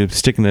garbage. You're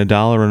sticking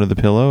 $1 under the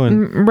pillow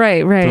and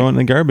right, throw it in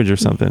the garbage or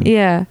something.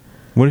 Yeah.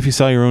 What if you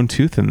saw your own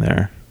tooth in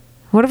there?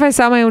 What if I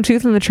saw my own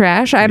tooth in the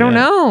trash? I don't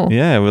know.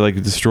 Yeah, it would like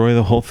destroy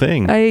the whole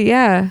thing.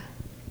 Yeah.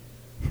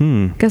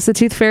 Guess the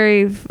tooth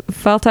fairy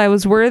felt I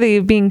was worthy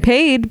of being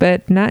paid,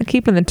 but not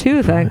keeping the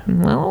tooth.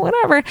 Well,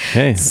 whatever.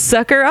 Hey.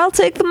 Sucker, I'll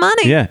take the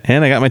money. Yeah,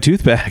 and I got my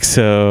tooth back,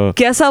 so...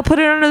 Guess I'll put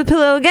it under the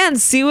pillow again,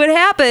 see what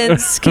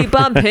happens. Keep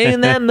on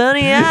paying that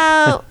money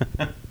out.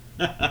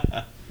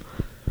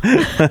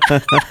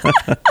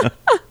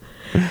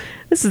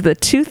 This is the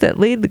tooth that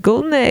laid the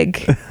golden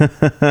egg.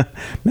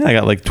 Man, I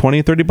got like 20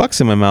 or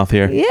 $30 in my mouth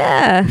here.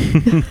 Yeah.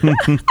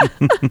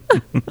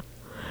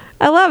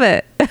 I love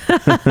it.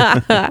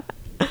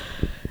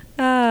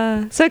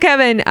 So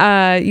Kevin,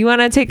 you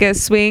want to take a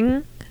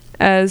swing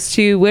as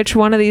to which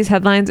one of these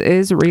headlines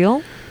is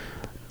real?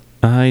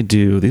 I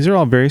do. These are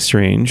all very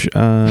strange.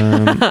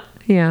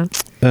 Yeah.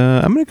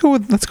 I'm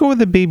gonna let's go with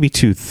the baby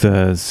tooth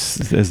as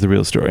the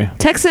real story.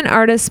 Texan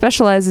artist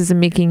specializes in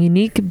making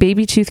unique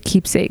baby tooth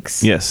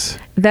keepsakes. Yes.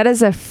 That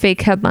is a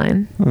fake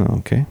headline. Oh,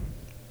 okay.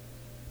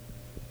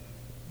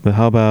 But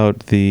how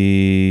about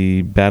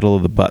the Battle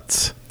of the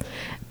Butts?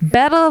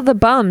 Battle of the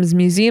Bums.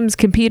 Museums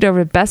compete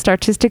over best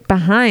artistic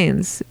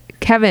behinds.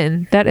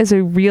 Kevin, that is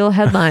a real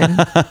headline.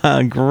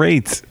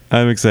 Great.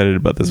 I'm excited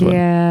about this one.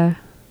 Yeah.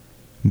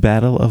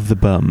 Battle of the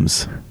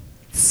Bums.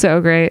 So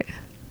great.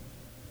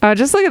 Oh,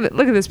 just look at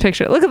this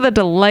picture. Look at the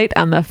delight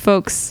on the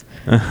folks.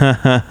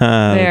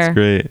 That's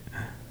great.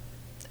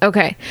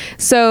 Okay.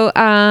 So,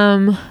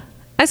 I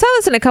saw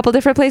this in a couple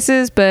different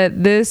places,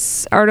 but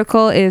this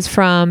article is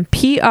from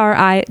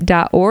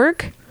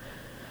PRI.org.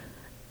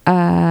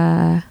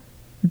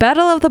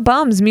 Battle of the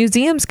Bums.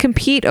 Museums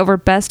compete over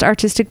best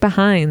artistic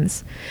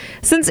behinds.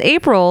 Since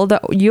April, the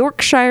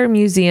Yorkshire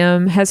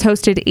Museum has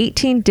hosted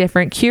 18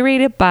 different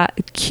curator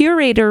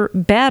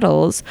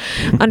battles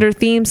under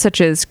themes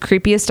such as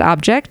creepiest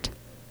object.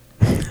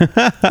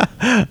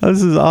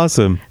 This is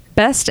awesome.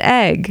 Best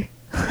egg.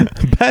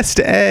 Best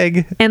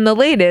egg. And the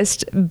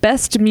latest,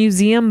 best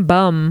museum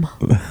bum.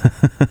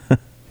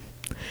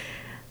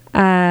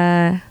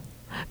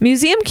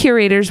 Museum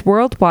curators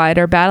worldwide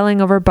are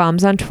battling over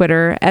bums on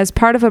Twitter as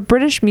part of a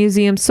British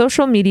museum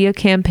social media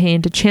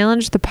campaign to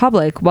challenge the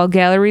public while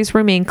galleries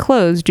remain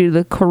closed due to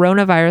the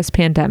coronavirus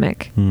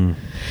pandemic.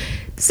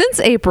 Since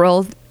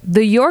April,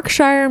 the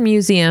Yorkshire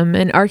Museum,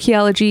 an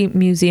archaeology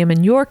museum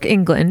in York,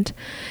 England,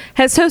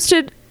 has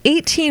hosted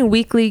 18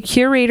 weekly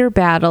curator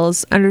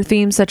battles under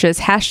themes such as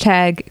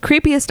hashtag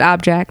creepiest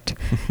object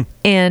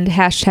and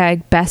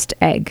hashtag best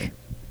egg.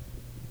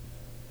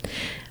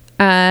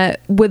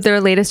 With their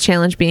latest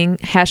challenge being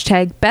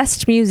hashtag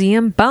best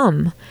museum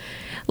bum.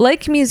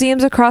 Like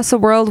museums across the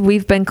world,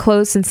 we've been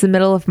closed since the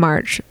middle of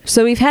March,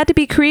 so we've had to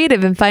be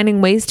creative in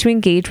finding ways to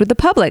engage with the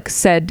public,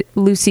 said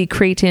Lucy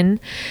Creighton,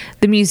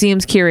 the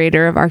museum's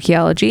curator of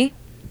archaeology.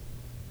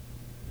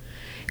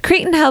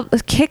 Creighton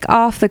helped kick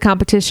off the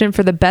competition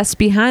for the Best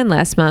Behind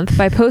last month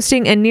by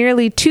posting a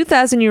nearly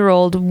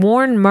 2,000-year-old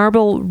worn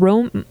marble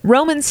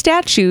Roman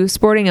statue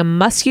sporting a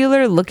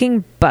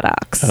muscular-looking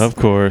buttocks. Of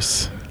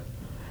course.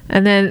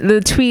 And then the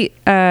tweet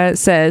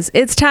says,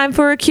 "It's time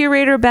for a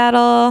curator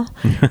battle."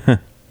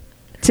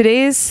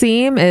 Today's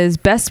theme is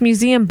Best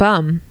Museum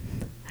Bum.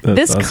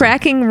 This awesome.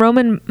 Cracking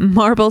Roman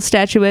marble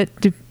statuette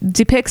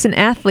depicts an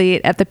athlete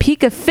at the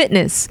peak of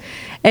fitness.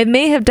 It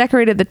may have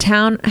decorated the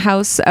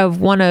townhouse of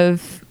one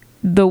of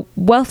the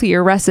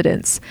wealthier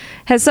residents.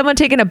 Has someone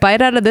taken a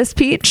bite out of this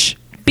peach?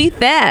 Beat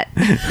that!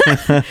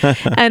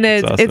 And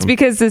it's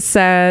because this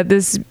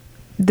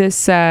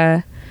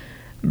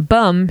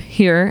bum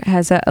here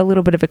has a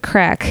little bit of a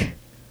crack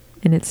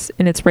in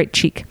its right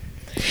cheek.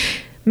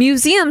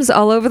 Museums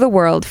all over the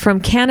world, from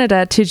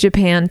Canada to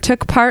Japan,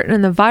 took part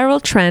in the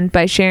viral trend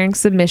by sharing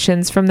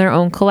submissions from their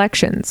own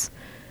collections.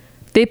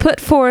 They put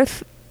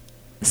forth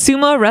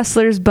sumo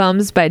wrestlers'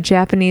 bums by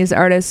Japanese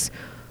artist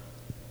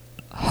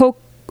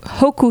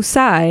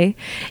Hokusai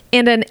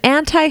and an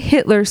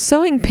anti-Hitler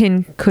sewing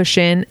pin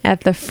cushion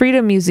at the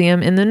Freedom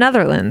Museum in the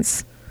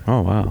Netherlands. Oh,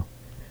 wow.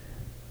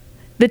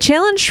 The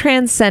challenge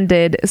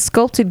transcended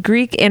sculpted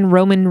Greek and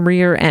Roman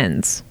rear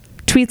ends.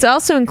 Tweets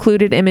also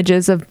included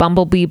images of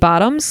bumblebee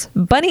bottoms,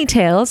 bunny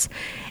tails,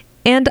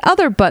 and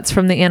other butts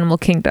from the animal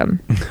kingdom.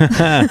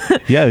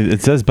 Yeah,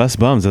 it says bust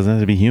bums. Doesn't have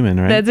to be human,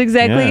 right? That's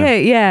exactly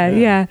it.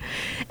 Yeah.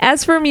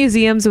 As for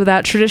museums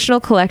without traditional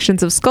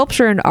collections of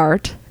sculpture and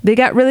art, they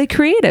got really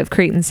creative,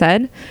 Creighton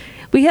said.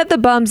 We had the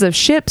bums of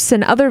ships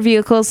and other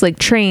vehicles like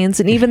trains,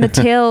 and even the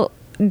tail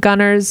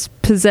gunner's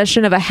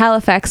possession of a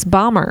Halifax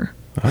bomber.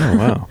 Oh,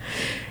 wow.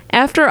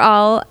 After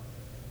all,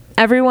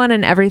 everyone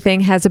and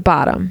everything has a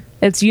bottom.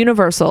 It's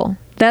universal.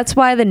 That's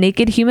why the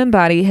naked human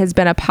body has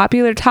been a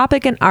popular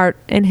topic in art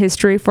and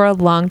history for a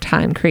long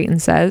time, Creighton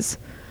says.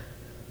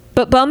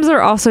 But bums are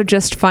also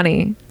just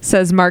funny,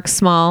 says Mark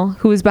Small,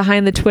 who is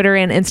behind the Twitter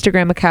and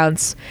Instagram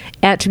accounts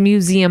at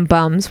Museum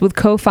Bums with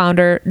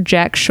co-founder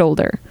Jack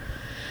Shoulder.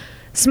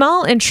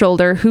 Small and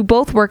Shoulder, who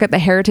both work at the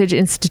Heritage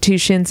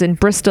Institutions in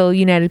Bristol,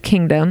 United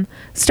Kingdom,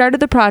 started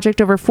the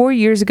project over 4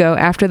 years ago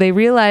after they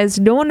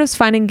realized no one was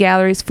finding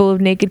galleries full of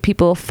naked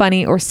people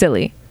funny or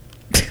silly.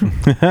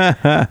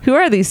 Who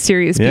are these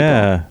serious people?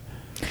 Yeah.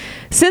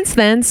 Since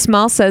then,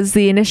 Small says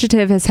the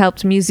initiative has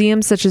helped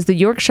museums such as the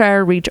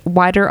Yorkshire reach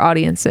wider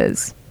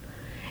audiences.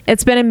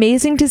 It's been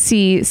amazing to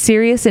see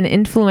serious and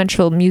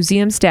influential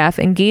museum staff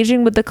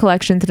engaging with the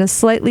collections in a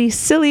slightly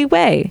silly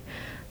way,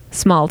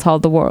 Small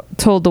told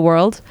the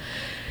world.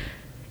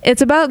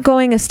 It's about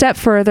going a step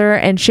further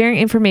and sharing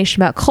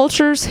information about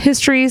cultures,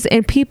 histories,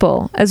 and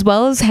people, as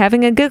well as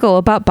having a giggle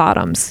about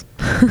bottoms.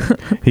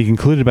 He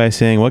concluded by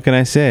saying, "What can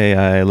I say?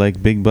 I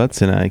like big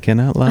butts and I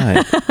cannot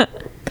lie."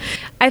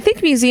 I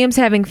think museums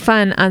having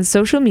fun on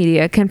social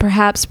media can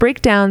perhaps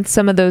break down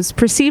some of those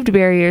perceived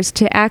barriers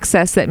to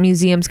access that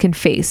museums can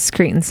face,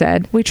 Creighton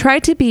said. We try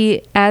to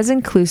be as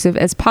inclusive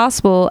as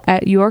possible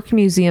at York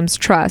Museums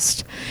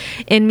Trust,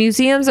 and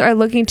museums are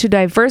looking to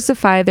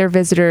diversify their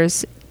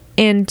visitors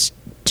and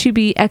to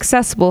be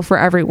accessible for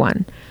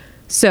everyone.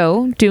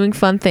 So, doing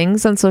fun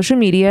things on social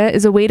media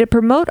is a way to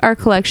promote our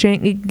collection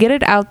and get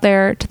it out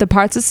there to the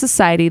parts of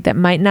society that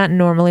might not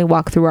normally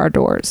walk through our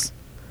doors.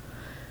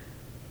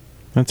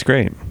 That's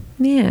great.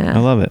 Yeah. I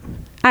love it.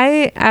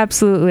 I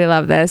absolutely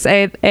love this.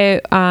 I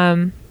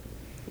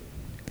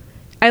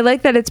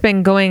like that it's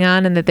been going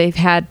on and that they've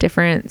had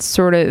different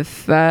sort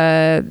of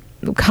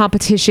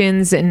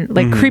competitions and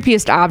like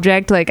creepiest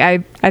object. Like I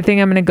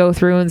think I'm going to go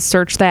through and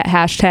search that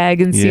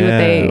hashtag and see what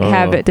they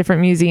have at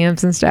different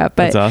museums and stuff.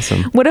 But that's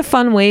awesome. What a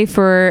fun way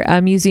for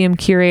museum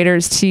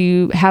curators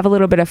to have a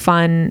little bit of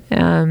fun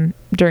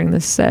during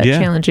this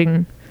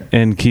challenging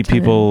and keep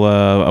people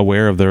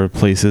aware of their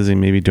places and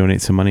maybe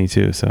donate some money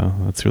too. So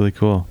that's really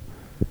cool.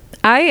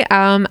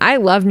 I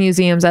love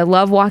museums. I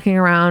love walking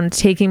around,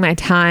 taking my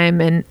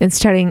time and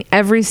studying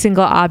every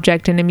single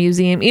object in a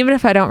museum. Even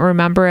if I don't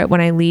remember it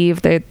when I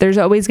leave, there's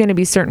always going to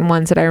be certain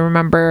ones that I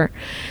remember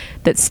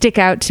that stick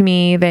out to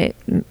me that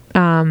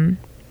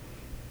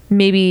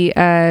maybe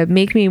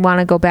make me want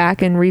to go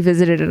back and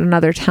revisit it at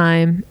another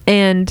time.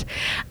 And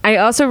I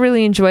also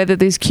really enjoy that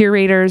these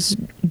curators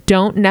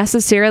don't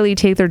necessarily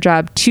take their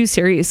job too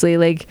seriously.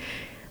 Like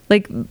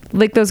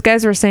those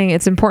guys were saying,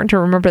 it's important to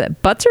remember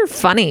that butts are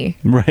funny.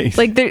 Right.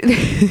 Like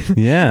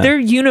they're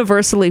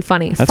universally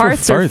funny.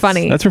 Farts are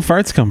funny. That's where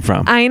farts come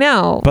from. I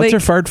know. Butts are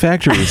fart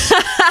factories.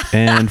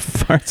 And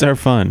farts are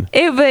fun.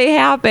 If they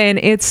happen,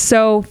 it's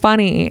so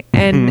funny.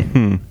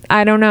 And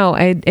I don't know.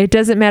 It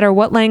doesn't matter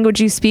what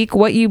language you speak,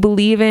 what you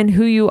believe in,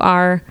 who you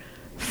are.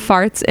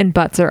 farts and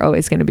butts are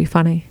always going to be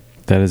funny.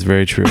 That is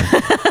very true.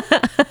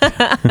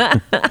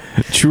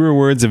 Truer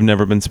words have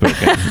never been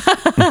spoken.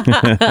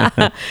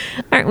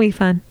 Aren't we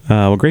fun?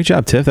 Well, great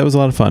job, Tiff. That was a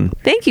lot of fun.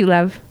 Thank you,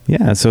 love.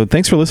 Yeah, so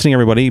thanks for listening,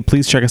 everybody.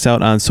 Please check us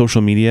out on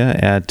social media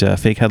at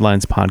Fake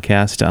Headlines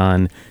Podcast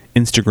on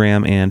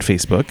Instagram and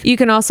Facebook. You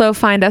can also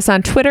find us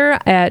on Twitter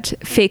at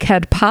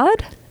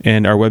FakeheadPod.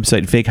 And our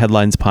website,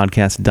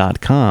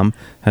 fakeheadlinespodcast.com,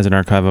 has an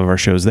archive of our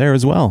shows there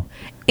as well.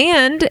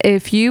 And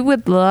if you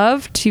would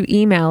love to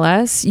email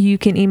us, you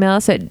can email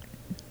us at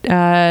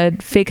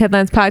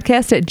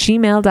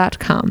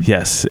fakeheadlinespodcast@gmail.com.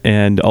 Yes,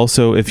 and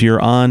also if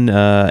you're on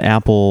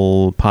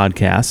Apple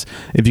Podcasts,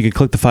 if you could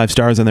click the 5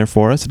 stars on there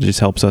for us, it just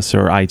helps us,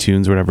 or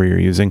iTunes, whatever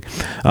you're using.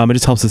 It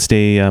just helps us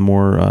stay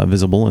more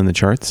visible in the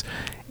charts.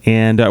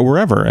 And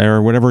wherever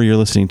or whatever you're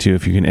listening to,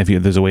 if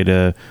there's a way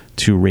to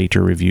rate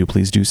or review,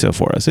 please do so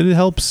for us. It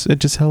helps. It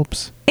just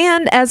helps.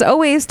 And as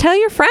always, tell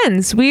your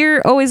friends.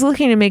 We're always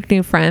looking to make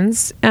new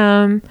friends.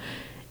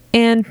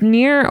 And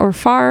near or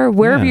far,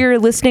 wherever you're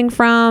listening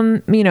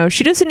from,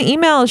 shoot us an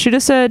email, shoot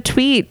us a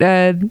tweet,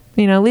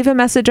 leave a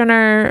message on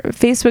our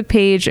Facebook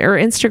page or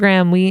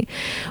Instagram.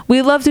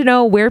 We love to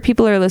know where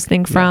people are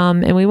listening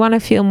from, and we want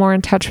to feel more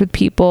in touch with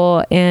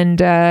people.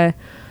 And,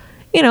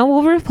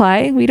 we'll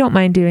reply. We don't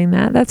mind doing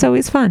that. That's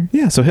always fun.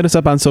 Yeah, so hit us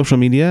up on social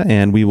media,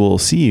 and we will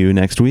see you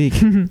next week.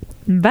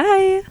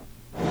 Bye.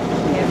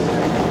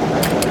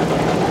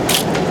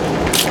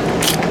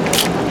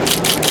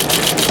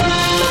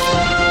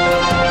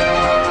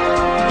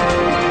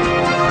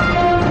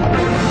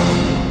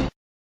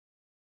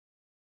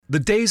 The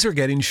days are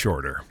getting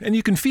shorter, and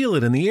you can feel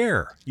it in the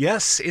air.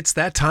 Yes, it's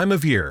that time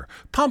of year.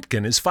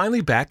 Pumpkin is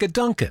finally back at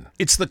Dunkin'.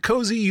 It's the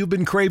cozy you've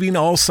been craving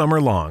all summer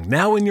long,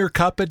 now in your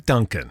cup at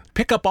Dunkin'.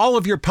 Pick up all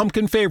of your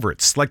pumpkin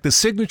favorites, like the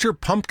signature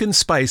pumpkin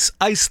spice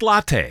iced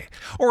latte,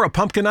 or a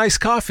pumpkin iced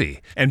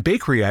coffee, and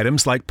bakery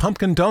items like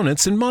pumpkin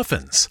donuts and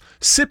muffins.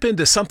 Sip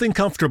into something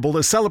comfortable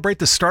to celebrate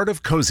the start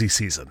of cozy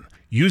season.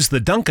 Use the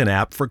Dunkin'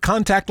 app for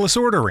contactless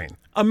ordering.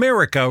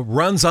 America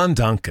runs on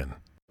Dunkin'.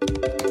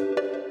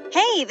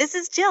 Hey, this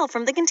is Jill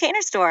from the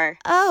Container Store.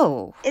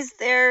 Oh. Is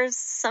there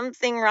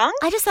something wrong?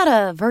 I just thought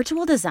a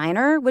virtual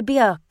designer would be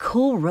a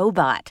cool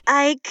robot.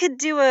 I could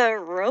do a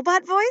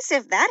robot voice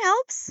if that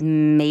helps.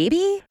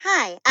 Maybe?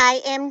 Hi,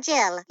 I am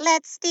Jill.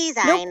 Let's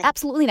design. Nope,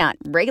 absolutely not.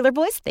 Regular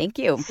voice, thank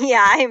you.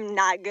 Yeah, I'm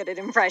not good at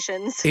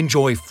impressions.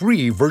 Enjoy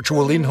free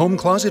virtual in-home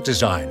closet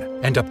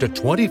design and up to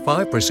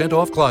 25%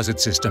 off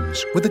closet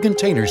systems with the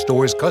Container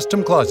Store's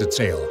custom closet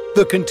sale.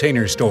 The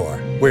Container Store,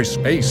 where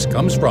space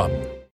comes from.